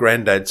an old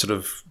granddad sort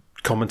of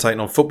commentating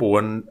on football.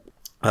 And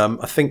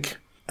I think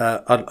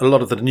a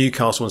lot of the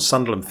Newcastle and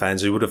Sunderland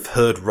fans who would have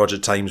heard Roger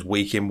Thames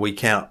week in,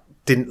 week out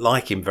didn't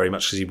like him very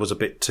much because he was a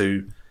bit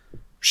too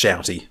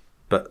shouty,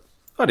 but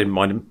I didn't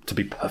mind him, to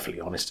be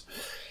perfectly honest.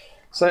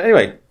 So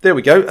anyway, there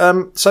we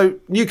go. So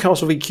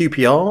Newcastle v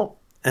QPR,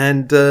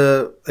 and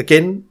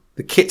again,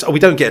 the kit. We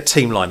don't get a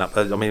team lineup.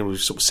 I mean, we've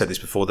sort of said this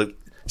before. The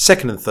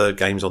second and third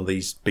games on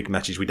these big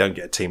matches, we don't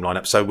get a team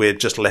lineup. So we're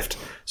just left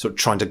sort of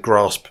trying to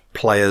grasp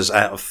players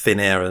out of thin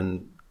air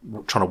and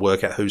trying to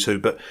work out who's who.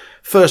 But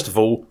first of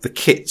all, the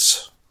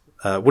kits.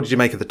 What did you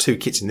make of the two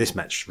kits in this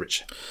match,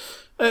 Rich?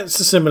 It's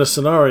a similar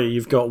scenario.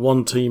 You've got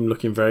one team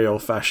looking very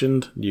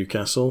old-fashioned,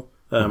 Newcastle.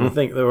 I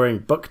think they're wearing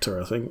Buckter,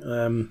 I think.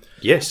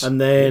 Yes. And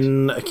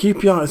then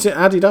QPR, is it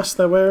Adidas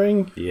they're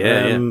wearing?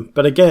 Yeah,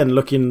 But again,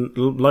 looking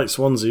like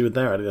Swansea with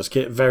their Adidas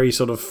kit, very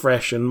sort of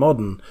fresh and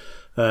modern.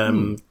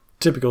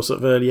 Typical sort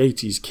of early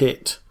 80s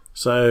kit.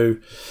 So,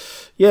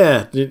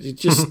 yeah, it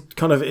just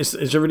kind of, it's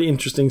a really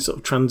interesting sort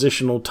of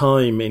transitional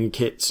time in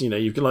kits. You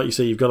know, like you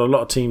say, you've got a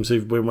lot of teams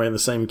who've been wearing the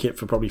same kit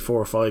for probably 4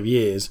 or 5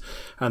 years,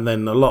 and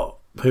then a lot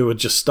who are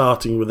just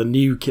starting with a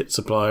new kit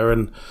supplier,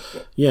 and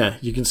yeah,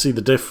 you can see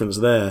the difference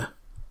there.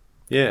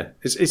 Yeah,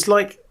 it's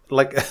like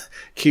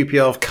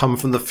QPR have come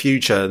from the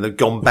future and they've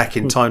gone back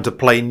in time to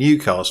play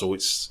Newcastle.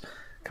 It's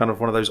kind of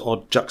one of those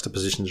odd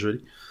juxtapositions,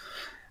 really.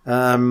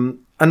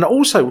 And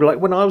also, like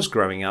when I was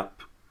growing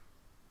up,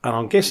 and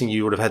I'm guessing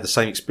you would have had the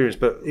same experience,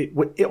 but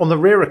on the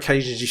rare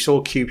occasions you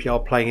saw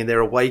QPR playing in their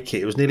away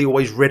kit, it was nearly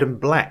always red and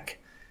black,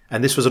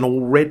 and this was an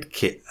all red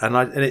kit, and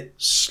it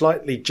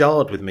slightly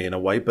jarred with me in a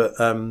way. But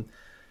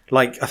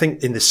like I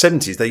think in the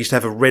 70s they used to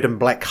have a red and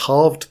black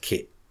halved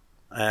kit.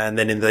 And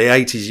then in the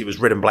 80s, it was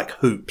red and black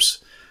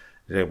hoops,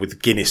 with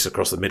Guinness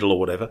across the middle or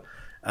whatever.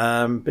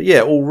 But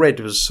yeah, all red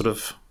was sort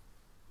of,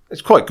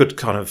 it's quite good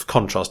kind of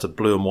contrast to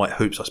blue and white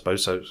hoops, I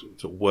suppose. So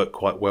it worked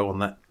quite well on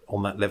that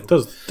level.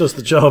 Does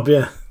the job,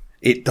 yeah.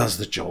 It does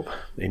the job,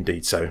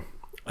 indeed so.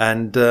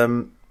 And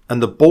the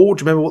ball,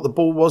 do you remember what the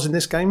ball was in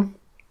this game?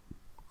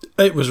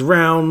 It was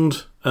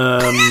round.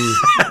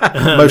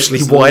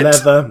 Mostly white.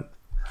 Leather.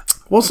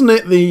 Wasn't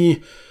it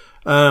the...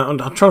 I'm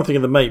trying to think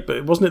of the mate,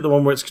 but wasn't it the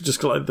one where it's just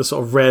got like the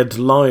sort of red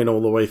line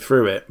all the way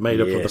through it, made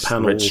up of the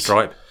panels? Red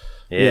stripe.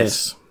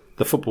 Yes.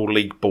 The Football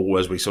League ball,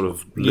 as we sort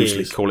of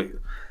loosely call it,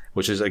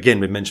 which is,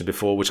 again, been mentioned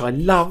before, which I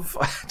love.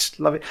 I just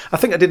love it. I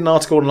think I did an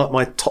article on like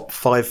my top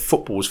 5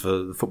 footballs for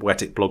the Football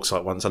Attic blog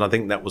site once, and I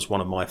think that was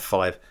one of my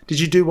 5. Did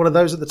you do one of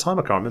those at the time?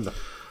 I can't remember.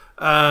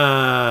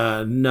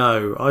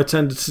 No, I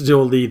tended to do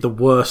all the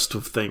worst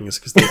of things.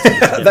 Cause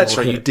that's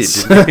right,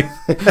 hits. You did,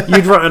 didn't you?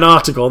 You'd write an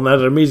article and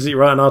then immediately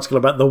write an article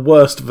about the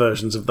worst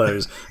versions of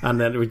those, and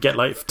then it would get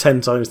like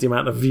 10 times the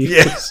amount of views.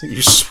 Yes,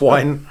 you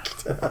swine.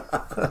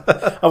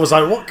 I was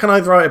like, what can I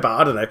write about?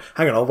 I don't know.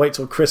 Hang on, I'll wait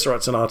till Chris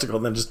writes an article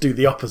and then just do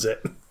the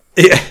opposite.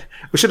 Yeah,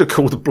 we should have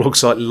called the blog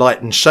site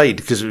Light and Shade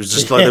because it was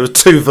just like there were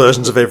two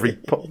versions of every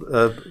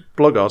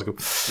blog article.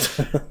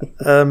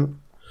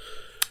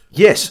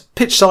 Yes,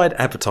 pitch side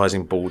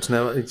advertising boards.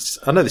 Now,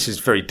 I know this is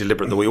very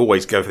deliberate that we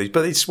always go for these,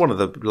 but it's one of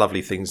the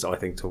lovely things that I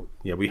think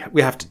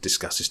we have to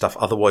discuss this stuff.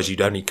 Otherwise,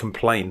 you'd only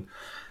complain.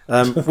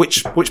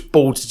 Which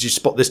boards did you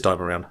spot this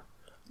time around?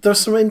 There are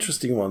some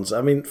interesting ones.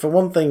 I mean, for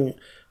one thing,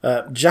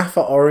 Jaffa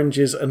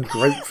oranges and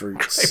grapefruits.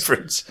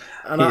 Grapefruits.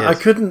 And I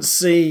couldn't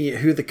see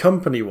who the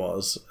company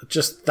was.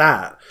 Just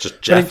that. Just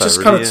Jaffa. But it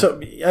just kind of took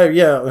me. Oh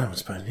yeah, I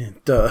suppose,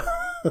 duh.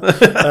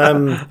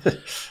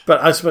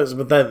 But I suppose,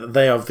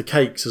 they have the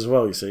cakes as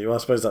well. You see, well, I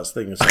suppose that's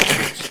the thing.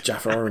 It's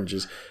Jaffa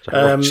oranges.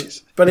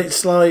 But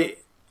it's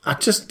like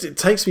it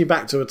takes me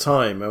back to a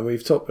time, and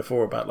we've talked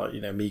before about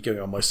me going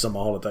on my summer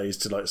holidays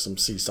to like some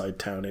seaside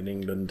town in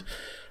England,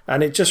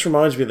 and it just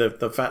reminds me of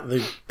the fact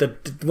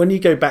that when you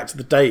go back to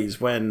the days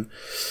when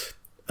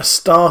a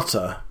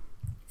starter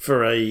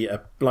for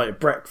a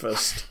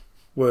breakfast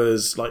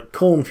was like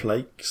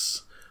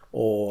cornflakes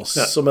or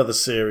some other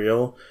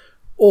cereal,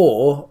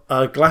 or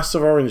a glass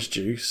of orange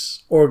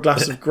juice, or a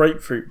glass of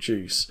grapefruit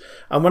juice.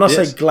 And when I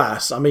say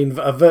glass, I mean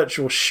a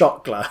virtual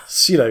shot glass,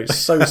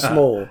 so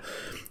small.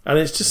 And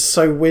it's just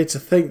so weird to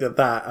think that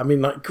I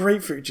mean, like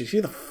grapefruit juice,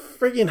 who the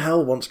friggin'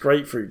 hell wants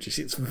grapefruit juice?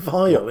 It's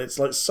vile. It's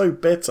like so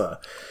bitter.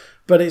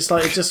 But it's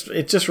like,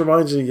 it just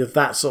reminds me of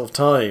that sort of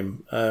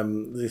time,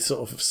 the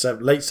sort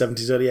of late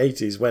 70s, early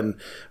 80s,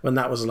 when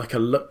that was like a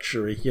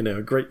luxury,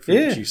 a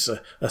grapefruit juice,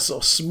 a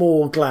sort of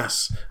small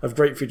glass of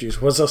grapefruit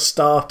juice was a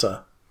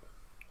starter.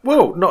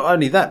 Well, not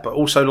only that, but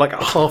also like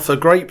half a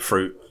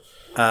grapefruit.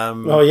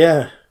 Oh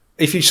yeah.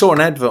 If you saw an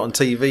advert on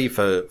TV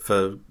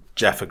for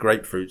Jaffa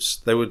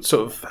grapefruits, they would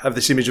sort of have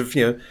this image of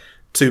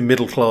two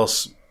middle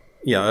class,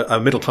 a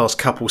middle class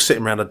couple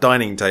sitting around a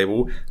dining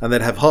table, and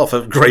they'd have half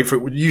a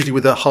grapefruit, usually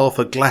with a half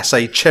a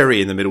glacé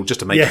cherry in the middle,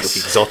 just to make it look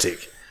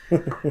exotic.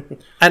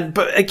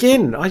 But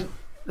again, I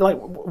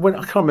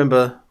can't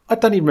remember. I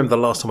don't even remember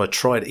the last time I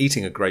tried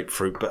eating a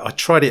grapefruit, but I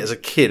tried it as a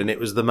kid, and it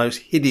was the most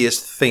hideous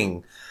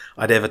thing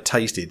I'd ever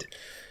tasted.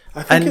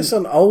 I think it's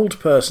an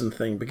old person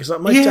thing, because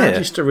my dad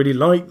used to really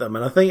like them,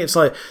 and I think it's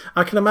like,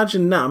 I can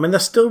imagine now, I mean, they're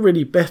still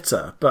really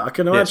bitter, but I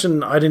can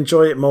imagine I'd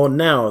enjoy it more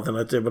now than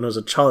I did when I was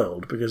a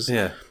child, because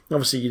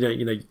obviously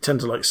you tend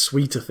to like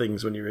sweeter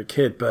things when you're a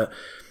kid, but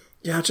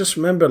I just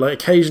remember like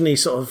occasionally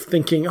sort of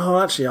thinking,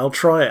 oh, actually I'll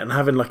try it, and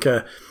having like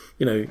a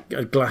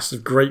glass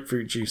of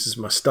grapefruit juice as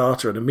my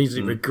starter and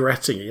immediately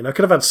regretting it. I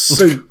could have had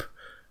soup.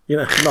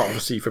 Not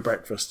obviously for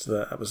breakfast,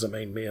 that was the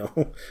main meal.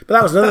 But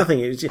that was another thing.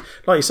 It was,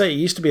 like you say, it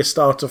used to be a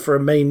starter for a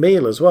main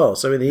meal as well.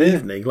 So in the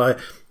evening,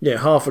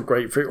 half a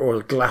grapefruit or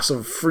a glass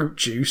of fruit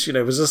juice,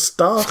 was a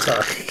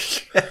starter.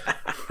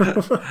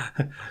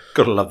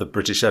 Gotta love the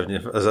British, haven't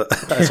you,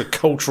 as a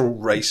cultural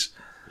race.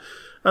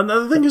 And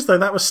the thing is, though,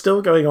 that was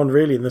still going on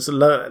really in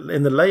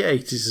the late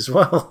 80s as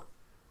well.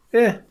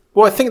 Yeah.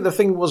 Well, I think the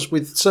thing was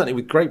certainly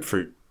with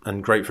grapefruit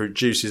and grapefruit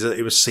juice is that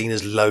it was seen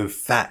as low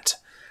fat.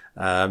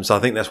 So I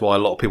think that's why a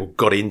lot of people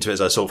got into it as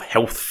a sort of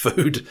health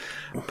food.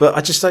 But I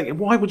just think,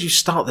 why would you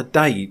start the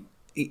day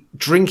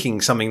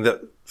drinking something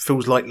that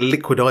feels like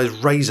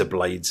liquidized razor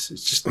blades?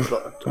 It's just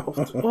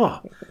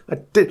like, I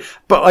did.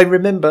 But I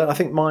remember, I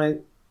think my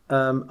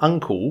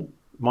uncle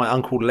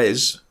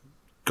Les,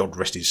 God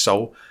rest his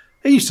soul,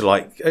 he used to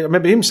I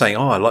remember him saying,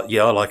 I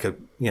like a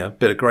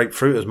bit of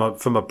grapefruit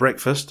for my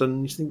breakfast.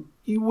 And you think,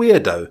 you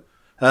weirdo.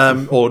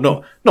 Or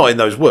not in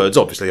those words,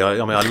 obviously. I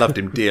mean, I loved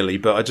him dearly,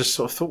 but I just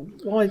sort of thought,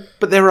 why?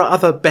 But there are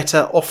other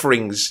better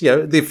offerings.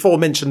 The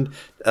aforementioned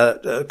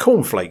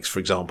cornflakes, for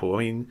example. I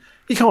mean,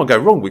 you can't go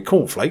wrong with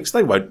cornflakes.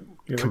 They won't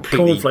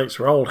completely. Cornflakes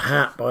were old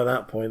hat by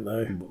that point,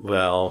 though.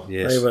 Well,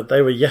 yes,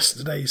 they were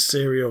yesterday's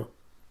cereal.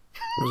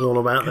 It was all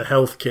about the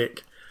health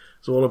kick.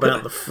 It was all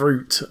about the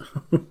fruit.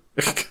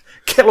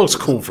 Kellogg's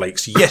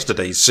cornflakes,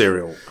 yesterday's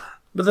cereal.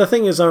 But the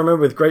thing is, I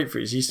remember with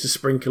grapefruits, you used to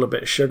sprinkle a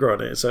bit of sugar on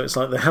it, so it's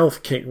like the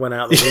health kick went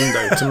out the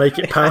window to make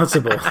it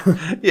palatable.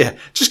 Yeah,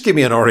 just give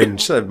me an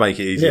orange, that'd make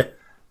it easy. Yeah.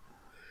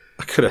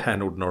 I could have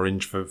handled an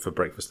orange for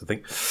breakfast, I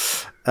think.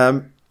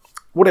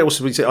 What else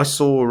did we see? I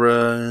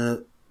saw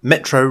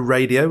Metro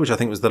Radio, which I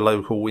think was the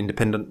local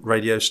independent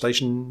radio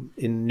station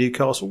in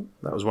Newcastle.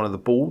 That was one of the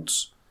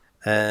boards.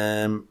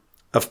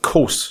 Of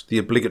course, the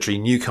obligatory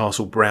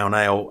Newcastle Brown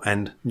Ale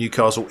and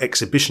Newcastle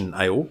Exhibition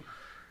Ale.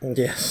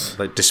 Yes.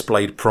 They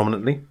displayed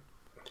prominently.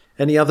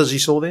 Any others you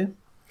saw there?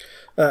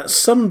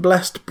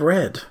 Sun-blessed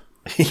bread.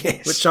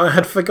 Yes. Which I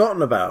had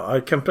forgotten about. I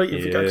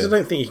completely forgot, because I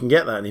don't think you can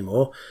get that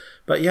anymore.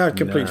 But yeah, I'd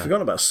completely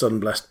forgotten about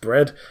sun-blessed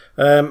bread.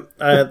 There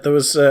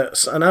was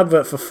an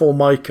advert for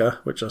Formica,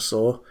 which I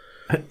saw.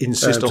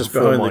 Insist on just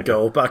behind Formica. The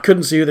goal, but I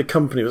couldn't see who the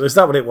company was. Is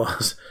that what it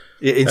was?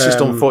 Yeah, insist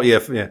on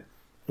yeah.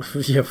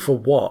 Yeah, for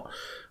what?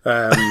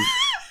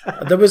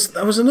 There was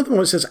another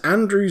one that says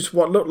Andrews,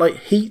 what looked like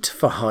heat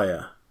for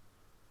hire.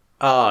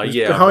 Ah,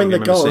 yeah. Behind the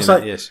goal. It's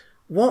like, yes.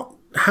 What?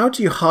 How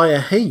do you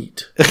hire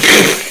heat?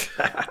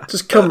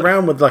 Just come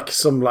round with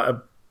some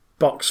a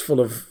box full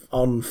of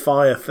on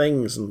fire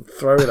things and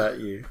throw it at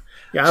you.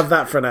 Yeah, have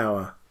that for an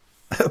hour.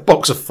 A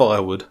box of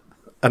firewood.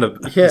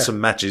 and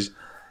some matches.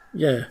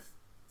 Yeah.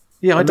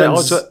 Yeah, I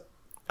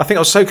think I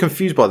was so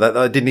confused by that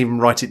I didn't even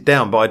write it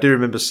down, but I do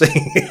remember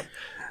seeing it.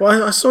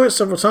 Well, I saw it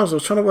several times. I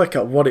was trying to work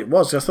out what it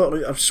was. I thought,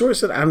 I'm sure it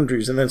said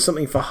Andrews and then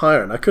something for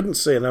hire, and I couldn't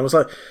see. And I was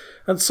like,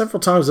 and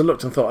several times I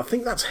looked and thought, I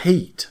think that's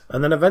Heat.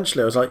 And then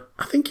eventually I was like,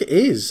 I think it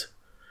is.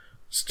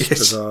 It's just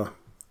bizarre.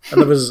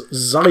 And there was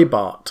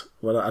Zybart.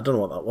 Well, I don't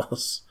know what that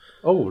was.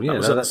 Oh, yeah. That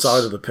was at the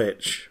side of the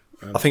pitch.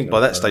 I think by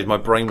that stage my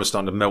brain was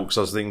starting to melt because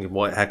I was thinking,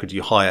 how could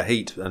you hire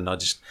Heat? And I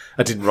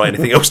didn't write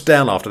anything else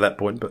down after that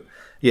point. But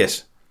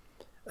yes.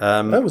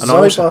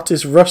 Zybart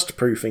is rust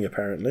proofing,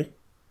 apparently.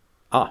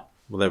 Ah.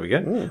 Well, there we go.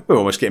 Mm. We're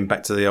almost getting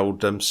back to the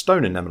old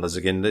stone enamelers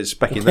again. It's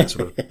back in that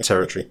sort of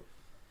territory.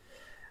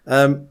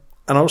 And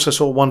I also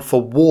saw one for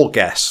War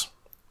Gas,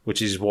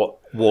 which is what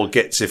war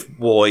gets if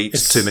war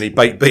eats too many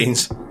baked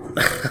beans.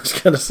 I was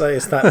going to say,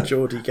 is that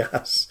Geordie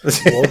Gas?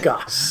 War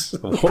Gas.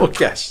 War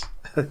Gas.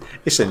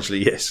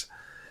 Essentially, yes.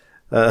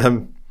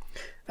 And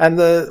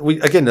we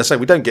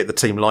don't get the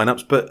team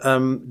lineups, but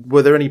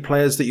were there any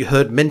players that you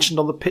heard mentioned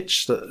on the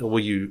pitch? Or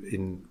were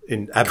you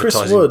in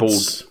advertising board?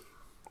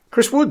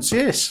 Chris Woods,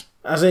 yes.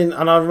 As in,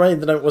 and I read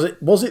the note.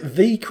 Was it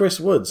the Chris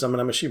Woods? I mean,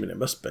 I'm assuming it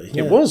must be.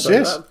 It was, so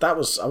yes. That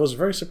was. I was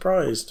very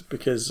surprised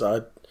because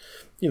I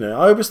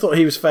always thought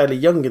he was fairly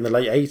young in the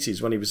late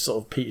 '80s when he was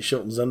sort of Peter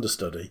Shilton's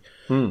understudy.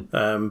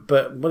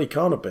 But he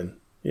can't have been.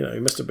 He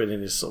must have been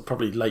in his sort of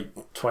probably late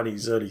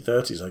 20s, early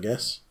 30s, I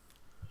guess.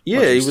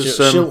 Yeah, he was.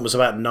 Shilton was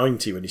about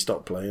 90 when he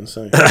stopped playing.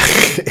 So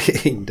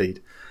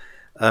indeed,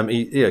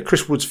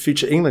 Chris Woods,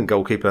 future England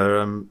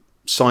goalkeeper.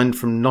 Signed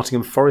from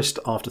Nottingham Forest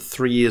after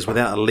 3 years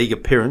without a league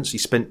appearance. He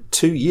spent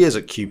 2 years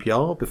at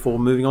QPR before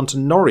moving on to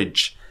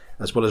Norwich,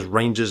 as well as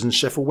Rangers and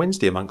Sheffield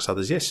Wednesday, amongst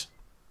others. Yes,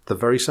 the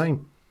very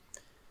same.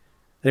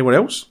 Anyone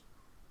else?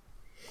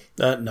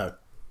 No.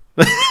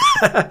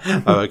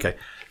 Oh, okay.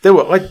 There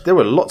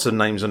were lots of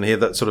names on here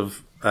that sort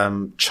of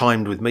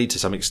chimed with me to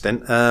some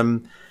extent.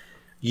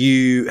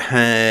 You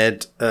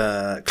had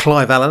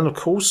Clive Allen, of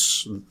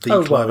course.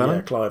 Clive Allen.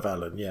 Yeah, Clive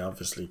Allen. Yeah,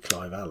 obviously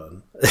Clive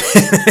Allen.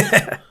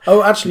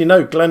 Oh, actually,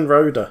 no, Glenn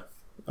Roeder.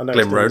 I know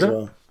Glenn Roeder.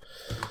 Well.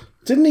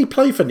 Didn't he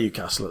play for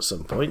Newcastle at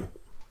some point?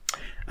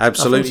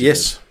 Absolutely,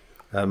 yes.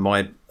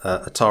 My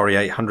Atari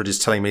 800 is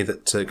telling me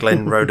that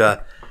Glenn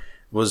Roeder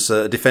was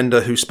a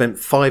defender who spent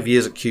 5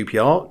 years at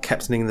QPR,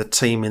 captaining the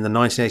team in the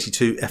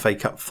 1982 FA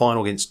Cup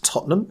final against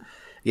Tottenham.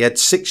 He had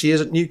 6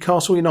 years at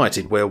Newcastle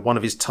United, where one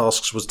of his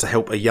tasks was to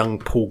help a young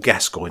Paul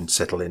Gascoigne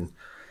settle in,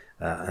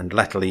 and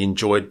latterly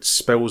enjoyed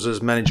spells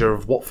as manager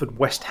of Watford,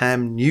 West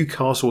Ham,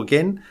 Newcastle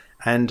again,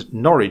 and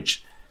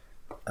Norwich.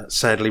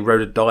 Sadly,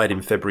 Roeder died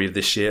in February of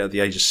this year at the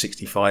age of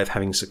 65,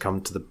 having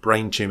succumbed to the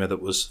brain tumour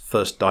that was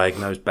first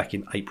diagnosed back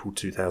in April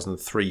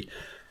 2003.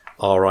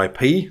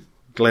 R.I.P.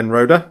 Glenn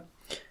Roeder.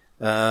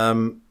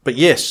 But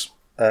yes,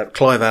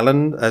 Clive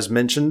Allen, as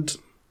mentioned,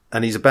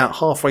 and he's about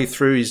halfway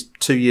through his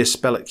 2-year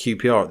spell at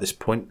QPR at this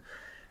point.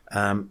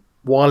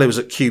 While he was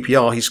at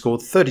QPR, he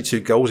scored 32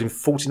 goals in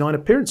 49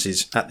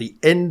 appearances. At the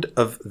end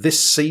of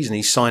this season,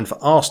 he signed for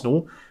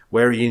Arsenal,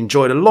 where he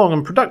enjoyed a long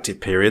and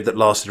productive period that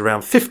lasted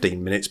around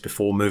 15 minutes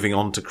before moving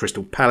on to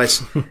Crystal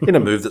Palace in a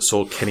move that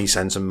saw Kenny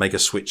Sansom make a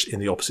switch in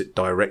the opposite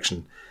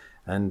direction.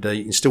 And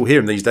you can still hear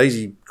him these days.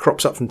 He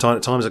crops up from time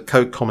to time as a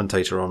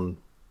co-commentator on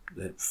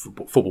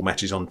football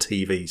matches on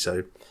TV,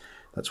 so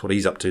that's what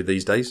he's up to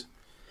these days.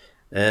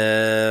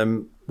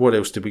 What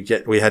else did we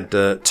get? We had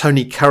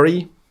Tony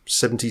Curry,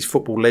 70s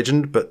football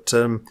legend, but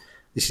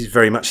this is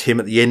very much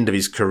him at the end of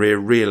his career,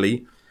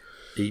 really.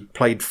 He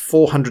played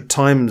 400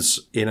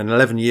 times in an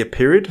 11-year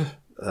period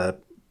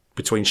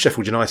between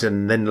Sheffield United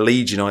and then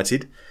Leeds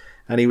United,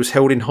 and he was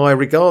held in high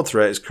regard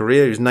throughout his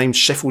career. He was named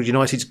Sheffield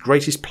United's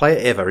greatest player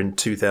ever in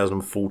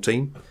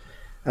 2014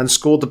 and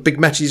scored the Big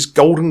Match's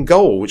golden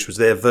goal, which was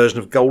their version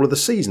of goal of the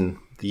season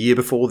the year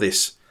before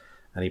this,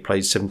 and he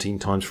played 17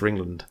 times for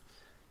England.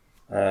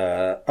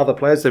 Other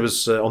players, there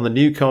was on the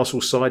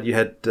Newcastle side, you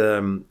had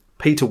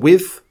Peter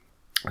Withe,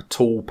 a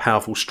tall,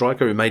 powerful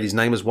striker who made his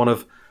name as one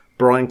of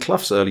Brian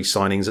Clough's early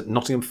signings at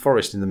Nottingham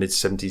Forest in the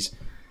mid-70s.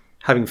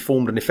 Having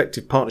formed an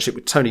effective partnership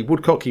with Tony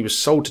Woodcock, he was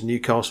sold to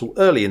Newcastle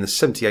early in the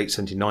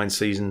 78-79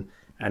 season,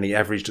 and he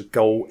averaged a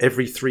goal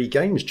every 3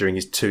 games during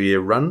his 2-year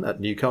run at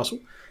Newcastle.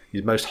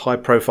 His most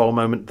high-profile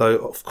moment, though,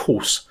 of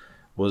course,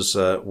 was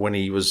when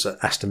he was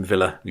at Aston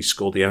Villa. He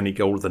scored the only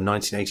goal of the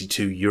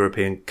 1982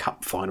 European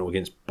Cup final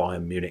against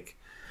Bayern Munich,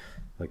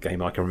 a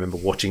game I can remember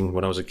watching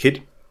when I was a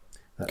kid.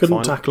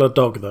 Couldn't tackle a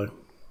dog, though.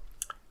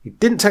 He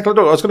didn't tackle a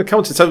dog. I was going to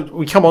come to. So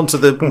we come on to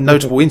the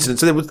notable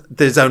incidents. So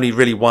there's only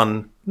really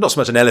one, not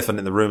so much an elephant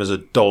in the room as a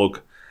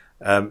dog.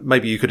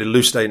 Maybe you could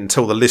elucidate and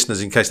tell the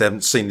listeners, in case they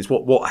haven't seen this,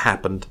 what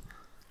happened.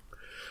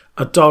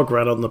 A dog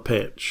ran on the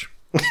pitch.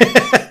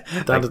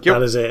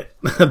 That is it.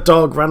 A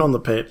dog ran on the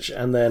pitch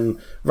and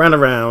then ran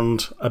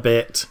around a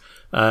bit,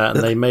 and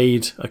they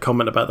made a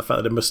comment about the fact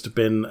that it must have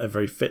been a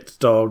very fit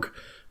dog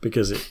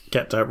because it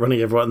kept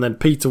outrunning everyone. And then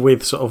Peter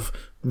Withe sort of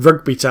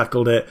rugby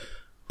tackled it,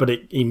 but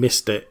he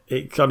missed it.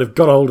 It kind of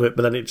got hold of it,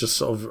 but then it just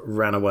sort of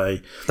ran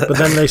away. But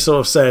then they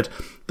sort of said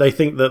they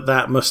think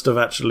that must have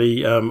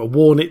actually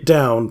worn it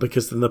down,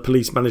 because then the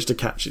police managed to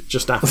catch it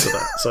just after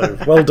that. So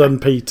well done,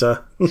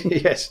 Peter.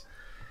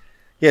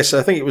 Yes,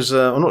 I think it was,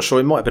 I'm not sure,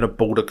 it might have been a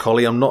border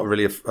collie. I'm not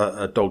really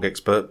a dog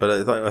expert,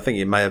 but I think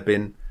it may have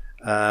been.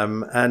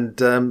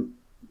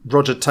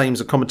 Roger Thames,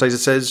 the commentator,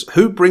 says,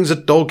 "Who brings a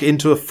dog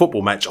into a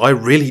football match? I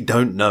really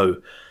don't know."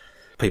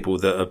 People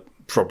that are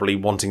probably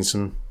wanting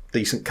some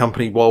decent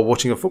company while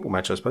watching a football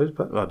match, I suppose,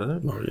 but I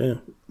don't know. Oh, yeah.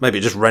 Maybe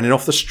just running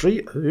off the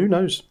street. Who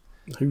knows?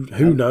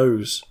 Who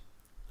knows?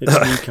 It's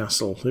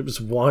Newcastle. It was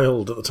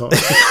wild at the time.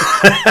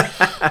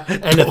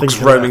 Dogs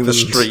roaming the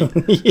street.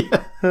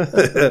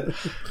 Yeah.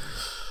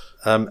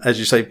 As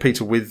you say,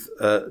 Peter With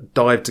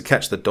dived to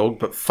catch the dog,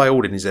 but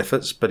failed in his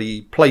efforts. But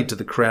he played to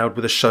the crowd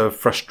with a show of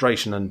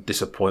frustration and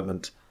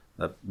disappointment.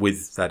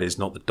 With, that is,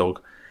 not the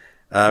dog.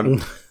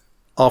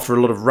 After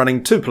a lot of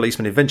running, 2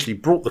 policemen eventually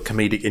brought the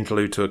comedic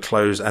interlude to a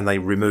close, and they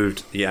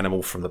removed the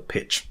animal from the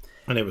pitch.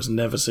 And it was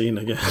never seen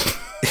again.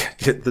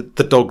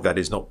 the dog, that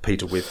is, not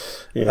Peter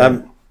With.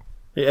 Yeah.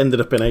 It ended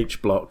up in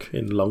H Block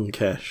in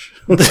Longkesh.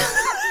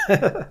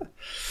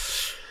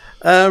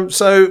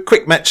 So,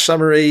 quick match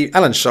summary.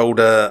 Alan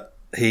Shoulder,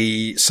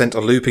 he sent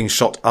a looping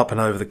shot up and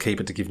over the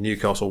keeper to give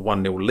Newcastle a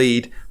 1-0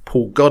 lead.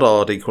 Paul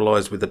Goddard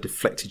equalised with a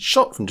deflected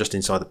shot from just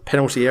inside the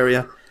penalty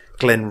area.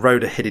 Glenn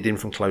Roeder headed in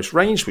from close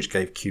range, which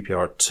gave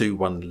QPR a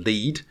 2-1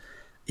 lead.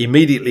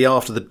 Immediately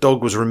after the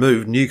dog was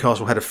removed,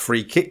 Newcastle had a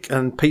free kick,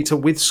 and Peter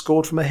With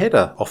scored from a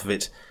header off of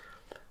it.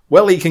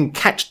 "Well, he can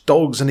catch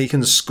dogs and he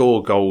can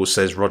score goals,"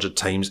 says Roger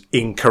Thames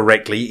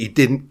incorrectly. "He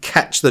didn't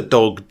catch the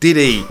dog, did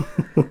he?"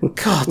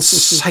 God's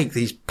sake,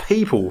 these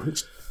people.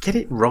 Let's get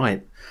it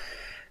right.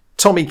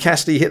 Tommy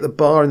Cassidy hit the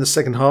bar in the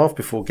second half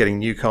before getting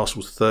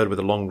Newcastle's third with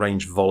a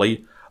long-range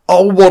volley.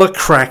 "Oh, what a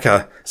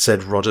cracker,"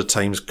 said Roger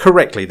Thames,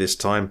 correctly this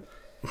time.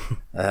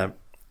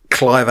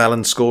 Clive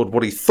Allen scored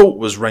what he thought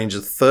was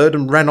Rangers' third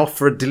and ran off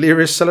for a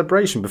delirious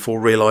celebration before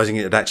realising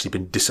it had actually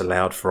been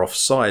disallowed for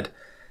offside.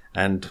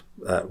 And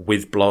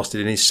With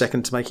blasted in his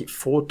second to make it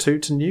 4-2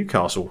 to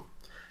Newcastle.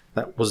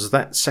 That was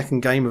that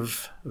second game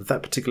of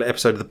that particular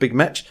episode of the big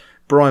match.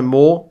 Brian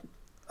Moore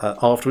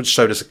afterwards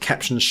showed us a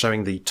caption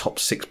showing the top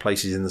 6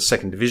 places in the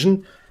second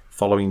division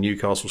following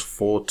Newcastle's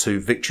 4-2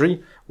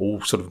 victory,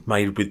 all sort of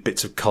made with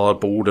bits of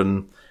cardboard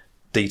and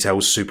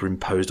details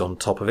superimposed on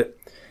top of it.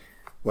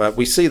 Well,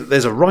 we see that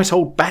there's a right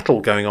old battle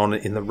going on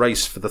in the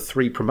race for the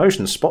 3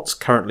 promotion spots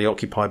currently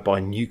occupied by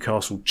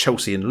Newcastle,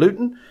 Chelsea and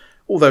Luton,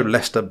 although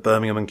Leicester,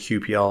 Birmingham and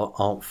QPR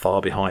aren't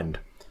far behind.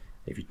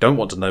 If you don't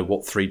want to know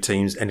what 3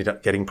 teams ended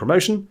up getting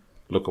promotion,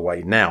 look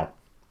away now.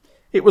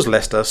 It was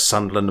Leicester,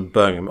 Sunderland and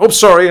Birmingham. Oh,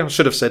 sorry, I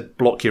should have said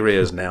block your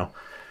ears now.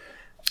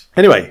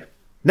 Anyway,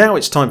 now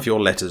it's time for your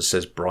letters,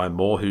 says Brian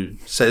Moore, who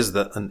says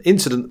that an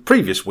incident the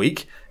previous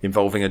week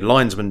involving a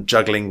linesman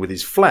juggling with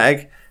his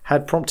flag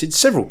had prompted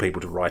several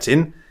people to write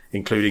in,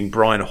 including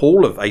Brian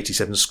Hall of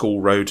 87 School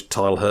Road,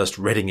 Tilehurst,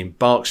 Reading in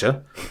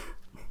Berkshire,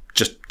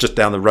 just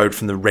down the road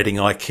from the Reading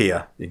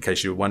IKEA, in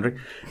case you were wondering.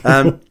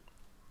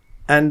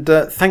 And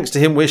thanks to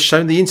him, we're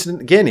shown the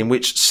incident again in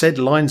which said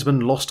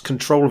linesman lost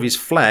control of his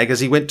flag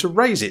as he went to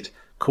raise it,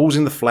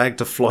 causing the flag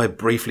to fly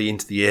briefly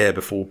into the air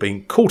before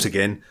being caught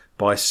again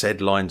by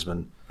said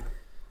linesman.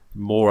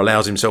 Moore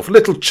allows himself a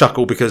little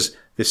chuckle because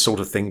this sort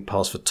of thing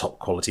passed for top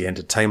quality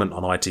entertainment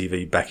on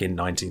ITV back in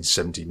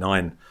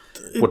 1979.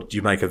 What did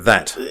you make of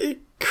that? It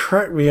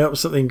cracked me up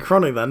something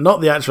chronic, that.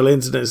 Not the actual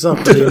incident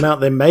itself, but the amount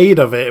they made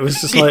of it. It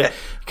was just like,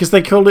 because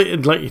they called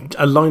it like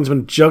a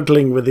linesman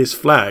juggling with his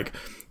flag.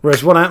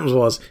 Whereas what happens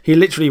was, he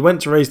literally went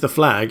to raise the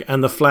flag,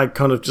 and the flag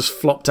kind of just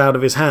flopped out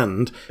of his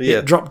hand. Yeah.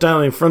 It dropped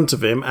down in front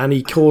of him, and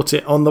he caught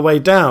it on the way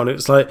down. It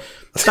was like,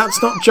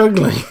 that's not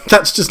juggling.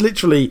 That's just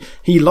literally,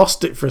 he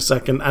lost it for a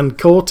second and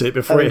caught it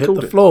before it hit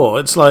the floor.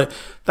 It's like,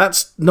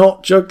 that's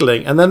not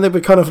juggling. And then they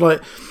were kind of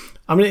like,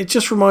 I mean, it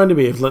just reminded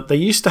me of, like, they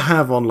used to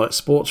have on, like,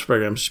 sports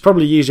programs,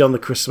 probably usually on the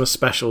Christmas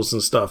specials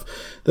and stuff,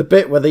 the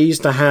bit where they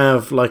used to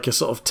have, like, a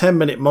sort of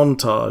 10-minute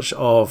montage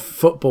of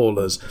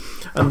footballers,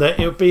 and it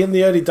would be in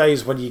the early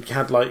days when you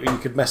had, like, you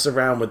could mess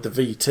around with the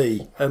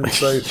VT, and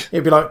so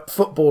it'd be like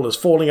footballers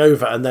falling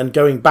over and then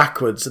going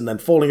backwards and then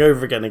falling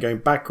over again and going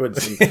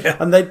backwards,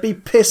 and they'd be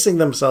pissing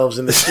themselves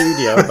in the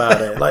studio about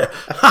it, like,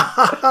 ha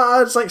ha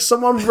ha, it's like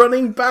someone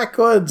running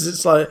backwards,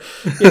 it's like,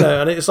 you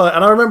know, and it's like,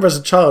 and I remember as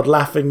a child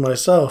laughing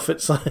myself.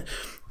 It's like,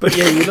 but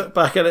yeah, you look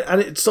back at it,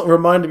 and it sort of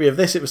reminded me of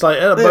this. It was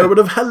like a moment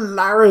of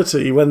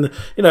hilarity when,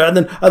 you know,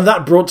 and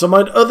that brought to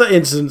mind other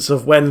incidents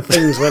of when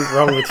things went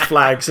wrong with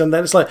flags, and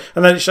then it's like,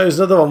 and then it shows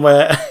another one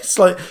where it's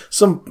like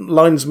some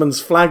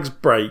linesman's flags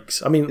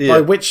breaks. I mean,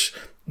 by which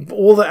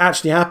all that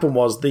actually happened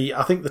was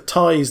I think the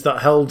ties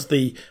that held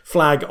the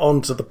flag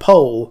onto the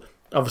pole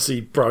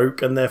obviously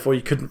broke, and therefore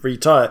you couldn't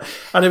retie it.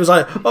 And it was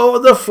like, oh,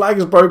 the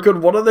flag's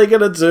broken, what are they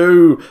going to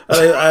do?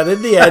 And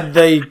in the end,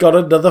 they got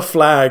another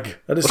flag.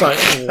 And it's like,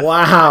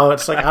 wow,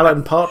 it's like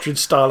Alan Partridge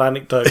style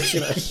anecdotes,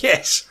 you know.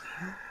 Yes.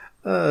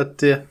 Oh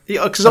dear.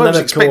 Because I was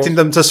expecting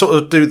them to sort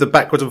of do the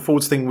backwards and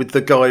forwards thing with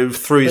the guy who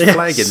threw his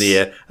flag in the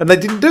air, and they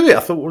didn't do it. I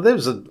thought, well, there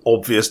was an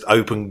obvious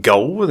open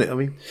goal, wasn't it? I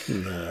mean,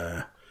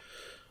 nah.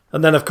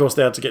 And then, of course,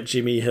 they had to get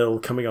Jimmy Hill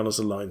coming on as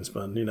a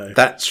linesman, you know.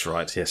 That's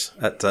right, yes.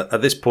 At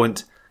this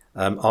point,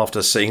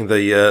 after seeing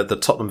the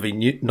Tottenham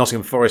v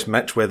Nottingham Forest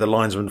match where the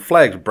linesman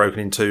flag had broken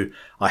in two,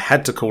 I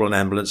had to call an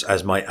ambulance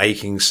as my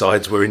aching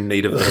sides were in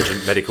need of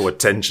urgent medical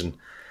attention.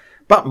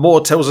 But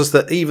Moore tells us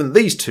that even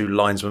these two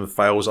linesman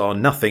fails are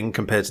nothing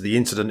compared to the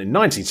incident in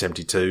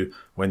 1972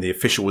 when the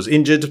official was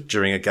injured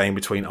during a game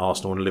between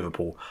Arsenal and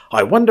Liverpool.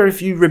 I wonder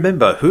if you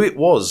remember who it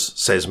was,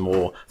 says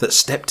Moore, that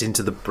stepped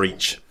into the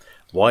breach.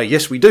 Why,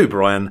 yes we do,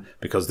 Brian,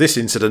 because this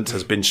incident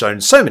has been shown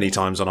so many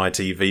times on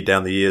ITV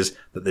down the years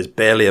that there's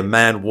barely a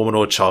man, woman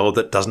or child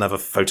that doesn't have a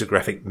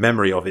photographic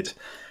memory of it.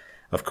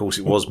 Of course,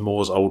 it was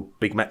Moore's old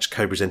Big Match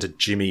co-presenter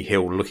Jimmy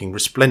Hill looking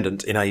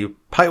resplendent in a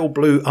pale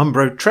blue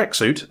Umbro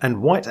tracksuit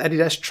and white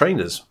Adidas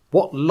trainers.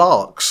 What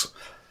larks!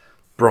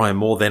 Brian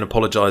Moore then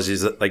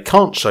apologises that they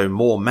can't show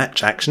more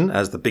match action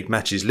as the Big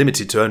Match is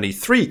limited to only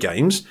 3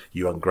 games,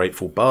 you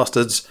ungrateful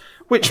bastards,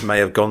 which may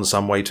have gone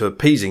some way to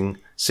appeasing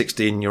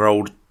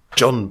 16-year-old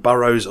John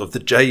Burrows of the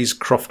Jays,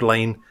 Croft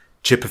Lane,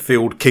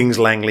 Chipperfield, Kings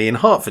Langley in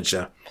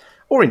Hertfordshire,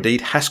 or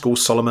indeed Haskell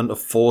Solomon of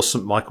 4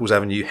 St Michael's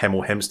Avenue,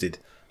 Hemel Hempstead,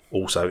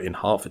 also in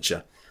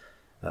Hertfordshire.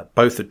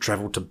 Both had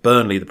travelled to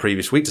Burnley the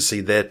previous week to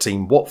see their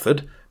team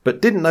Watford,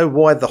 but didn't know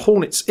why the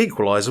Hornets'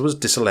 equaliser was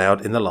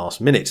disallowed in the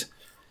last minute.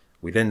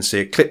 We then see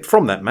a clip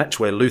from that match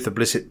where Luther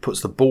Blissett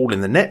puts the ball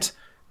in the net,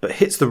 but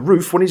hits the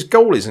roof when his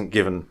goal isn't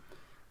given.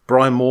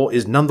 Brian Moore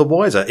is none the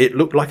wiser. It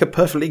looked like a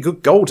perfectly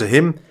good goal to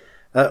him,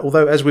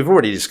 although, as we've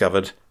already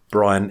discovered,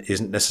 Brian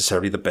isn't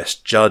necessarily the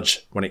best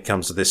judge when it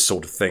comes to this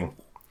sort of thing.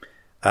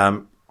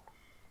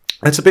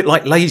 It's a bit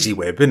like Lazy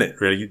Web, isn't it,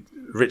 really,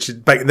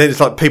 Richard? Back then, it's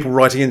like people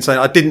writing in saying,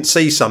 I didn't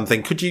see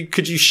something. Could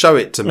you show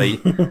it to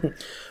me?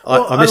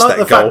 I missed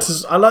that goal.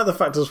 I like the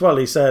fact as well.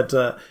 He said,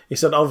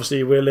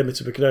 obviously we're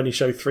limited. We can only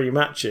show 3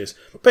 matches.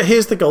 But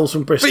here's the goals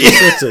from Bristol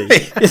City.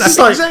 It's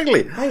like,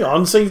 exactly. Hang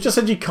on. So you've just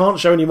said you can't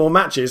show any more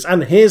matches,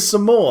 and here's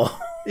some more.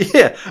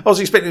 Yeah, I was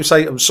expecting him to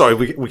say, I'm sorry,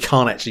 we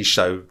can't actually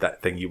show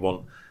that thing you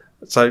want.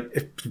 So,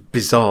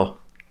 bizarre.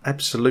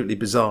 Absolutely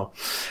bizarre.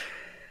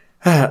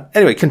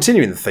 Anyway,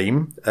 continuing the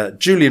theme,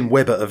 Julian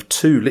Webber of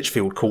 2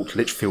 Lichfield Court,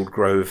 Lichfield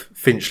Grove,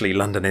 Finchley,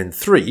 London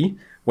N3,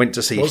 went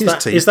to see his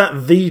team. Is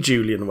that the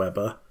Julian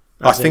Webber?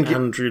 I think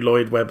Andrew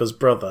Lloyd Webber's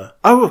brother.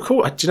 Oh, of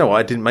course. Do you know what?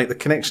 I didn't make the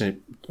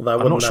connection.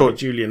 Well, I'm not sure.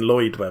 Julian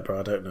Lloyd Webber.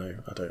 I don't know.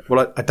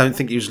 Well, I don't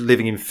think he was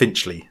living in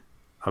Finchley.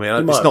 I mean,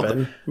 I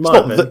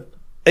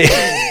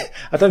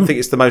don't think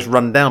it's the most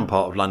run-down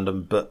part of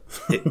London, but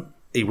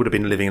he would have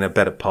been living in a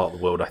better part of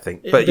the world, I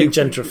think. But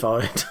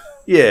gentrified.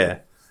 Yeah.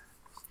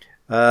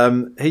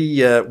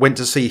 He went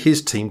to see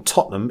his team,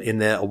 Tottenham, in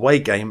their away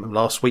game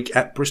last week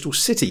at Bristol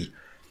City.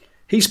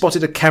 He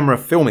spotted a camera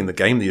filming the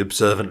game, the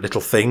observant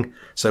little thing,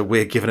 so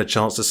we're given a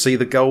chance to see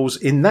the goals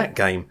in that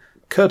game,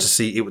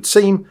 courtesy, it would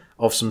seem,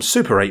 of some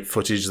Super 8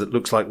 footage that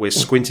looks like we're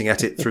squinting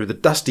at it through the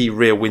dusty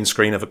rear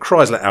windscreen of a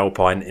Chrysler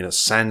Alpine in a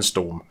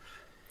sandstorm.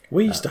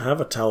 We used to have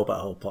a Talbot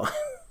Alpine.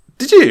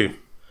 Did you?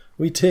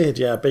 We did,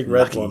 yeah, a big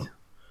red one.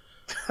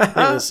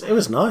 It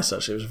was nice,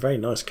 actually. It was a very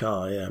nice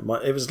car, yeah.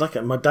 It was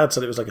like my dad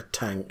said it was like a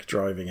tank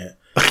driving it.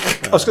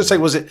 I was going to say,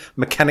 was it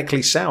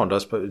mechanically sound? I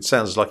suppose it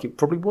sounds like it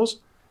probably was.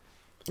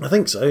 I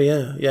think so,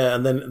 yeah. Yeah,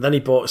 and then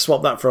he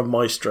swapped that for a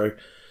Maestro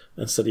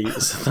and said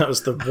that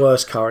was the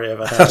worst car he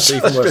ever had,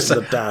 even worse than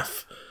the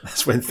DAF.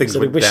 That's when things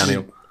went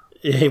downhill.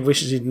 He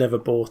wishes he'd never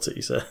bought it,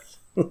 he said.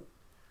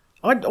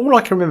 All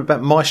I can remember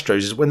about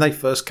Maestros is when they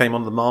first came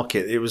on the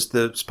market, it was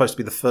supposed to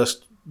be the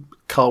first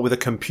car with a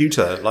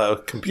computer, like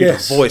a computer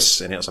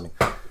voice in it or something.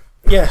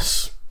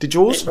 Yes. Did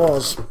yours? It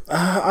was.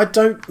 I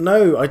don't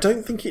know. I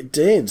don't think it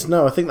did.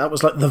 No, I think that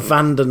was like the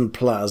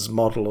Vandenplas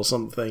model or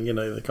something, you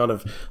know,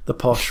 the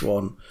posh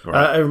one.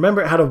 Right. I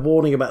remember it had a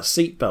warning about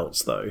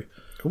seatbelts, though.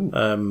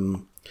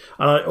 And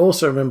I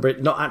also remember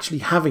it not actually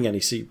having any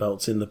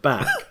seatbelts in the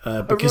back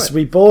because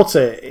we bought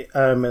it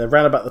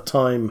around about the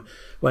time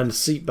when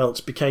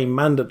seatbelts became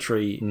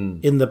mandatory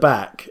in the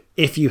back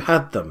if you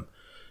had them.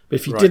 But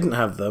if you didn't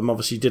have them,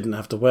 obviously you didn't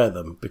have to wear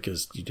them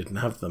because you didn't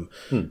have them.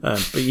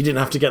 But you didn't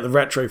have to get them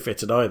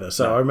retrofitted either.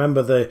 So I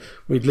remember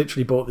we'd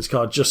literally bought this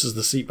car just as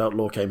the seatbelt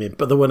law came in,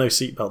 but there were no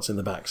seatbelts in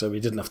the back, so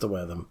we didn't have to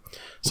wear them.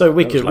 So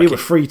we were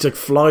free to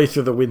fly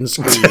through the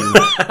windscreen,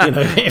 you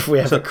know, if we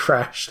ever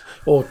crashed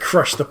or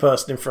crushed the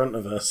person in front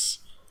of us.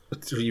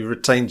 You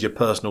retained your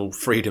personal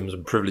freedoms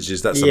and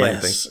privileges. That's the main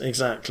thing. Yes,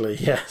 exactly.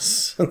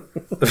 Yes.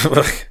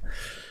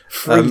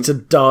 Free to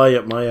die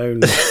at my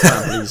own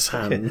family's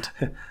hand.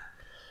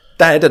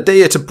 Dad, I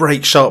dare to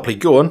brake sharply.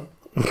 Go on.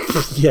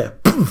 Yeah.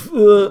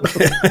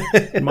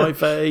 My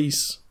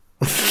face.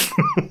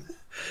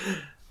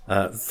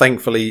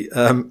 Thankfully,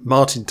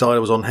 Martin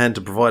Tyler was on hand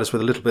to provide us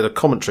with a little bit of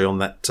commentary on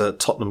that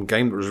Tottenham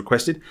game that was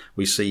requested.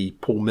 We see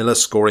Paul Miller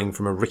scoring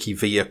from a Ricky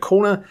Villa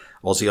corner,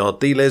 Ozzy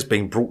Ardiles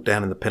being brought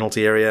down in the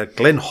penalty area,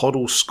 Glenn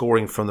Hoddle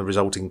scoring from the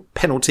resulting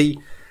penalty,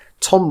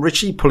 Tom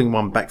Ritchie pulling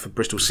one back for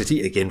Bristol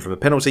City, again from a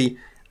penalty.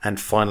 And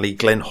finally,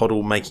 Glenn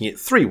Hoddle making it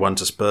 3-1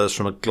 to Spurs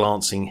from a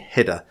glancing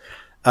header.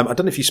 I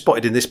don't know if you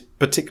spotted in this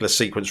particular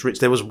sequence, Rich,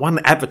 there was one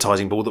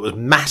advertising board that was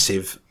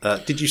massive.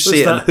 Did you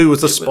see it? And who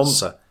was the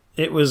sponsor?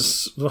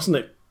 Wasn't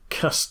it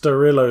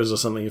Castarillos or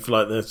something, for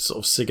like the sort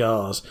of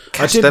cigars?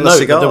 Castella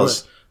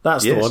Cigars.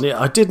 That's the one. Yeah,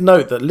 I did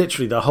note that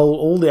literally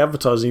all the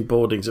advertising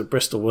boardings at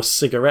Bristol were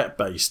cigarette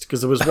based,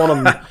 because there was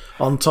one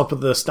on top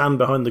of the stand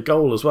behind the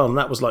goal as well, and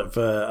that was like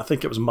for, I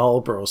think it was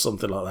Marlboro or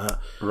something like that.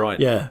 Right.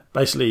 Yeah.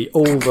 Basically,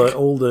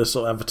 all the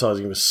sort of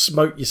advertising was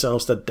 "Smoke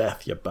yourselves to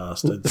death, you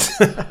bastards."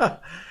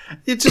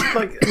 It's just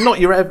like not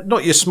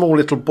your small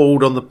little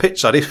board on the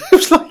pitch side. It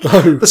was like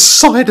the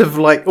side of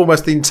like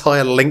almost the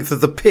entire length of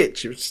the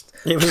pitch. It was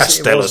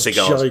Castella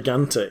Cigars.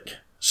 Gigantic.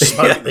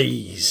 Smoke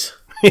these.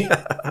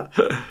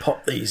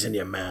 Pop these in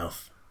your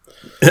mouth.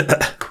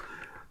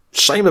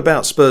 Shame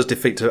about Spurs'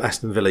 defeat to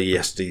Aston Villa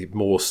yesterday,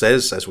 Moore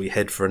says, as we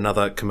head for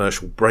another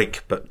commercial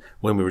break. But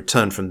when we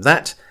return from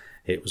that,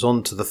 it was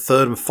on to the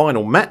third and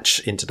final match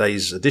in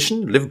today's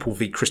edition, Liverpool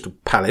v Crystal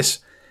Palace.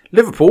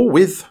 Liverpool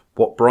with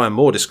what Brian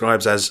Moore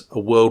describes as a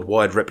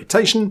worldwide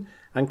reputation,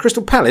 and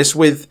Crystal Palace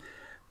with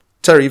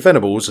Terry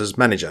Venables as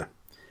manager.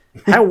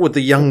 How would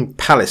the young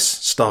Palace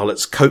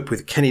starlets cope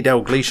with Kenny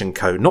Dalglish and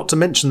co, not to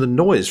mention the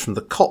noise from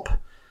the Kop?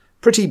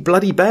 Pretty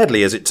bloody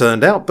badly, as it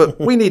turned out, but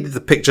we needed the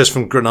pictures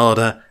from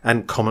Granada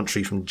and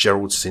commentary from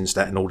Gerald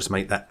Sinstadt in order to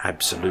make that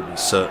absolutely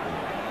certain.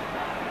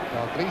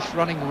 Dalglish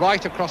running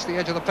right across the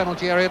edge of the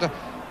penalty area to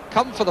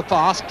come for the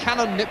pass.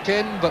 Cannon nipped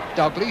in, but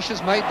Dalglish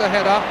has made the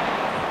header.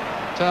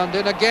 Turned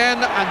in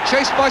again and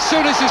chased by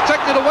Souness, who's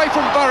taken it away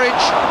from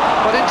Burridge,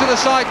 but into the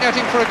side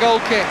netting for a goal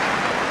kick.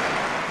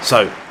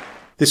 So,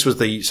 this was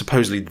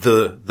supposedly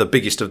the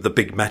biggest of the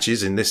big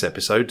matches in this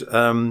episode.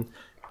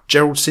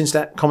 Gerald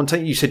Sinstadt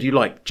commentating. You said you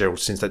liked Gerald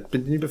Sinstadt,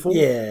 didn't you, before?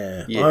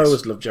 Yeah, yes. I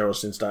always loved Gerald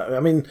Sinstadt.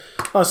 I mean,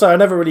 I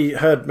never really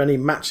heard many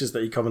matches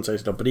that he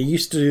commentated on, but he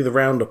used to do the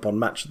roundup on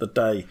Match of the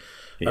Day,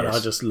 and I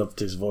just loved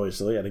his voice.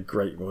 He had a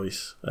great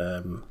voice.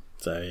 So,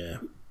 yeah.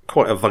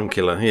 Quite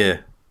avuncular, yeah.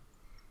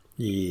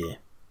 Yeah.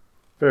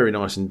 Very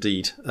nice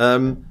indeed.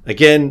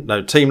 Again,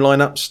 no team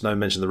lineups, no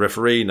mention of the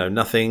referee, no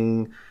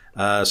nothing.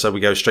 So we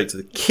go straight to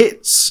the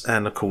kits,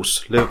 and of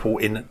course Liverpool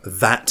in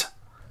that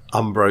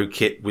Umbro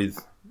kit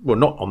with, well,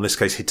 not on this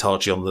case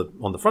Hitachi on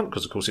the front,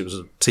 because of course it was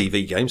a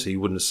TV game, so you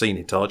wouldn't have seen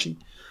Hitachi.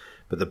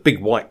 But the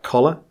big white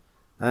collar,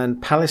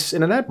 and Palace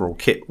in an Admiral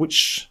kit.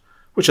 Which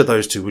of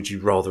those two would you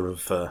rather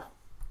have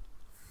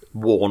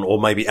worn, or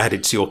maybe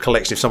added to your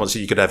collection if someone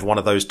said you could have one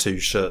of those two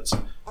shirts?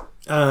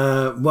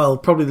 Well,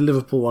 probably the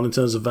Liverpool one in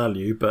terms of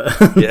value, but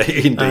yeah,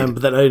 indeed.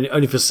 But then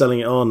only for selling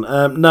it on.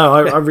 No,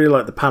 I really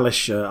like the Palace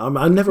shirt.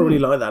 I never really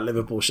liked that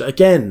Liverpool shirt.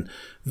 Again,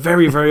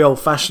 very, very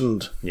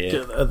old-fashioned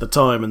at the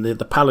time, and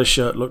the Palace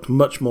shirt looked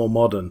much more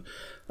modern.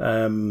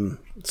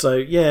 So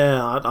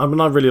yeah, I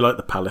really like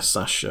the Palace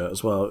sash shirt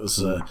as well. It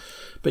was,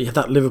 but yeah,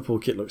 that Liverpool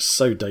kit looks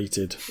so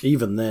dated.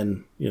 Even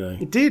then,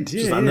 it did.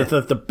 Yeah, and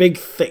the big,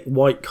 thick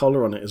white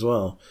collar on it as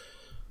well.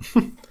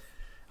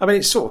 I mean,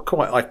 it's sort of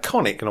quite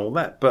iconic and all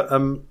that, but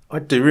I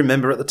do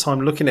remember at the time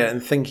looking at it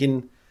and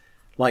thinking,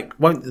 like,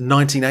 won't the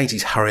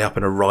 1980s hurry up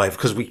and arrive?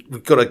 Because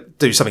we've got to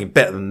do something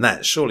better than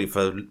that, surely,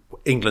 for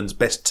England's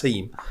best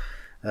team.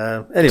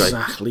 Anyway.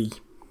 Exactly.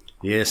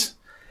 Yes.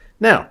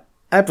 Now,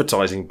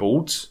 advertising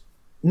boards.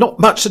 Not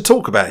much to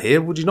talk about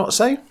here, would you not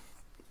say?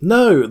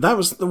 No, that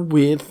was the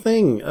weird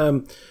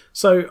thing.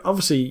 So,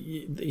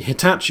 obviously,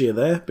 Hitachi are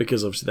there,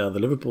 because obviously they're the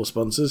Liverpool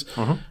sponsors.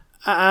 Uh-huh.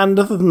 And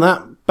other than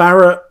that,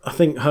 Barrett, I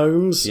think,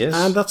 Holmes, yes.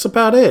 And that's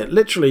about it.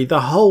 Literally, the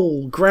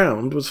whole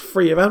ground was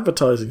free of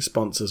advertising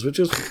sponsors, which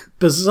was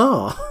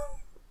bizarre.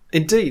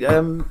 Indeed.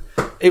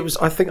 It was.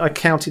 I think I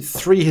counted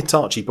 3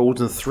 Hitachi boards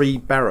and 3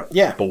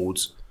 Barrett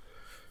boards.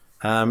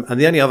 And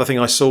the only other thing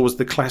I saw was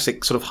the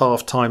classic sort of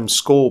half-time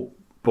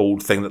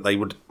scoreboard thing that they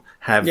would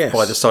have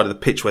by the side of the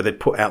pitch, where they'd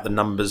put out the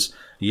numbers.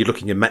 You're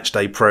looking at match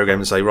day programme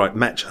and say, right,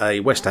 match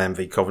A, West Ham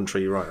v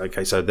Coventry, right,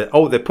 okay, so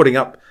they're putting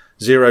up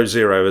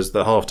 0-0 as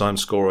the half-time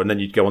score, and then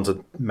you'd go on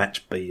to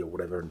match B or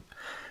whatever. And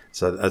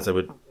so as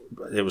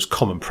it was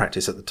common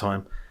practice at the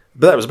time.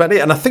 But that was about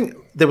it. And I think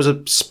there was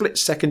a split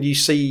second you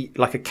see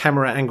like a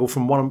camera angle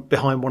from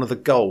behind one of the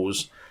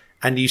goals,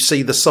 and you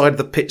see the side of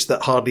the pitch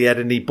that hardly had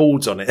any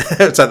boards on it.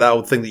 So that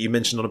old thing that you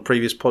mentioned on a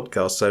previous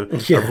podcast. So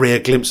a rare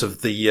glimpse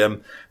of the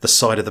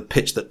side of the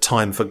pitch that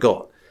time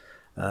forgot.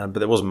 But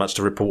there wasn't much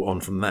to report on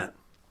from that.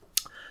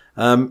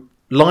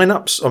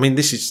 Lineups. I mean,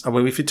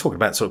 if you're talking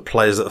about sort of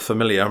players that are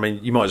familiar, I mean,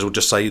 you might as well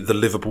just say the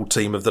Liverpool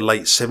team of the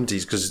late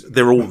 70s, because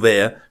they're all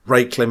there.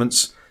 Ray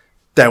Clements,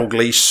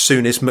 Dalglish,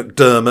 Souness,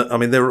 McDermott. I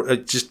mean, they're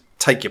just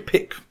take your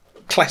pick.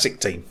 Classic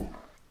team.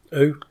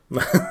 Who?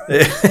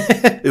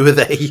 Who are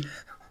they?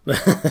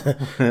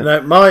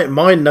 No,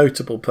 my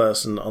notable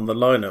person on the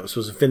lineups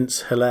was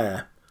Vince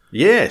Hilaire.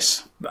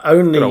 Yes,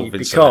 only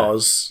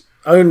because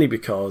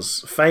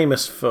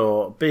famous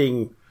for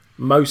being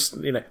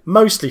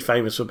mostly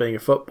famous for being a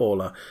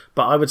footballer,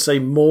 but I would say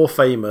more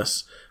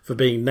famous for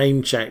being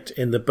name checked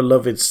in the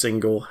beloved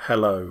single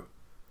 "Hello."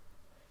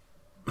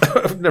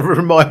 Never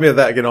remind me of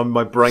that again.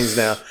 My brain's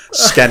now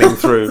scanning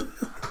through.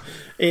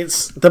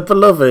 It's The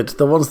Beloved,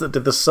 the ones that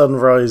did The Sun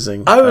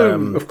Rising.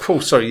 Oh, of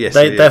course. Sorry, yes.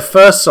 Their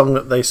first song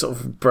that they sort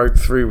of broke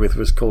through with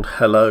was called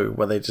Hello,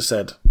 where they just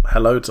said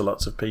hello to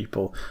lots of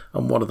people.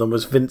 And one of them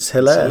was Vince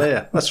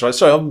Hilaire. That's right.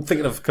 Sorry, I'm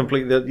thinking of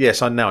completely...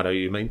 Yes, I know what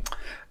you mean.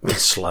 A bit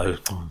slow.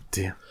 Oh,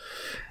 dear.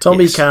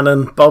 Tommy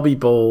Cannon, Bobby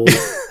Ball.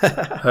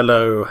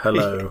 Hello,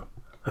 hello,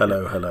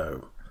 hello,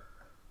 hello.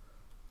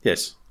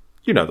 Yes.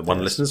 You know the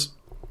one, listeners.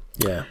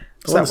 Yeah.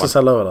 The one that says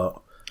hello a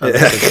lot.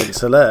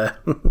 Vince Hilaire.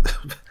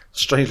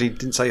 Strangely,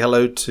 didn't say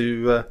hello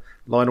to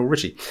Lionel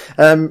Richie.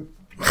 Other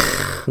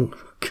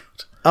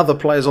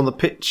players on the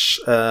pitch,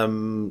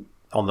 on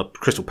the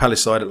Crystal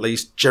Palace side at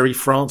least, Jerry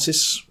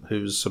Francis,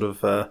 who's sort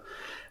of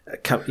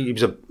he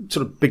was a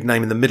sort of big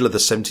name in the middle of the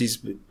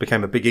 70s,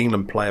 became a big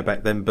England player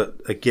back then, but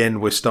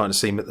again, we're starting to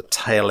see him at the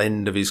tail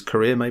end of his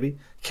career, maybe.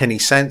 Kenny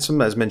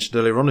Sansom, as mentioned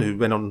earlier on, who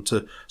went on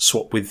to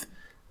swap with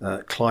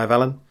Clive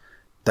Allen.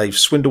 Dave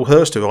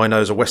Swindlehurst, who I know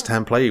is a West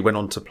Ham player. He went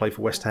on to play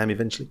for West Ham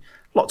eventually.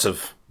 Lots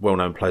of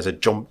well-known players.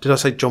 Did I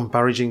say John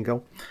Burridge in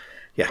goal?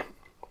 Yeah.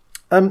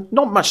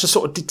 Not much to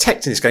sort of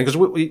detect in this game, because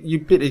what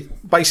you're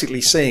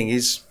basically seeing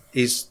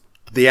is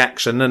the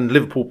action and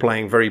Liverpool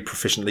playing very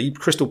proficiently.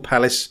 Crystal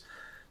Palace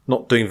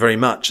not doing very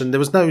much, and there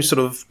was no sort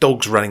of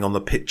dogs running on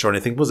the pitch or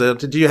anything, was there?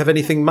 Did you have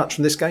anything much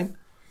from this game?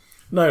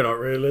 No, not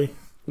really.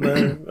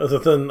 No, other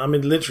than,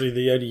 literally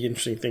the only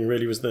interesting thing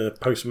really was the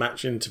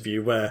post-match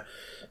interview where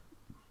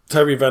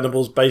Terry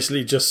Venables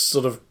basically just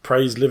sort of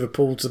praised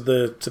Liverpool to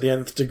the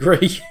nth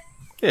degree.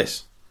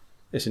 Yes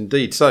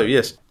indeed. So,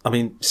 yes.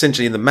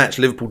 Essentially in the match,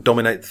 Liverpool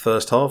dominated the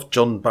first half.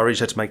 John Burridge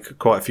had to make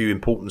quite a few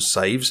important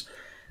saves.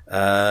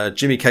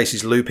 Jimmy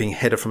Casey's looping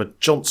header from a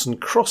Johnson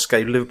cross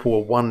gave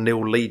Liverpool a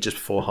 1-0 lead just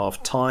before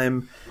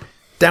half-time.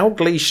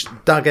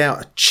 Dalglish dug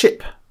out a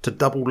chip to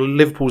double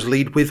Liverpool's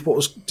lead with what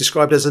was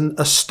described as an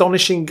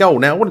astonishing goal.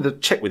 Now, I wanted to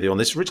check with you on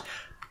this, Rich.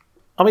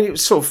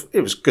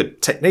 It was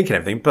good technique and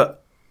everything,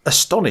 but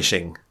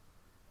astonishing.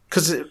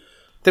 Because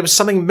there was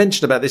something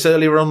mentioned about this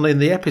earlier on in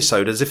the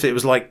episode, as if it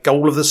was like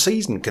goal of the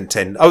season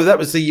contend. Oh, that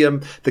was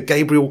the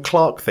Gabriel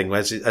Clark thing,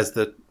 as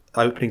the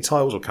opening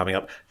titles were coming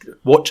up.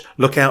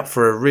 Look out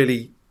for a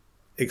really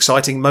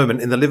exciting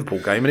moment in the Liverpool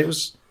game, and it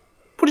was.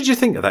 What did you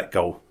think of that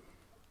goal?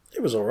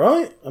 It was all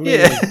right.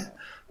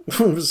 It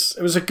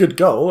was a good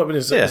goal. It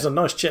was a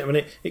nice chip.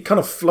 It kind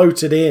of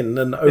floated in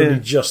and only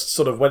just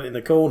sort of went in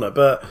the corner.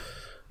 But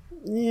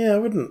I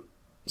wouldn't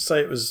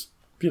say it was.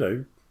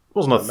 It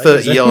wasn't a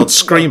 30-yard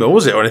screamer,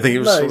 was it, or anything? It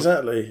was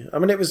exactly.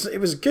 It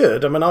was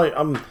good.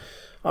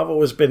 I've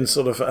always been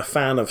sort of a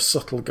fan of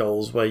subtle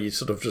goals where you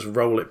sort of just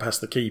roll it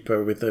past the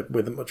keeper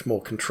with much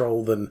more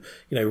control than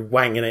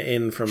wanging it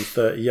in from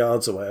 30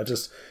 yards away.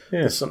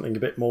 There's something a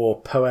bit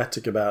more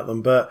poetic about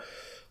them. But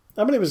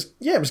it was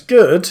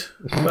good.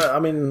 But I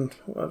don't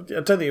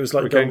think it was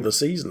like goal of the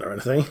season or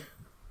anything.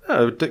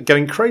 No,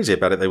 going crazy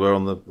about it. They were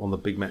on the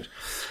big match.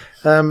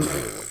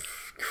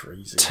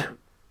 Crazy.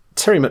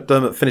 Terry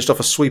McDermott finished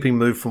off a sweeping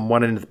move from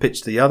one end of the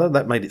pitch to the other.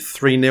 That made it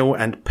 3-0,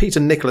 and Peter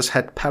Nicholas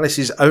had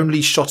Palace's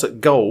only shot at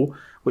goal,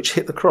 which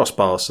hit the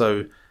crossbar,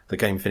 so the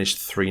game finished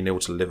 3-0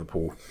 to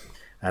Liverpool.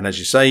 And as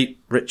you say,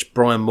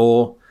 Brian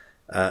Moore,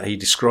 he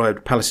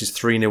described Palace's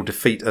 3-0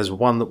 defeat as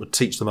one that would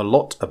teach them a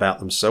lot about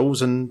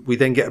themselves, and we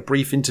then get a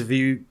brief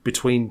interview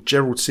between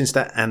Gerald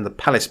Sinstadt and the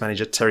Palace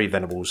manager Terry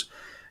Venables,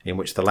 in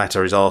which the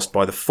latter is asked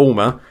by the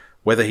former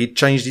whether he'd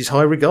changed his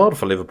high regard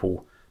for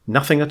Liverpool.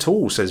 Nothing at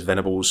all, says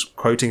Venables,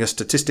 quoting a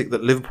statistic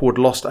that Liverpool had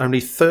lost only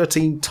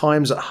 13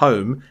 times at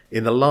home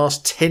in the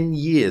last 10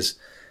 years.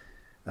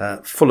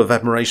 Full of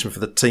admiration for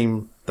the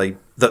team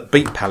that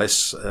beat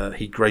Palace,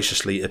 he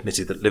graciously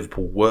admitted that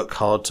Liverpool work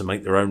hard to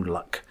make their own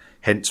luck,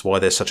 hence why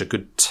they're such a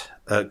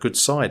good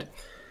side.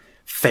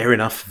 Fair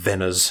enough,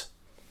 Veners.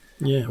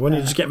 Yeah, why don't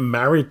you just get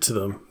married to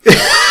them?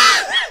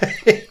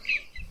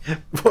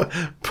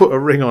 Put a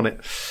ring on it,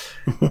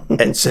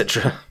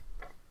 etc.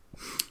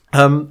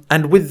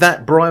 And with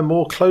that, Brian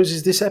Moore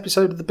closes this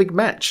episode of The Big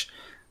Match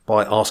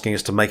by asking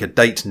us to make a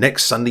date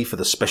next Sunday for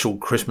the special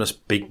Christmas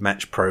Big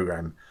Match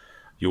programme.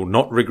 You'll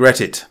not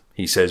regret it,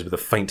 he says with a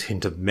faint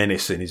hint of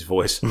menace in his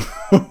voice.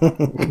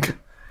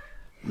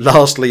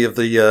 Lastly, of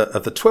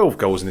the 12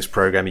 goals in this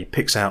programme, he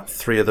picks out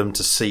 3 of them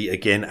to see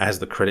again as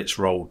the credits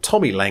roll.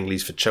 Tommy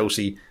Langley's for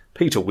Chelsea,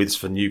 Peter With's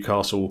for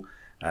Newcastle,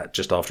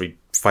 just after he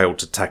failed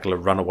to tackle a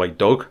runaway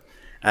dog,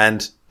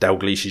 and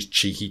Dalglish's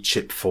cheeky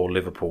chip for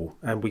Liverpool.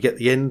 And we get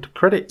the end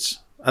credits.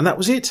 And that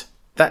was it.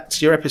 That's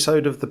your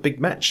episode of The Big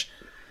Match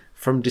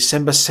from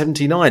December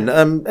 79.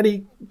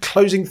 Any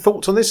closing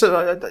thoughts on this?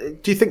 Do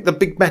you think The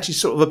Big Match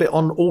is sort of a bit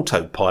on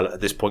autopilot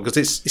at this point? Because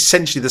it's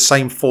essentially the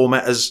same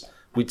format as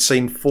we'd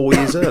seen 4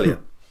 years earlier.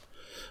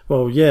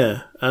 Well,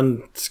 yeah.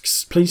 And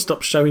please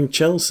stop showing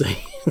Chelsea.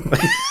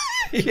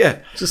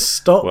 Yeah. Just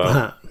stop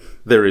that.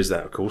 There is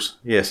that, of course.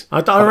 Yes,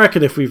 I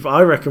reckon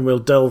I reckon we'll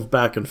delve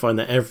back and find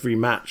that every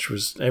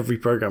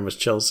program was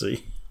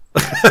Chelsea.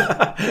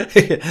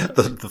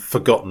 the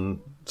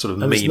forgotten sort of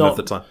meme of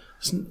the time.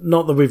 It's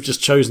not that we've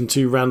just chosen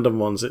 2 random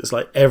ones. It's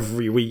like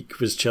every week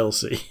was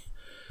Chelsea.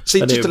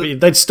 See,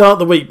 they'd start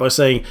the week by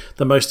saying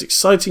the most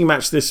exciting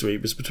match this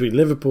week was between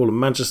Liverpool and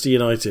Manchester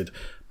United.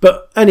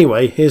 But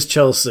anyway, here's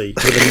Chelsea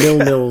with a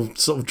 0-0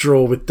 sort of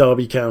draw with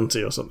Derby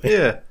County or something.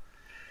 Yeah.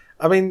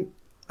 I mean,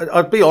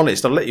 I'll be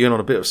honest, I'll let you in on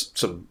a bit of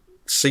sort of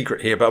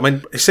secret here, but I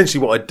mean,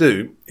 essentially what I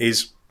do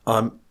is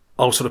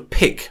I'll sort of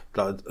pick,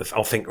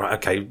 I'll think, right,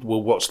 okay,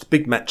 we'll watch the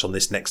big match on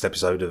this next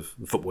episode of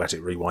Football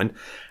Attic Rewind,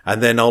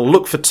 and then I'll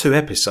look for 2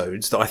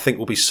 episodes that I think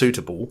will be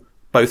suitable,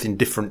 both in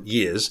different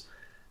years.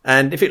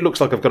 And if it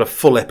looks like I've got a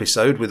full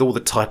episode with all the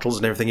titles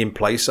and everything in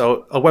place, I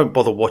won't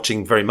bother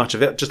watching very much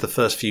of it, just the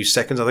first few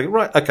seconds. I think,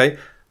 right, okay,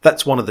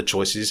 that's one of the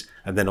choices,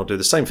 and then I'll do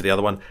the same for the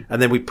other one.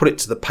 And then we put it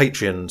to the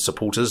Patreon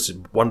supporters,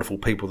 wonderful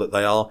people that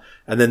they are,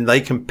 and then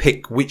they can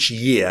pick which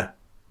year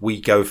we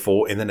go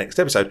for in the next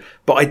episode.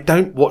 But I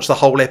don't watch the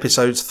whole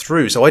episodes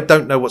through, so I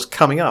don't know what's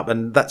coming up,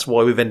 and that's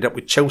why we've ended up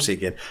with Chelsea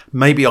again.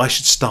 Maybe I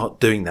should start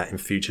doing that in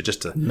future,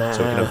 just to so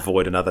we can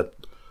avoid another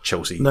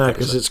Chelsea. No,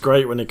 because it's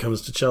great when it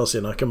comes to Chelsea,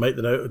 and I can make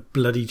the note of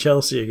bloody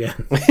Chelsea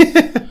again.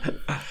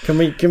 Can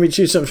we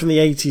choose something from the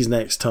 80s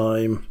next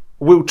time?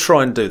 We'll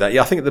try and do that.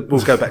 Yeah, I think that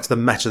we'll go back to the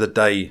Match of the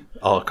Day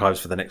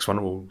archives for the next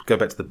one. We'll go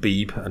back to the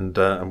Beeb and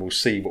we'll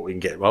see what we can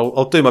get. Well,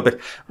 I'll do my best.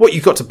 What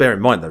you've got to bear in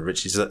mind, though,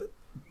 Rich, is that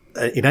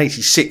in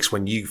 '86,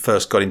 when you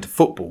first got into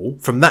football,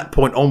 from that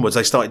point onwards,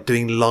 they started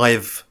doing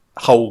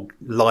whole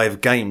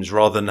live games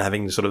rather than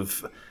having sort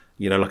of,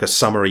 like a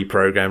summary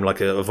program,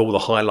 of all the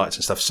highlights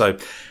and stuff. So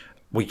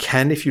we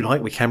can, if you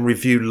like, we can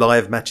review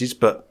live matches,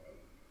 but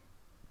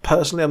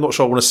personally, I'm not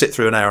sure I want to sit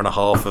through an hour and a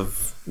half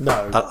of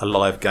a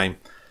live game.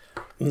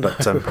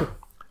 But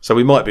so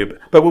we might be,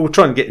 but we'll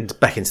try and get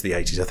back into the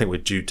 80s. I think we're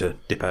due to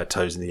dip our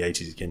toes in the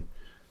 80s again.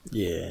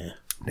 Yeah,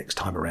 next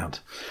time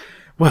around.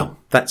 Well,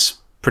 that's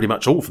pretty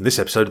much all from this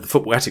episode of the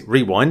Football Attic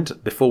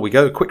Rewind. Before we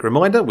go, a quick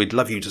reminder: we'd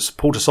love you to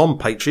support us on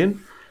Patreon.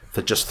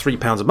 For just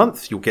 £3 a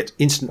month, you'll get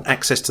instant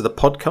access to the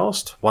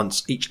podcast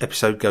once each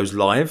episode goes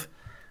live.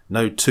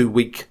 No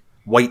 2-week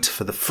wait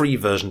for the free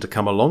version to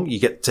come along. You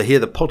get to hear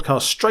the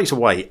podcast straight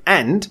away,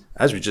 and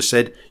as we just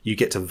said, you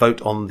get to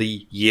vote on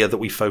the year that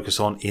we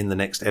focus on in the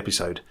next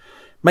episode.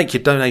 Make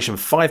your donation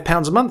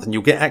 £5 a month and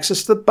you'll get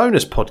access to the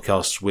bonus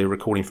podcasts we're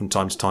recording from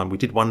time to time. We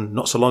did one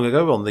not so long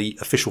ago on the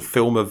official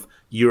film of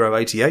Euro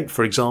 88,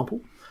 for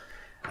example.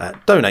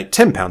 Donate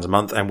 £10 a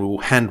month and we will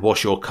hand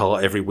wash your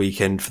car every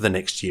weekend for the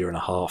next year and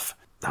a half.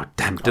 Oh,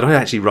 damn, did I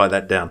actually write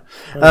that down?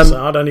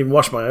 I don't even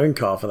wash my own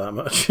car for that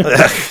much.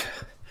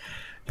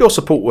 Your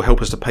support will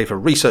help us to pay for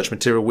research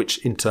material, which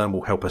in turn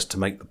will help us to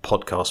make the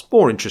podcast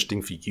more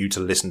interesting for you to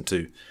listen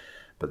to.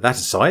 But that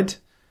aside,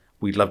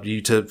 we'd love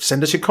you to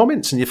send us your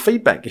comments and your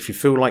feedback. If you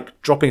feel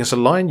like dropping us a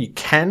line, you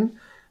can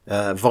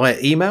via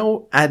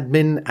email,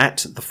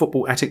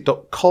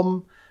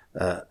 admin@thefootballattic.com.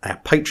 Our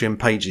Patreon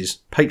page is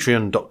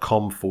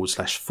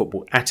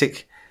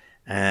patreon.com/footballattic.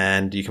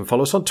 And you can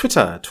follow us on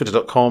Twitter,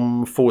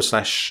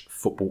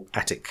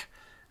 twitter.com/footballattic.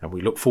 And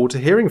we look forward to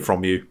hearing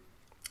from you.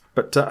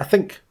 But I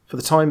think for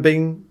the time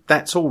being,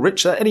 that's all.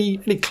 Rich, any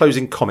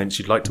closing comments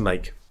you'd like to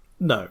make?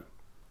 No.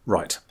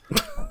 Right.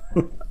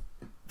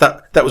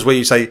 That was where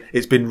you say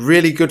it's been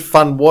really good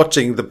fun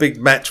watching the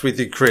big match with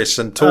you, Chris,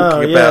 and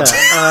talking about.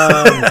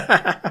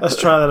 Let's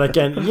try that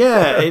again.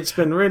 Yeah, it's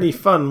been really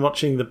fun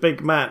watching the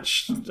big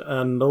match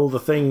and all the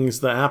things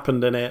that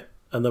happened in it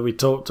and that we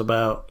talked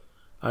about.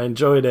 I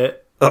enjoyed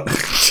it. Oh,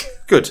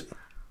 good.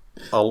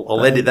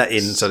 I'll edit that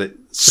in so that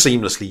it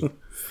seamlessly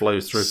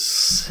flows through.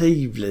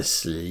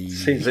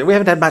 Seamlessly. We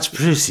haven't had much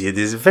Brucey. It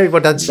is very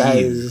well done to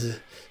you.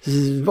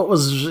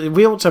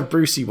 We ought to have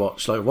Brucey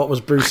watch. Like, what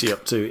was Brucey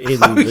up to in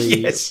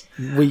the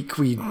week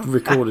we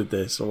recorded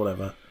this or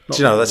whatever? Do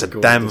you know, that's a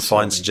damn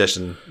fine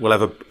suggestion. We'll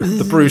have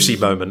the Brucey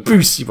moment.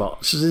 Brucey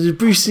watch.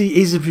 Brucey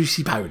is a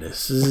Brucey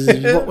bonus.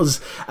 What was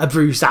a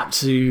Bruce up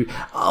to?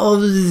 Oh,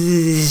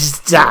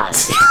 dad.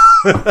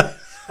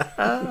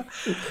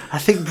 I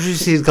think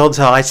Brucey's gone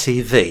to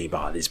ITV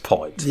by this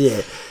point.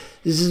 Yeah.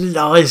 There's a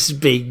nice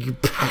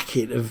big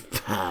packet of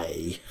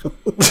pay.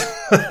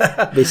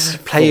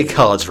 Play your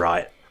cards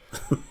right.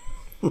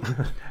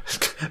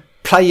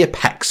 Play your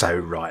Paxo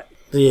right.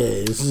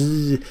 Yes.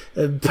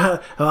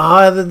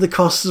 Higher than the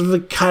cost of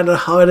a can of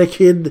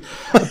Heineken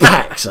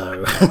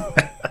Paxo.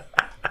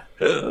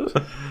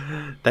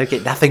 Don't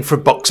get nothing for a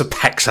box of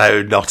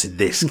Paxo, not in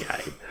this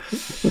game.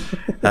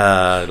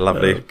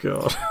 Lovely. Oh,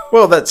 God.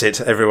 Well, that's it,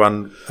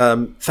 everyone.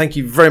 Thank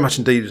you very much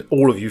indeed,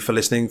 all of you, for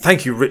listening.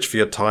 Thank you, Rich, for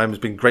your time. It's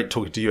been great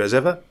talking to you as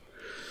ever.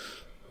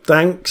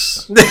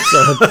 Thanks. So,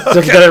 did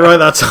I get it right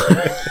that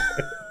time?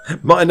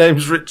 My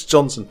name's Rich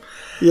Johnson.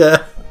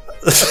 Yeah.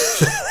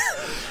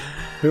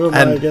 Who am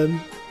I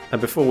again?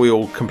 And before we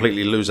all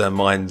completely lose our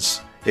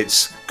minds,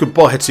 it's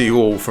goodbye to you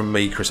all from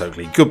me, Chris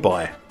Oakley.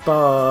 Goodbye.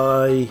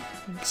 Bye.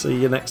 See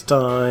you next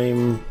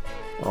time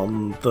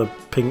on the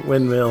Pink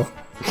Windmill.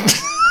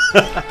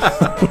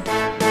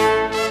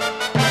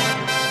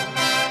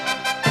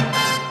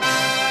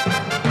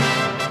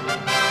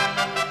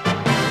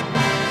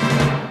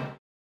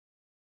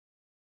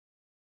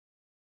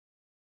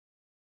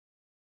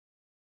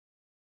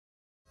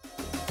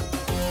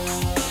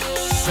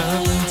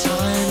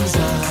 Sometimes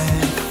I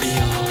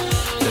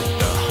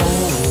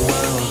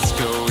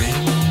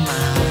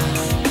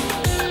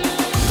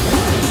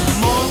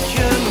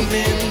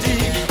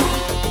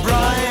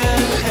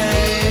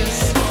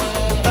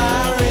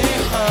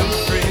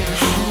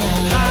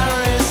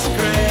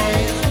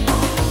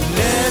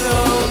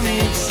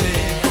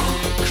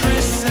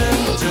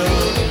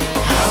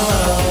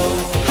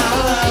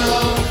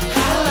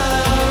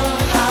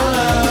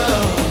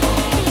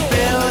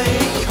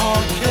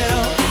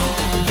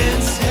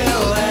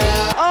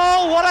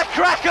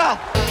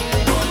cracker!